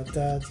 da, da,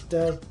 da,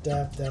 da,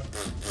 da, da.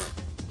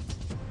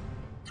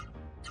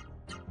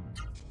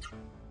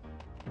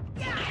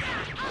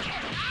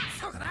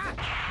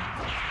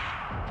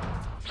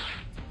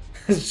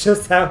 It's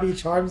just how he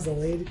charms the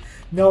lady.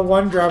 No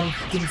wonder I'm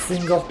fucking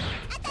single.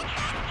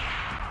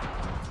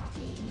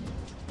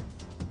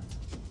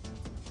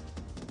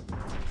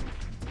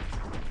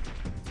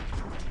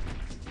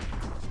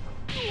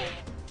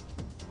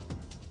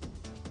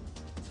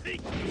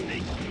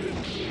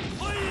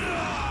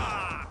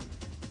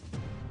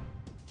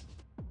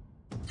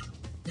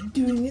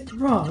 Doing it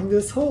wrong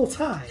this whole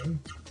time.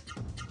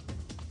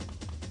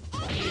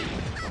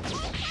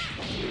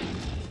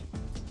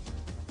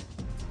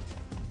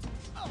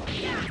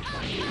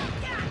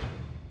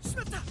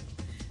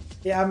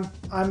 Yeah,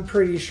 I'm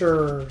pretty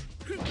sure.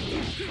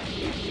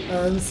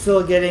 I'm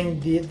still getting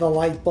the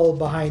light bulb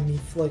behind me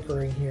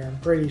flickering here. I'm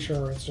pretty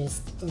sure it's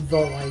just the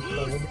light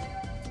bulb.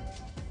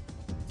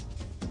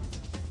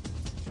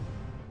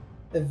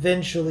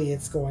 Eventually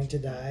it's going to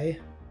die.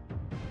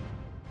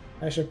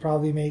 I should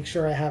probably make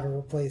sure I have a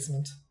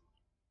replacement.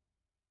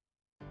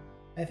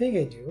 I think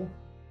I do.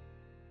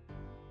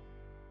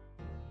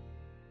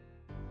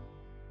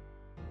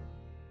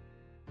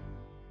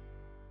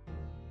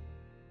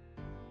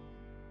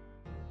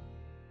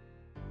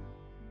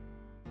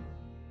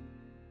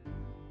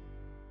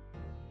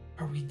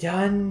 Are we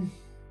done?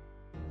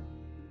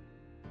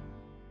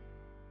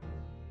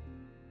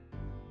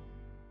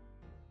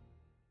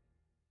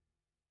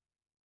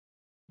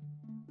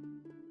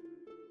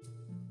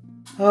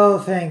 Oh,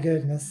 thank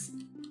goodness.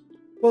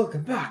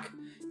 Welcome back.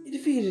 You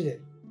defeated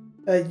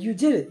it. You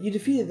did it. You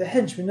defeated the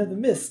henchmen of the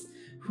mist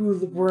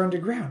who were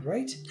underground,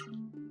 right?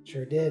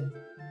 Sure did.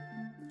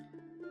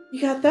 You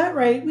got that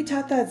right. We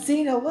taught that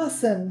Zane a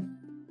lesson.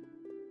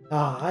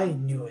 Ah, I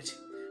knew it.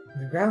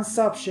 When the ground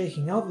stopped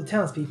shaking, all the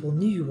townspeople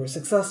knew you were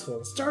successful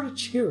and started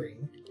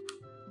cheering.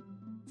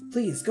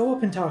 Please, go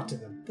up and talk to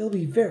them. They'll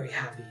be very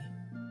happy.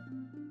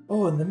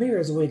 Oh, and the mayor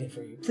is waiting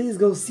for you. Please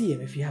go see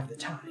him if you have the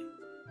time.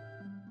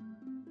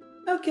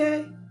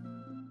 Okay.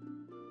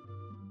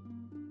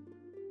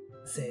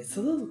 Say, it's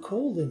a little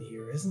cold in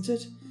here, isn't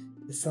it?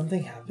 Did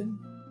something happen?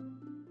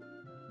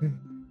 In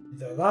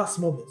their last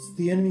moments,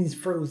 the enemies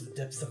froze the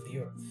depths of the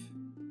earth.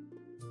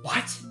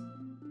 What?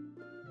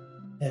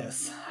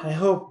 Yes, I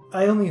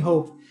only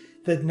hope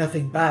that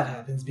nothing bad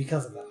happens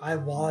because of it. I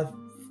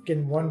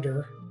fucking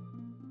wonder.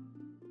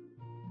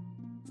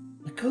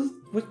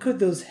 What could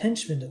those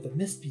henchmen of the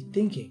mist be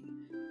thinking?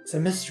 It's a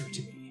mystery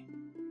to me.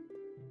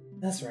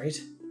 That's right.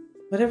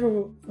 Whatever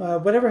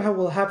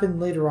will happen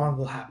later on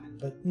will happen.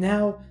 But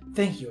now,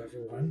 thank you,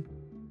 everyone.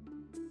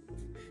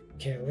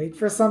 Can't wait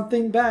for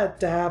something bad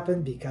to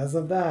happen because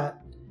of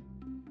that.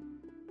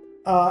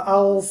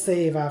 I'll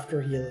save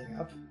after healing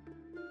up.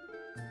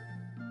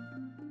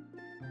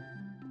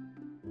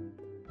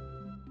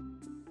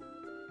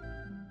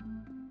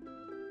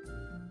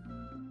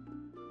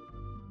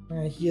 I'm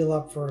gonna heal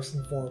up first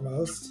and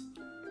foremost.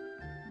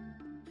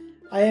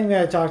 I am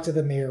gonna talk to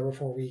the mayor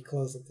before we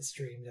close up the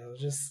stream, though.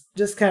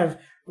 Just kind of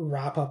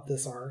wrap up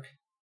this arc.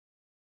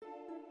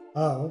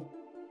 Oh.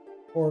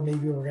 Or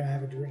maybe we're gonna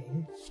have a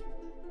dream.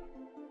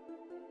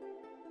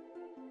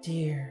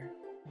 Dear,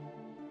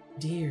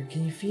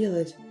 can you feel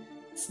it?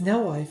 It's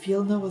Noah. I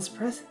feel Noah's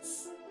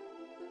presence.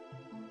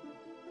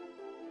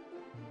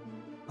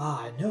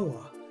 Ah,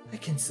 Noah. I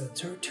can sense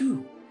her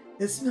too.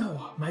 It's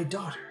Noah, my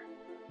daughter.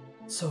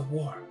 So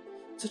warm,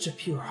 such a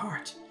pure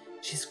heart.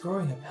 She's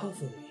growing up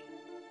healthily.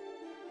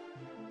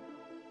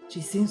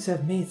 She seems to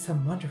have made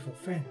some wonderful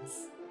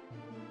friends.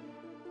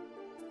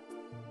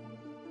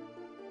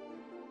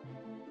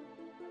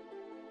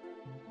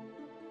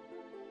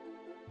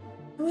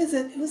 Who is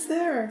it? Who's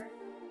there?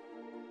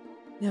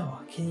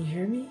 Noah, can you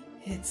hear me?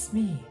 It's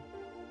me,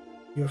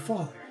 your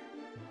father.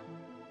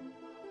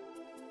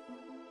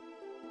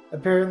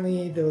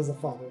 Apparently there was a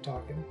father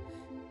talking.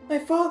 My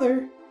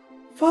father?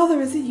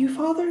 Father, is it you,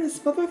 Father?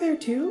 Is Mother there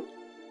too?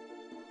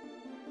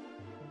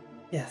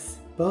 Yes,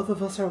 both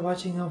of us are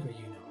watching over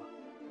you,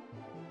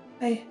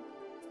 Noah.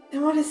 I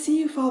want to see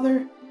you,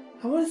 Father.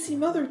 I want to see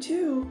Mother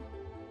too.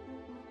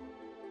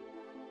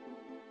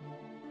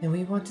 And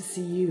we want to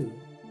see you,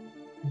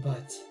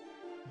 but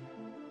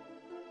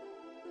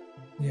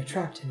we are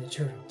trapped in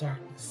eternal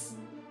darkness.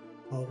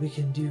 All we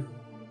can do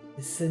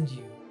is send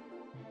you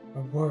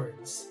our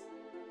words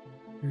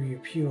through your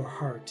pure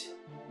heart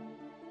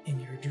in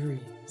your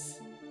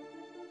dreams.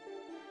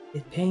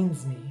 It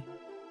pains me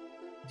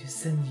to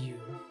send you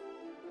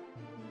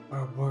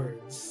our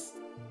words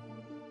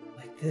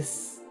like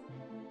this.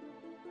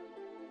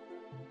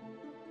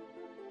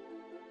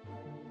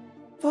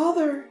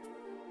 Father!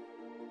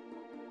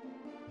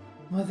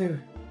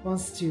 Mother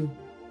wants to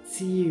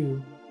see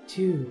you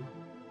too.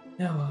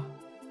 Noah,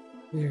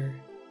 we're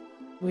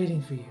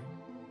waiting for you.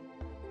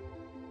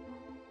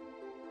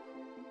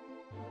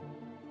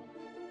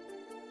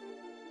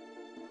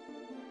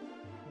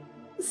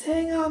 Just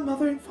hang on,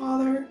 Mother and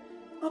Father.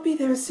 I'll be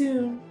there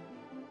soon.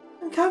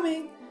 I'm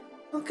coming.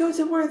 I'll go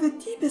to where the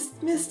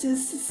deepest mist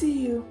is to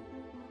see you.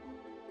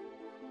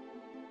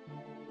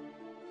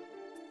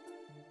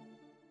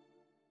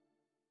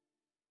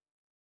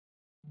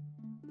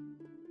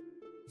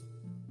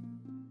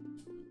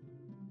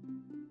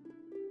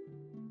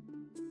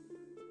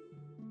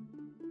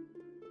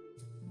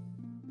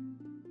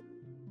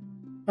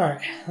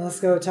 Alright, let's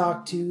go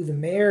talk to the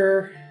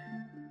mayor.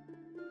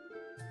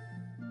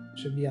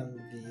 Should be on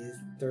the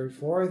third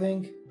floor, I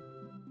think.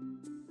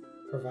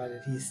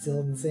 Provided he's still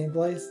in the same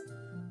place.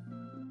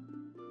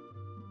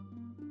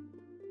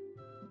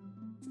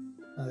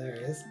 Oh, there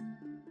he is.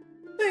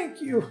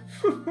 Thank you!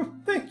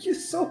 Thank you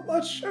so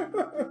much!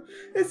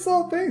 It's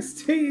all thanks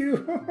to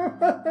you!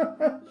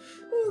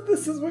 Oh,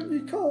 this is what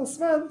you call a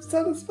smile of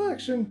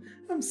satisfaction.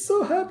 I'm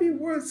so happy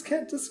words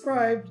can't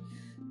describe.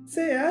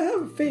 Say, I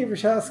have a favor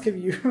to ask of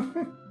you.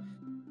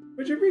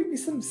 Would you bring me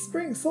some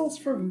spring salts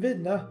from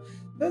Vidna?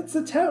 That's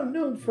a town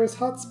known for its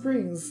hot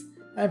springs.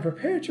 I'm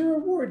prepared to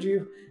reward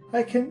you.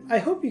 I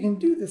hope you can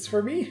do this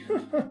for me.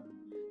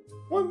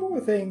 One more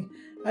thing.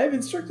 I have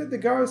instructed the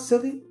guards to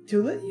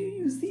let you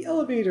use the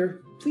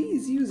elevator.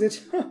 Please use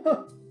it.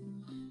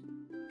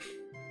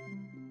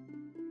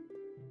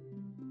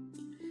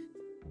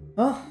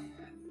 Well,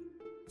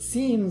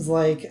 seems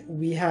like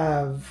we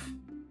have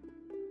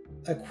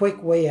a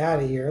quick way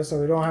out of here, so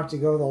we don't have to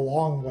go the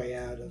long way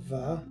out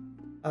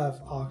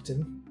of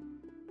Octam.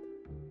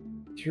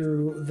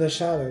 through the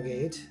Shadow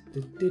Gate.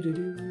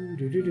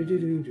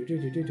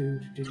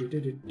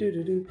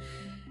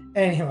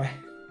 Anyway.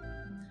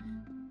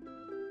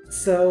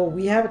 So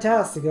we have a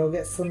task to go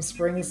get some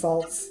spring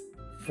salts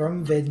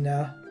from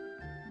Vidna.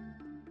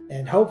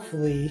 And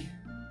hopefully,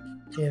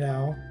 you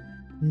know,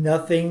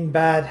 nothing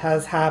bad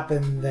has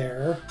happened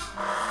there.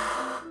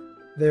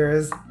 There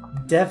is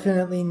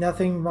definitely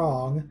nothing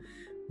wrong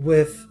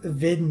with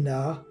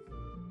Vidna.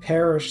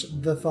 Perish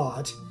the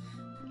thought.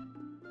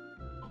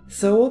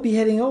 So we'll be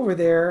heading over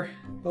there,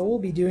 but we'll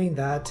be doing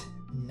that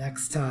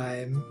next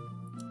time.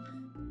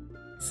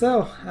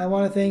 So, I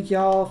want to thank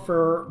y'all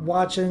for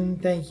watching.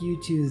 Thank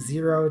you to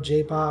Zero,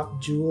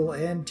 J-Pop, Jewel,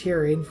 and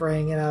Tyrion for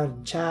hanging out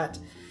in chat.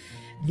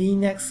 The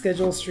next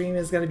scheduled stream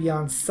is going to be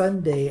on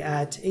Sunday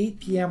at 8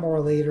 p.m.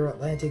 or later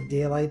Atlantic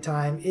Daylight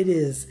Time. It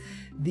is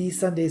the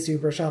Sunday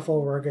Super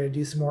Shuffle. We're going to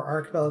do some more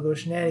Archipelago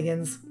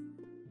shenanigans.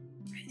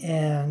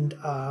 And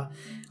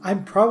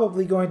I'm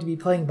probably going to be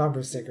playing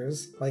bumper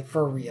stickers, like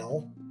for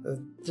real.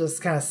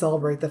 Just kind of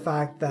celebrate the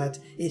fact that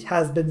it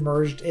has been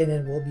merged in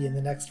and will be in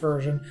the next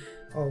version.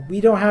 Oh,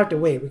 we don't have to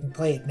wait, we can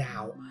play it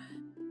now.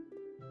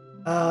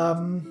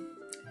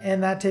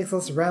 And that takes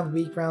us round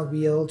week, round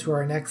wheel to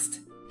our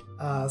next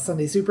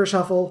Sunday Super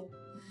Shuffle.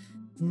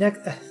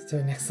 Next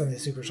Sunday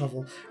Super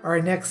Shuffle.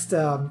 Our next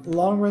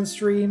long run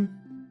stream.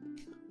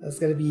 That's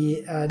going to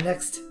be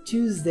next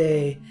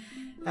Tuesday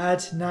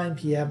at 9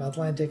 p.m.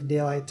 Atlantic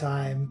Daylight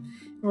Time.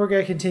 And we're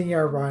going to continue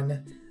our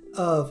run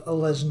of A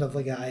Legend of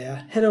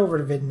Legaia. Head over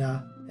to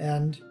Vidna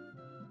and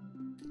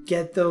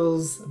get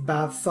those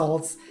bath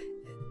salts.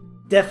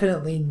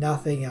 Definitely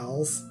nothing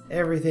else.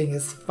 Everything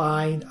is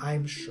fine,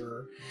 I'm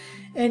sure.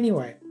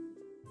 Anyway,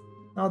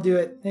 I'll do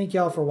it. Thank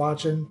y'all for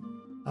watching.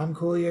 I'm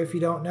Coolio if you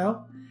don't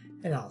know,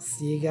 and I'll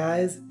see you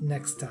guys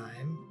next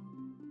time.